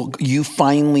don't. Well, you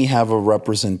finally have a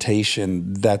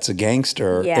representation that's a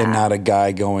gangster Yeah. and not a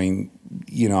guy going,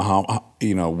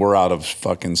 we're out of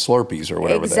fucking Slurpees or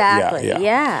whatever. Exactly.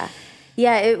 That,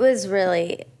 Yeah, it was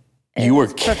really. You were.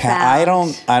 was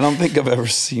profound. I don't think I've ever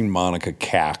seen Monica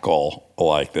cackle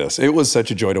like this. It was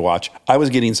such a joy to watch. I was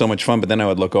getting so much fun, but then I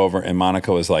would look over and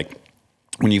Monica was like,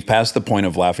 when you've passed the point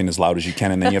of laughing as loud as you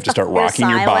can, and then you have to start rocking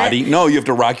your silent. body. No, you have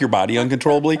to rock your body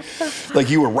uncontrollably.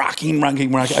 Like you were rocking. I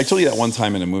told you that one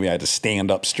time in a movie I had to stand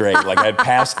up straight. Like I had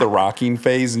passed the rocking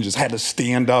phase and just had to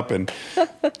stand up. And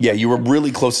yeah, you were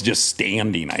really close to just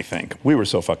standing, I think. We were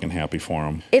so fucking happy for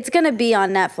him. It's going to be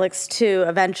on Netflix too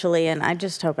eventually, and I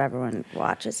just hope everyone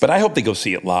watches But it. I hope they go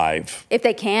see it live. If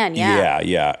they can, yeah.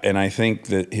 Yeah. And I think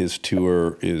that his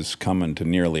tour is coming to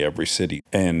nearly every city.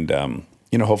 And,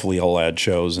 hopefully he'll add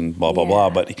shows and blah, blah, blah.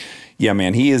 But yeah,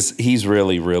 man, he's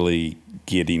really, really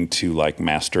getting to like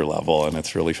master level, and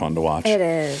it's really fun to watch. It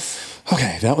is.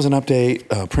 Okay, that was an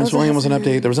update. Prince William was an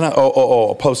update. There was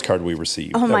a postcard we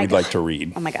received that my we'd God. like to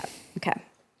read. Oh my God. Okay.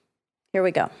 Here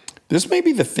we go. This may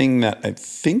be the thing that I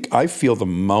think I feel the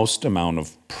most amount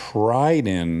of pride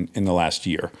in the last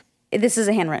year. This is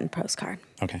a handwritten postcard.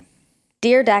 Okay.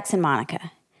 Dear Dax and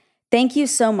Monica, thank you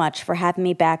so much for having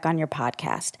me back on your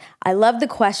podcast. I love the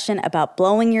question about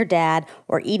blowing your dad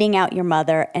or eating out your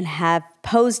mother, and have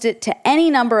posed it to any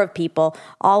number of people,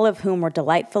 all of whom were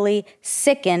delightfully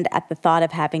sickened at the thought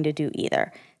of having to do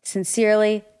either.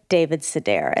 Sincerely, David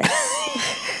Sedaris.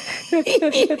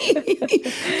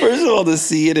 First of all, to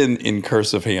see it in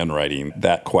cursive handwriting,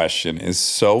 that question is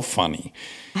so funny.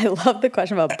 I love the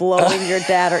question about blowing your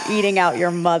dad or eating out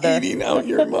your mother. Eating out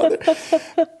your mother.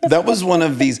 That was one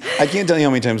of these. I can't tell you how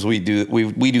many times we do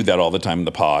that all the time in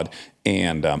the pod.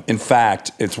 And in fact,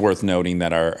 it's worth noting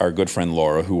that our good friend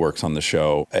Laura, who works on the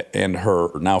show, and her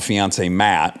now fiance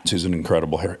Matt, who's an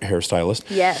incredible hairstylist.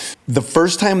 Yes. The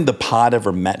first time the pod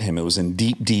ever met him, it was in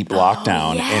deep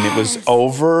lockdown, and it was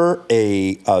over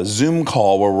a Zoom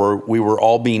call where we were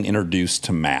all being introduced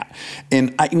to Matt.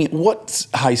 And I mean, what's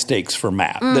high stakes for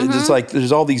Matt? It's like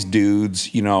there's all these dudes,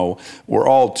 we're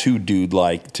all too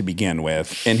dude-like to begin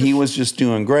with, and he was just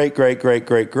doing great.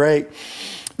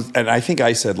 And I think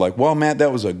I said, like, well, Matt,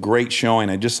 that was a great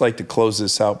showing. I'd just like to close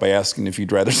this out by asking if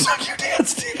you'd rather suck your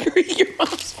dad's dick or eat your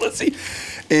mom's pussy.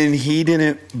 And he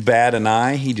didn't bat an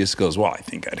eye. He just goes, well, I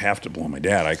think I'd have to blow my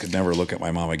dad. I could never look at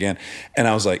my mom again. And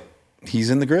I was like,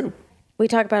 he's in the group. We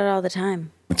talk about it all the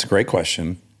time. It's a great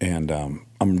question. And I'm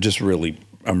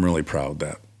really proud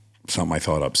that something I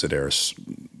thought up Sedaris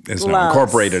is now Loves.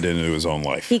 incorporated into his own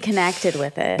life. He connected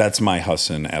with it. That's my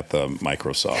Hussin at the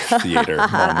Microsoft Theater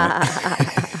moment.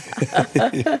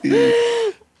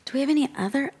 Do we have any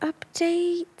other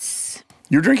updates?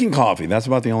 You're drinking coffee. That's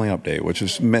about the only update, which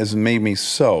has made me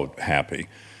so happy.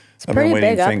 I've pretty been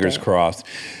waiting, big fingers update. crossed.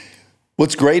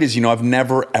 What's great is, I've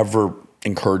never, ever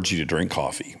encouraged you to drink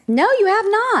coffee, No, you have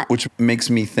not. which makes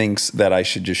me think that I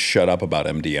should just shut up about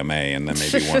MDMA, and then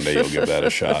maybe one day you'll give that a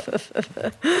shot.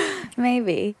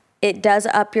 Maybe. It does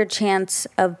up your chance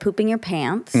of pooping your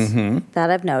pants.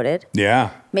 That I've noted. Yeah.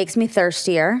 Makes me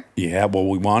thirstier. Yeah, well,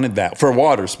 we wanted that. For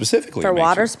water specifically. For it makes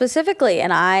water you- specifically.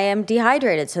 And I am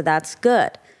dehydrated, so that's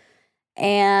good.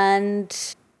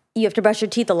 And you have to brush your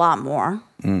teeth a lot more.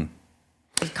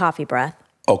 With coffee breath.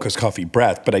 Oh, because coffee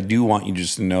breath. But I do want you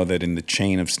just to know that in the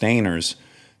chain of stainers,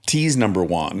 tea's number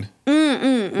one,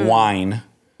 wine,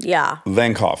 Yeah.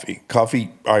 then coffee.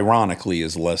 Coffee, ironically,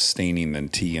 is less staining than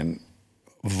tea and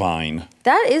vine.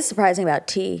 That is surprising about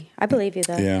tea. I believe you,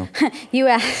 though. Yeah. You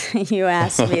asked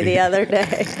me the other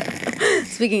day.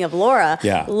 Speaking of Laura,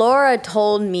 Yeah. Laura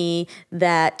told me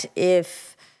that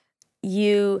if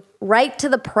you write to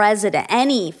the president,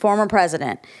 any former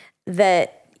president,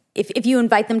 that if you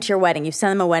invite them to your wedding, you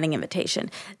send them a wedding invitation,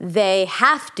 they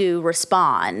have to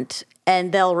respond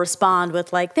and they'll respond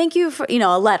with like, thank you for,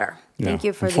 a letter. Thank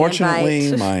you for the invite.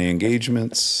 Unfortunately, my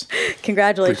engagements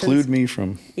Congratulations. preclude me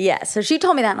from... Yeah, so she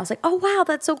told me that, and I was like, oh, wow,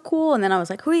 that's so cool. And then I was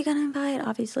like, who are you going to invite?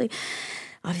 Obviously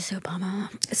Obama.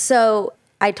 So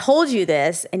I told you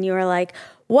this, and you were like,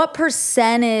 what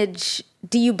percentage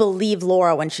do you believe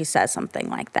Laura when she says something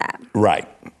like that? Right.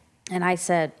 And I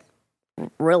said,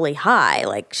 really high.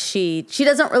 Like, she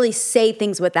doesn't really say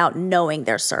things without knowing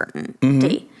their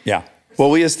certainty. Yeah. Well,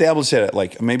 we established it at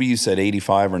like, maybe you said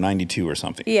 85 or 92 or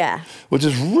something. Yeah. Which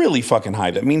is really fucking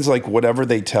high. That means like whatever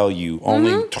they tell you,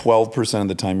 only 12% of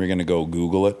the time you're going to go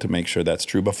Google it to make sure that's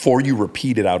true before you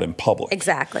repeat it out in public.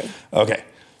 Exactly. Okay.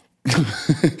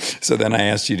 So then I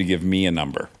asked you to give me a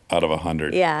number out of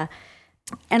 100. Yeah.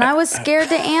 And I was scared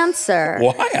to answer.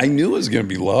 Why? I knew it was going to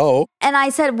be low. And I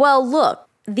said, well, look,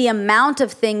 the amount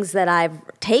of things that I've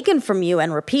taken from you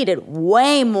and repeated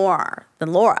way more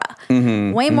than Laura,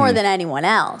 way more than anyone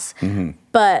else.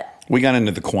 But we got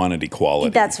into the quantity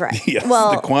quality. That's right. Yes,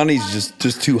 Well, the quantity's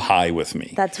just too high with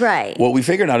me. that's right. What we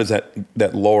figured out is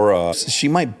that Laura, she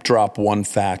might drop one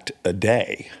fact a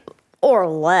day. Or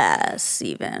less,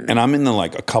 even. And I'm in the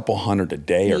like a couple hundred a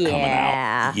day are coming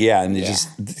Yeah. out. Yeah, and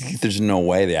there's no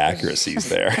way the accuracy's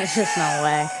there. There's just no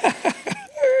way.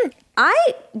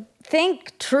 I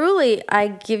think truly I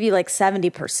give you like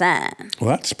 70%.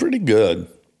 Well, that's pretty good.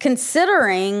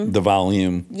 Considering, The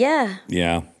volume. yeah.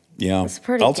 Yeah. That's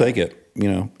pretty I'll good. take it.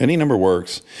 Any number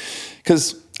works.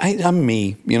 Because I'm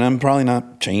me. I'm probably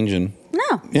not changing.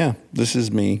 No. Yeah, this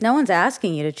is me. No one's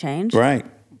asking you to change. Right.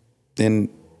 And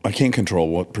I can't control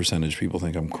what percentage people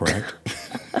think I'm correct.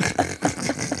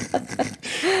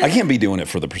 I can't be doing it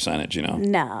for the percentage,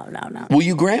 No. Will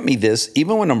you grant me this,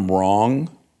 even when I'm wrong,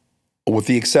 with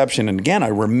the exception, and again, I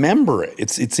remember it.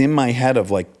 It's in my head of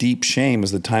like deep shame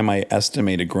is the time I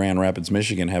estimated Grand Rapids,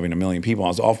 Michigan having 1 million people. I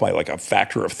was off by like a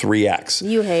factor of 3x.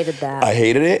 You hated that. I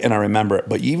hated it, and I remember it.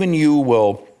 But even you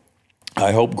will,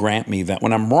 I hope, grant me that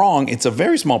when I'm wrong, it's a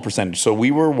very small percentage. So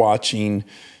we were watching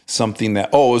something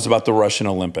that, it was about the Russian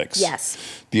Olympics. Yes.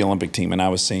 The Olympic team. And I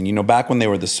was saying, back when they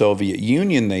were the Soviet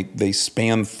Union, they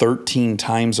spanned 13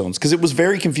 time zones because it was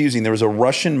very confusing. There was a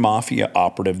Russian mafia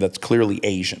operative that's clearly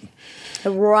Asian.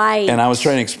 Right. And I was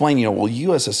trying to explain,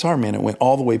 USSR, man, it went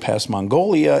all the way past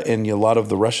Mongolia, and a lot of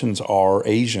the Russians are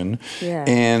Asian. Yeah.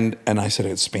 And I said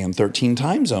it spanned 13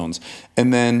 time zones.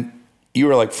 And then you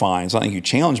were like, fine. It's not like you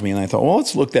challenged me. And I thought, well,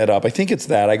 let's look that up. I think it's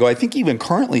that. I go, I think even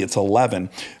currently it's 11.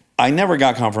 I never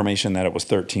got confirmation that it was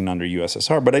 13 under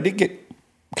USSR, but I did get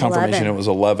confirmation 11. It was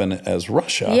 11 as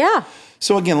Russia. Yeah.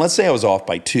 So again, let's say I was off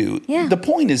by 2. Yeah. The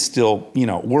point is still,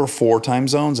 we're 4 time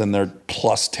zones and they're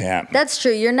plus 10. That's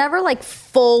true. You're never like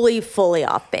fully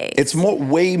off base. It's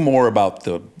way more about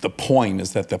the point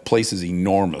is that the place is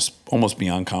enormous, almost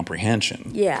beyond comprehension.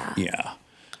 Yeah. Yeah.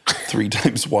 3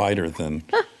 times wider than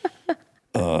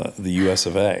the US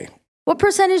of A. What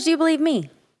percentage do you believe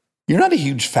me? You're not a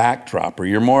huge fact dropper.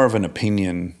 You're more of an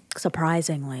opinion.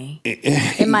 Surprisingly.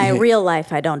 In my real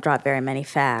life, I don't drop very many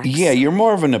facts. Yeah, you're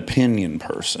more of an opinion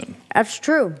person. That's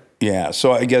true. Yeah,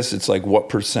 so I guess it's like what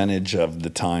percentage of the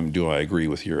time do I agree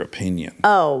with your opinion?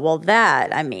 Oh, well,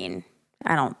 that, I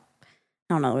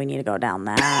don't know we need to go down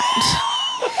that.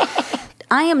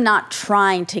 I am not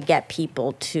trying to get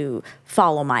people to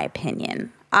follow my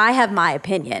opinion. I have my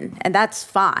opinion, and that's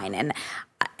fine.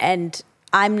 And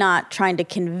I'm not trying to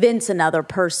convince another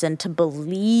person to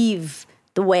believe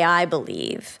the way I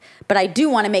believe, but I do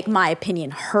want to make my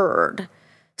opinion heard.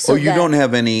 So you don't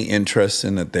have any interest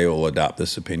in that they will adopt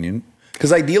this opinion?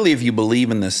 Because ideally, if you believe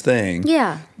in this thing,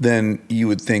 then you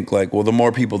would think like, well, the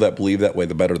more people that believe that way,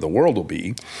 the better the world will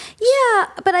be. Yeah,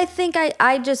 but I think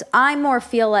I more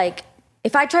feel like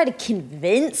if I try to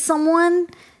convince someone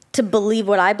to believe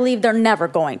what I believe, they're never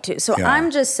going to. So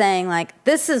I'm just saying, like,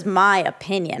 this is my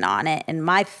opinion on it and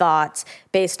my thoughts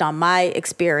based on my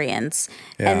experience.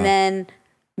 Yeah. And then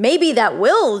maybe that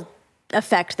will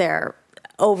affect their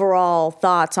overall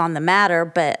thoughts on the matter,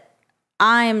 but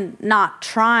I'm not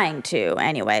trying to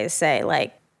anyway say,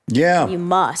 like, you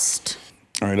must.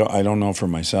 I don't know for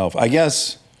myself. I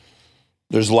guess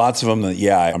there's lots of them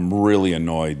that, I'm really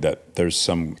annoyed that there's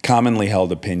some commonly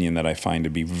held opinion that I find to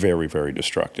be very, very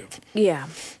destructive. Yeah.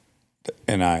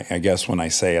 And I guess when I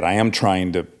say it, I am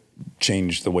trying to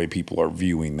change the way people are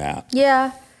viewing that.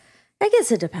 Yeah. I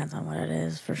guess it depends on what it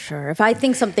is, for sure. If I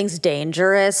think something's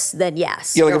dangerous, then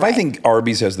yes. Yeah, like if I think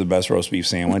Arby's has the best roast beef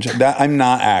sandwich, that I'm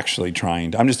not actually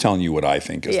trying to, I'm just telling you what I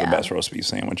think is the best roast beef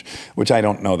sandwich, which I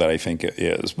don't know that I think it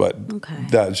is, but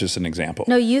that's just an example.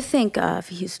 No, you think of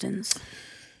Houston's.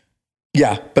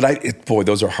 Yeah, but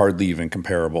those are hardly even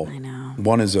comparable. I know.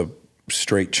 One is a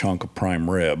straight chunk of prime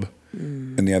rib.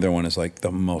 and the other one is like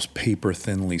the most paper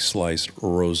thinly sliced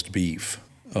roast beef.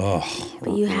 Oh,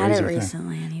 But you had it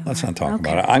recently anyway. Let's not talk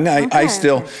about it. I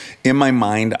still, in my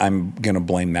mind, I'm going to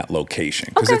blame that location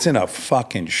because it's in a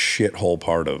fucking shithole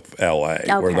part of LA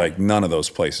where like none of those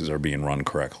places are being run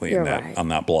correctly on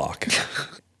that block.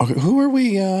 Okay, who are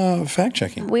we fact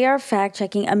checking? We are fact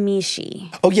checking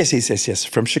Amishi. Oh, yes.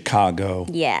 From Chicago.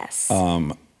 Yes.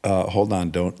 Hold on.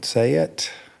 Don't say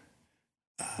it.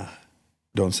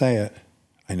 Don't say it.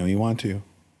 I know you want to.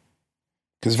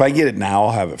 Because if I get it now,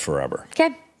 I'll have it forever.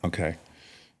 Okay.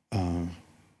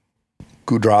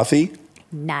 Gudrathi?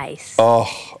 Nice. Oh,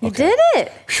 okay. You did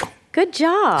it. Good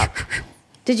job.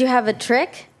 Did you have a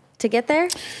trick to get there?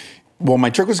 Well, my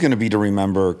trick was going to be to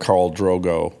remember Khal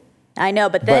Drogo. I know,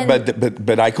 but then...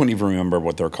 But I couldn't even remember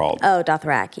what they're called. Oh,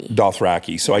 Dothraki.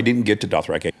 Dothraki. So I didn't get to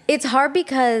Dothraki. It's hard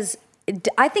because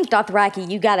I think Dothraki,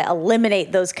 you got to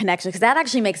eliminate those connections because that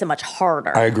actually makes it much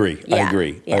harder. I agree. Yeah.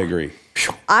 I agree.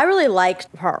 I really liked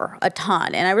her a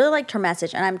ton, and I really liked her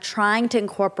message, and I'm trying to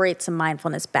incorporate some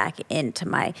mindfulness back into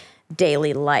my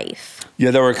daily life.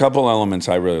 Yeah, there were a couple elements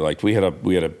I really liked. We had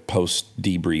a post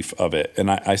debrief of it, and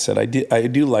I said I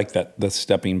do like the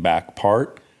stepping back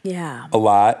part. Yeah. A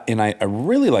lot, and I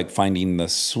really like finding the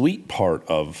sweet part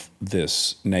of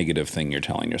this negative thing you're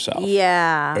telling yourself.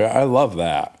 Yeah. I love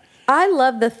that. I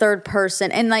love the third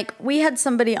person, and like we had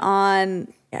somebody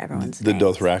on. Yeah, everyone's the names.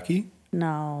 Dothraki.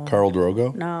 No. Khal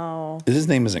Drogo. No. His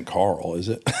name isn't Carl, is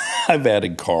it? I've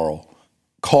added Carl.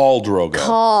 Khal Drogo.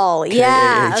 Carl.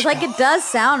 Yeah. I was like, it does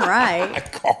sound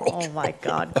right. Carl. Oh my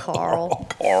God, Carl.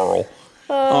 Carl.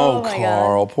 Oh my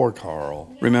Carl. God. Poor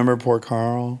Carl. Remember poor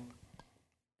Carl?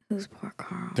 Who's poor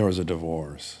Carl? There was a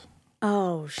divorce.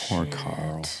 Oh, shit. Poor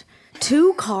Carl.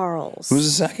 2 Carls. Who's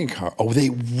the second Carl? Oh, they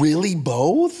really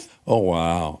both? Oh,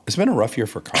 wow. It's been a rough year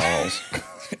for Carls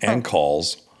and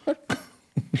calls.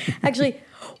 Actually,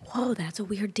 whoa, that's a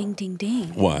weird ding, ding,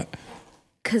 ding. What?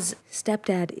 Because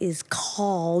stepdad is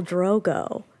Khal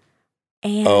Drogo.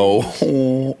 And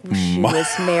she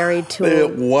was married to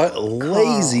what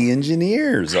lazy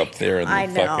engineers up there in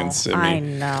the fucking city. I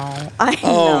know.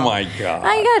 Oh, my God.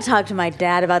 I got to talk to my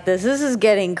dad about this. This is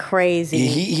getting crazy.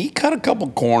 He cut a couple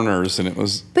corners and it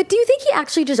was... But do you think he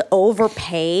actually just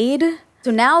overpaid? So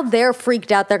now they're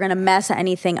freaked out. They're going to mess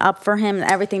anything up for him.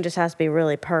 Everything just has to be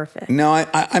really perfect. No,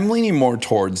 I'm leaning more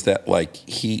towards that. Like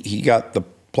he got the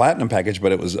platinum package,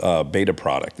 but it was a beta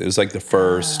product. It was like the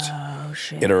first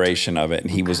iteration of it,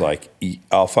 and he was like,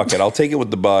 "I'll fuck it. I'll take it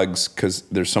with the bugs because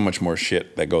there's so much more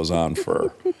shit that goes on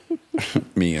for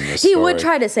me in this." He story. would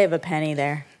try to save a penny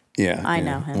there. Yeah, I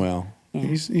know him. Well,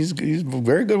 he's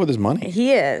very good with his money.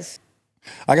 He is.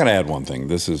 I got to add one thing.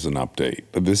 This is an update.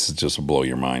 This is just will blow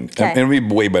your mind. Okay. And it'll be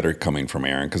way better coming from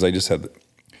Aaron because I just had...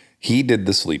 He did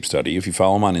the sleep study. If you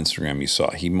follow him on Instagram, you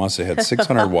saw he must have had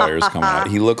 600 wires coming out.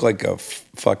 He looked like a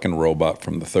fucking robot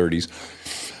from the 30s.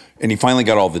 And he finally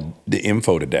got all the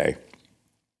info today.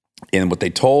 And what they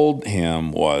told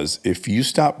him was if you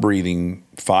stop breathing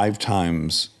 5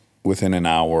 times within an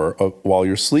hour while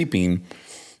you're sleeping,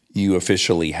 you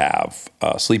officially have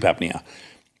sleep apnea.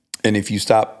 And if you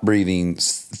stop breathing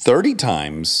 30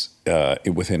 times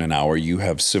within an hour, you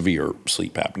have severe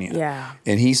sleep apnea. Yeah.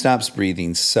 And he stops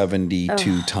breathing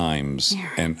 72 times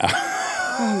an hour.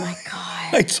 Oh my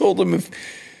God. I told him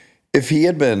if he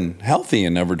had been healthy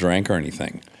and never drank or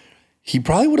anything, he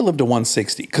probably would have lived to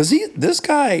 160. Because this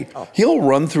guy, he'll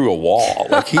run through a wall.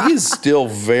 Like he is still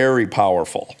very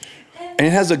powerful. And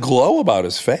it has a glow about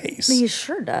his face. He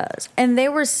sure does. And they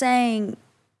were saying...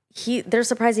 they're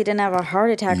surprised he didn't have a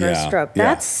heart attack or a stroke.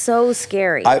 That's so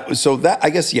scary. I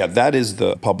guess that is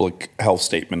the public health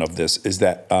statement of this is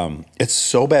that it's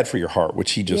so bad for your heart,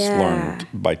 which he just learned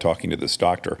by talking to this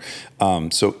doctor.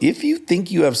 So if you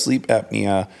think you have sleep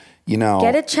apnea,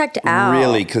 get it checked out.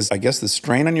 Really, because I guess the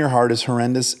strain on your heart is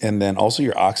horrendous, and then also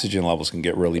your oxygen levels can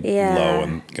get really low,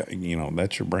 and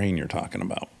that's your brain you're talking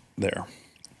about there.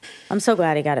 I'm so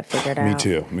glad he got it figured out.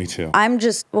 Me too. I'm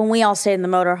just, when we all stayed in the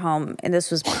motorhome, and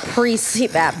this was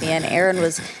pre-sleep apnea, and Aaron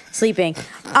was sleeping,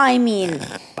 I mean,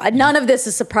 none of this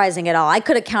is surprising at all. I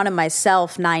could have counted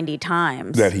myself 90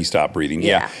 times. That he stopped breathing.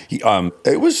 Yeah.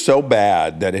 It was so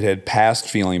bad that it had passed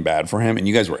feeling bad for him, and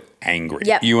you guys were angry.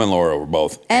 Yep. You and Laura were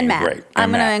both and angry. Matt.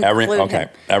 I'm going to include him.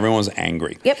 Everyone was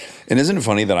angry. Yep. And isn't it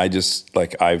funny that I just,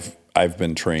 I've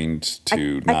been trained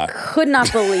to not... I could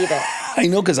not believe it. I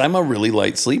know, because I'm a really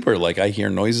light sleeper. Like, I hear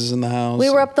noises in the house. We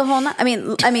were up the whole night. I mean,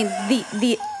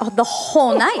 the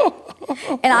whole night.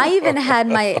 And I even had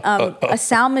my a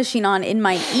sound machine on in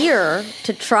my ear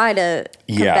to try to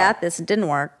combat this. It didn't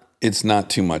work. it's not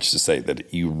too much to say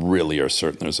that you really are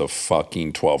certain there's a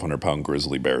fucking 1,200-pound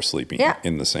grizzly bear sleeping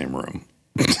in the same room.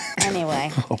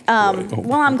 Anyway,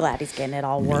 well, I'm glad he's getting it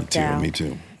all worked out. Me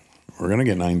too. We're going to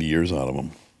get 90 years out of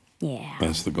him. Yeah.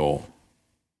 That's the goal.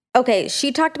 Okay,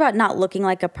 she talked about not looking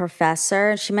like a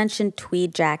professor. She mentioned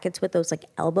tweed jackets with those like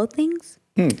elbow things.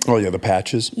 Oh, yeah, the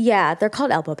patches. Yeah, they're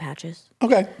called elbow patches.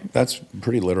 Okay, that's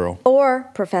pretty literal. Or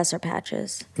professor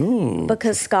patches. Ooh.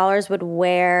 Because scholars would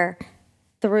wear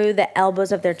through the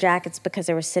elbows of their jackets because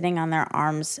they were sitting on their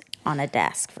arms on a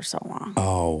desk for so long.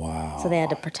 Oh, wow. So they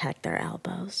had to protect their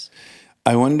elbows.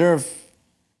 I wonder if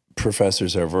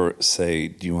professors ever say,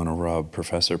 do you want to rub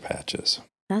professor patches?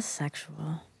 That's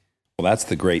sexual. Well, that's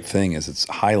the great thing is it's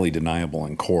highly deniable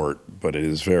in court, but it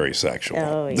is very sexual.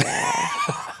 Oh, yeah.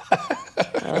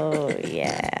 Oh,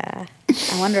 yeah.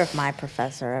 I wonder if my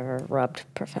professor ever rubbed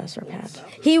Professor Patch.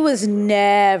 He was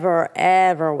never,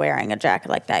 ever wearing a jacket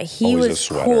like that. He Always a was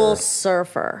sweater. cool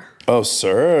surfer. Oh,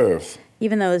 surf.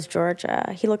 Even though it was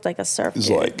Georgia, he looked like a surf He's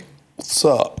dude. like, what's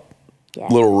up, Yeah.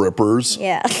 little rippers?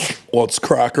 Yeah. Let's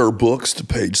crack our books to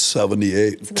page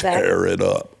 78 and Exactly. tear it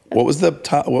up. What was the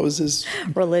top? What was his?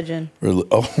 Religion.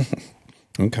 Oh,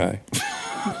 okay.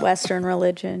 Western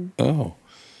religion. Oh.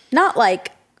 Not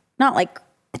like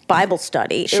Bible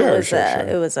study. Sure, it was sure.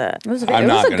 It was a I'm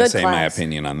not going to good say my class.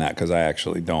 opinion on that because I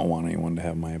actually don't want anyone to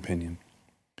have my opinion.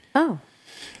 Oh.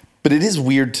 But it is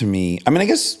weird to me. I mean, I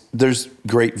guess there's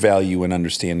great value in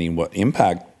understanding what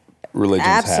impact religions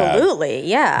have. Absolutely,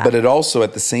 yeah. But it also,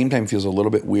 at the same time, feels a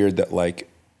little bit weird that, like,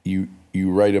 you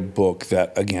write a book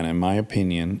that, again, in my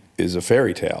opinion, is a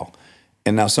fairy tale.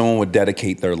 And now someone would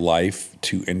dedicate their life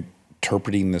to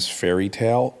interpreting this fairy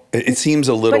tale. It seems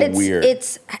a little weird.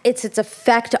 It's its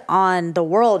effect on the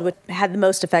world, which had the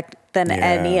most effect than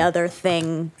any other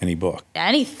thing. Any book.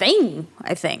 Anything,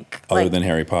 I think. Other than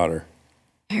Harry Potter.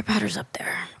 Harry Potter's up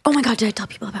there. Oh my God, did I tell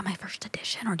people about my first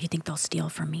edition, or do you think they'll steal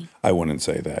from me? I wouldn't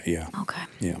say that, yeah. Okay.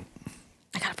 Yeah.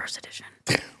 I got a first edition.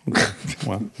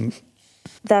 Well,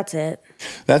 That's it.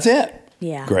 that's it.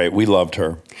 Yeah. Great. We loved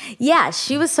her. Yeah,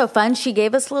 she was so fun. She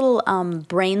gave us little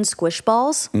brain squish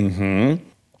balls. Do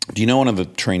you know one of the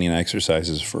training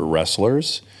exercises for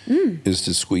wrestlers is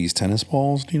to squeeze tennis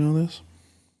balls? Do you know this?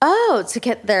 Oh, to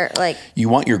get their, like, You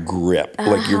want your grip.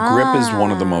 Like your grip is one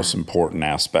of the most important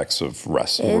aspects of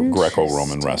wrestling,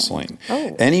 Greco-Roman wrestling.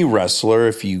 Oh. Any wrestler,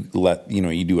 if you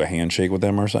you do a handshake with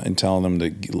them or something, and tell them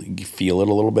to feel it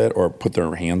a little bit or put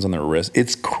their hands on their wrist,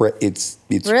 it's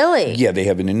Really? Yeah, they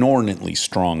have an inordinately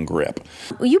strong grip.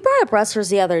 Well, you brought up wrestlers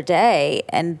the other day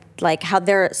and like how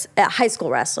they're high school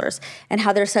wrestlers and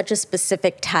how they're such a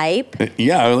specific type.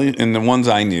 Yeah, and the ones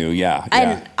I knew, yeah.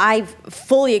 And I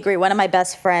fully agree. One of my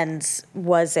best friends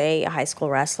was a high school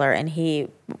wrestler and he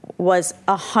was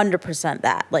 100%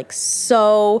 that. Like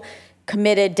so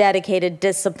committed, dedicated,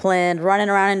 disciplined, running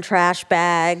around in trash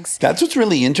bags. That's what's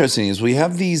really interesting is we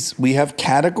have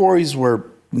categories where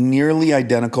nearly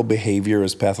identical behavior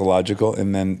is pathological,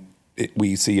 and then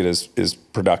we see it as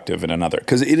productive in another.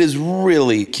 Because it is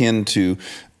really akin to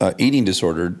eating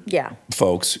disordered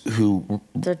folks who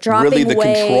really the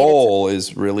weight. control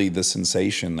is really the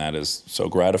sensation that is so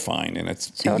gratifying. And it's,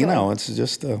 Totally. it's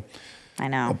just a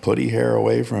putty hair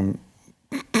away from...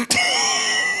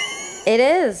 It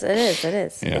is.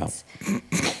 Yeah.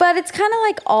 But it's kind of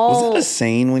like all... Was that a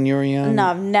saying when you were young? No,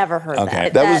 I've never heard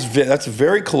that. That's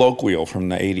very colloquial from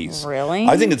the 80s. Really?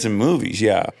 I think it's in movies,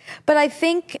 yeah. But I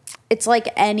think it's like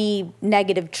any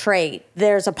negative trait.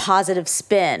 There's a positive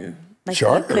spin. Like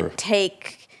Sure. you could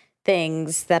take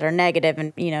things that are negative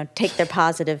and, take their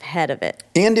positive head of it.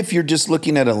 And if you're just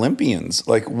looking at Olympians,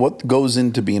 like what goes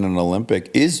into being an Olympic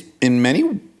is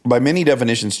by many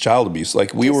definitions child abuse.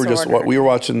 Like we were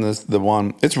watching the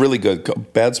one, it's really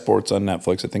good, Bad Sports on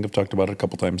Netflix. I think I've talked about it a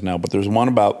couple times now, but there's one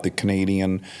about the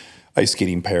Canadian ice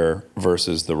skating pair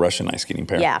versus the Russian ice skating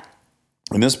pair. Yeah.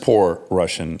 And this poor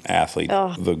Russian athlete,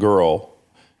 the girl,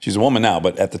 she's a woman now,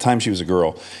 but at the time she was a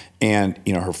girl. And,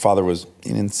 her father was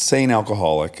an insane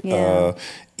alcoholic. Yeah.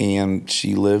 And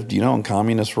she lived, in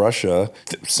communist Russia.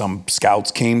 Some scouts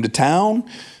came to town.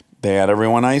 They had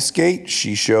everyone ice skate.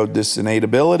 She showed this innate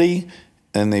ability.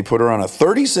 And they put her on a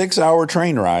 36-hour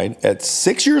train ride at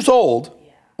 6 years old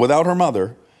without her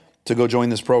mother to go join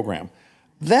this program.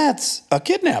 That's a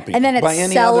kidnapping. And then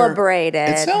it's celebrated.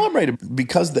 It's celebrated.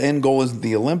 Because the end goal is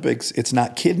the Olympics, it's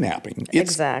not kidnapping.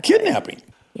 It's Exactly. kidnapping.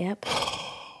 Yep.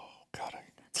 God, I'm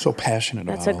so passionate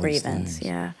about That's a all these grievance. things.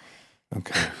 Yeah.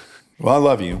 Okay. Well, I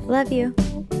love you. Love you.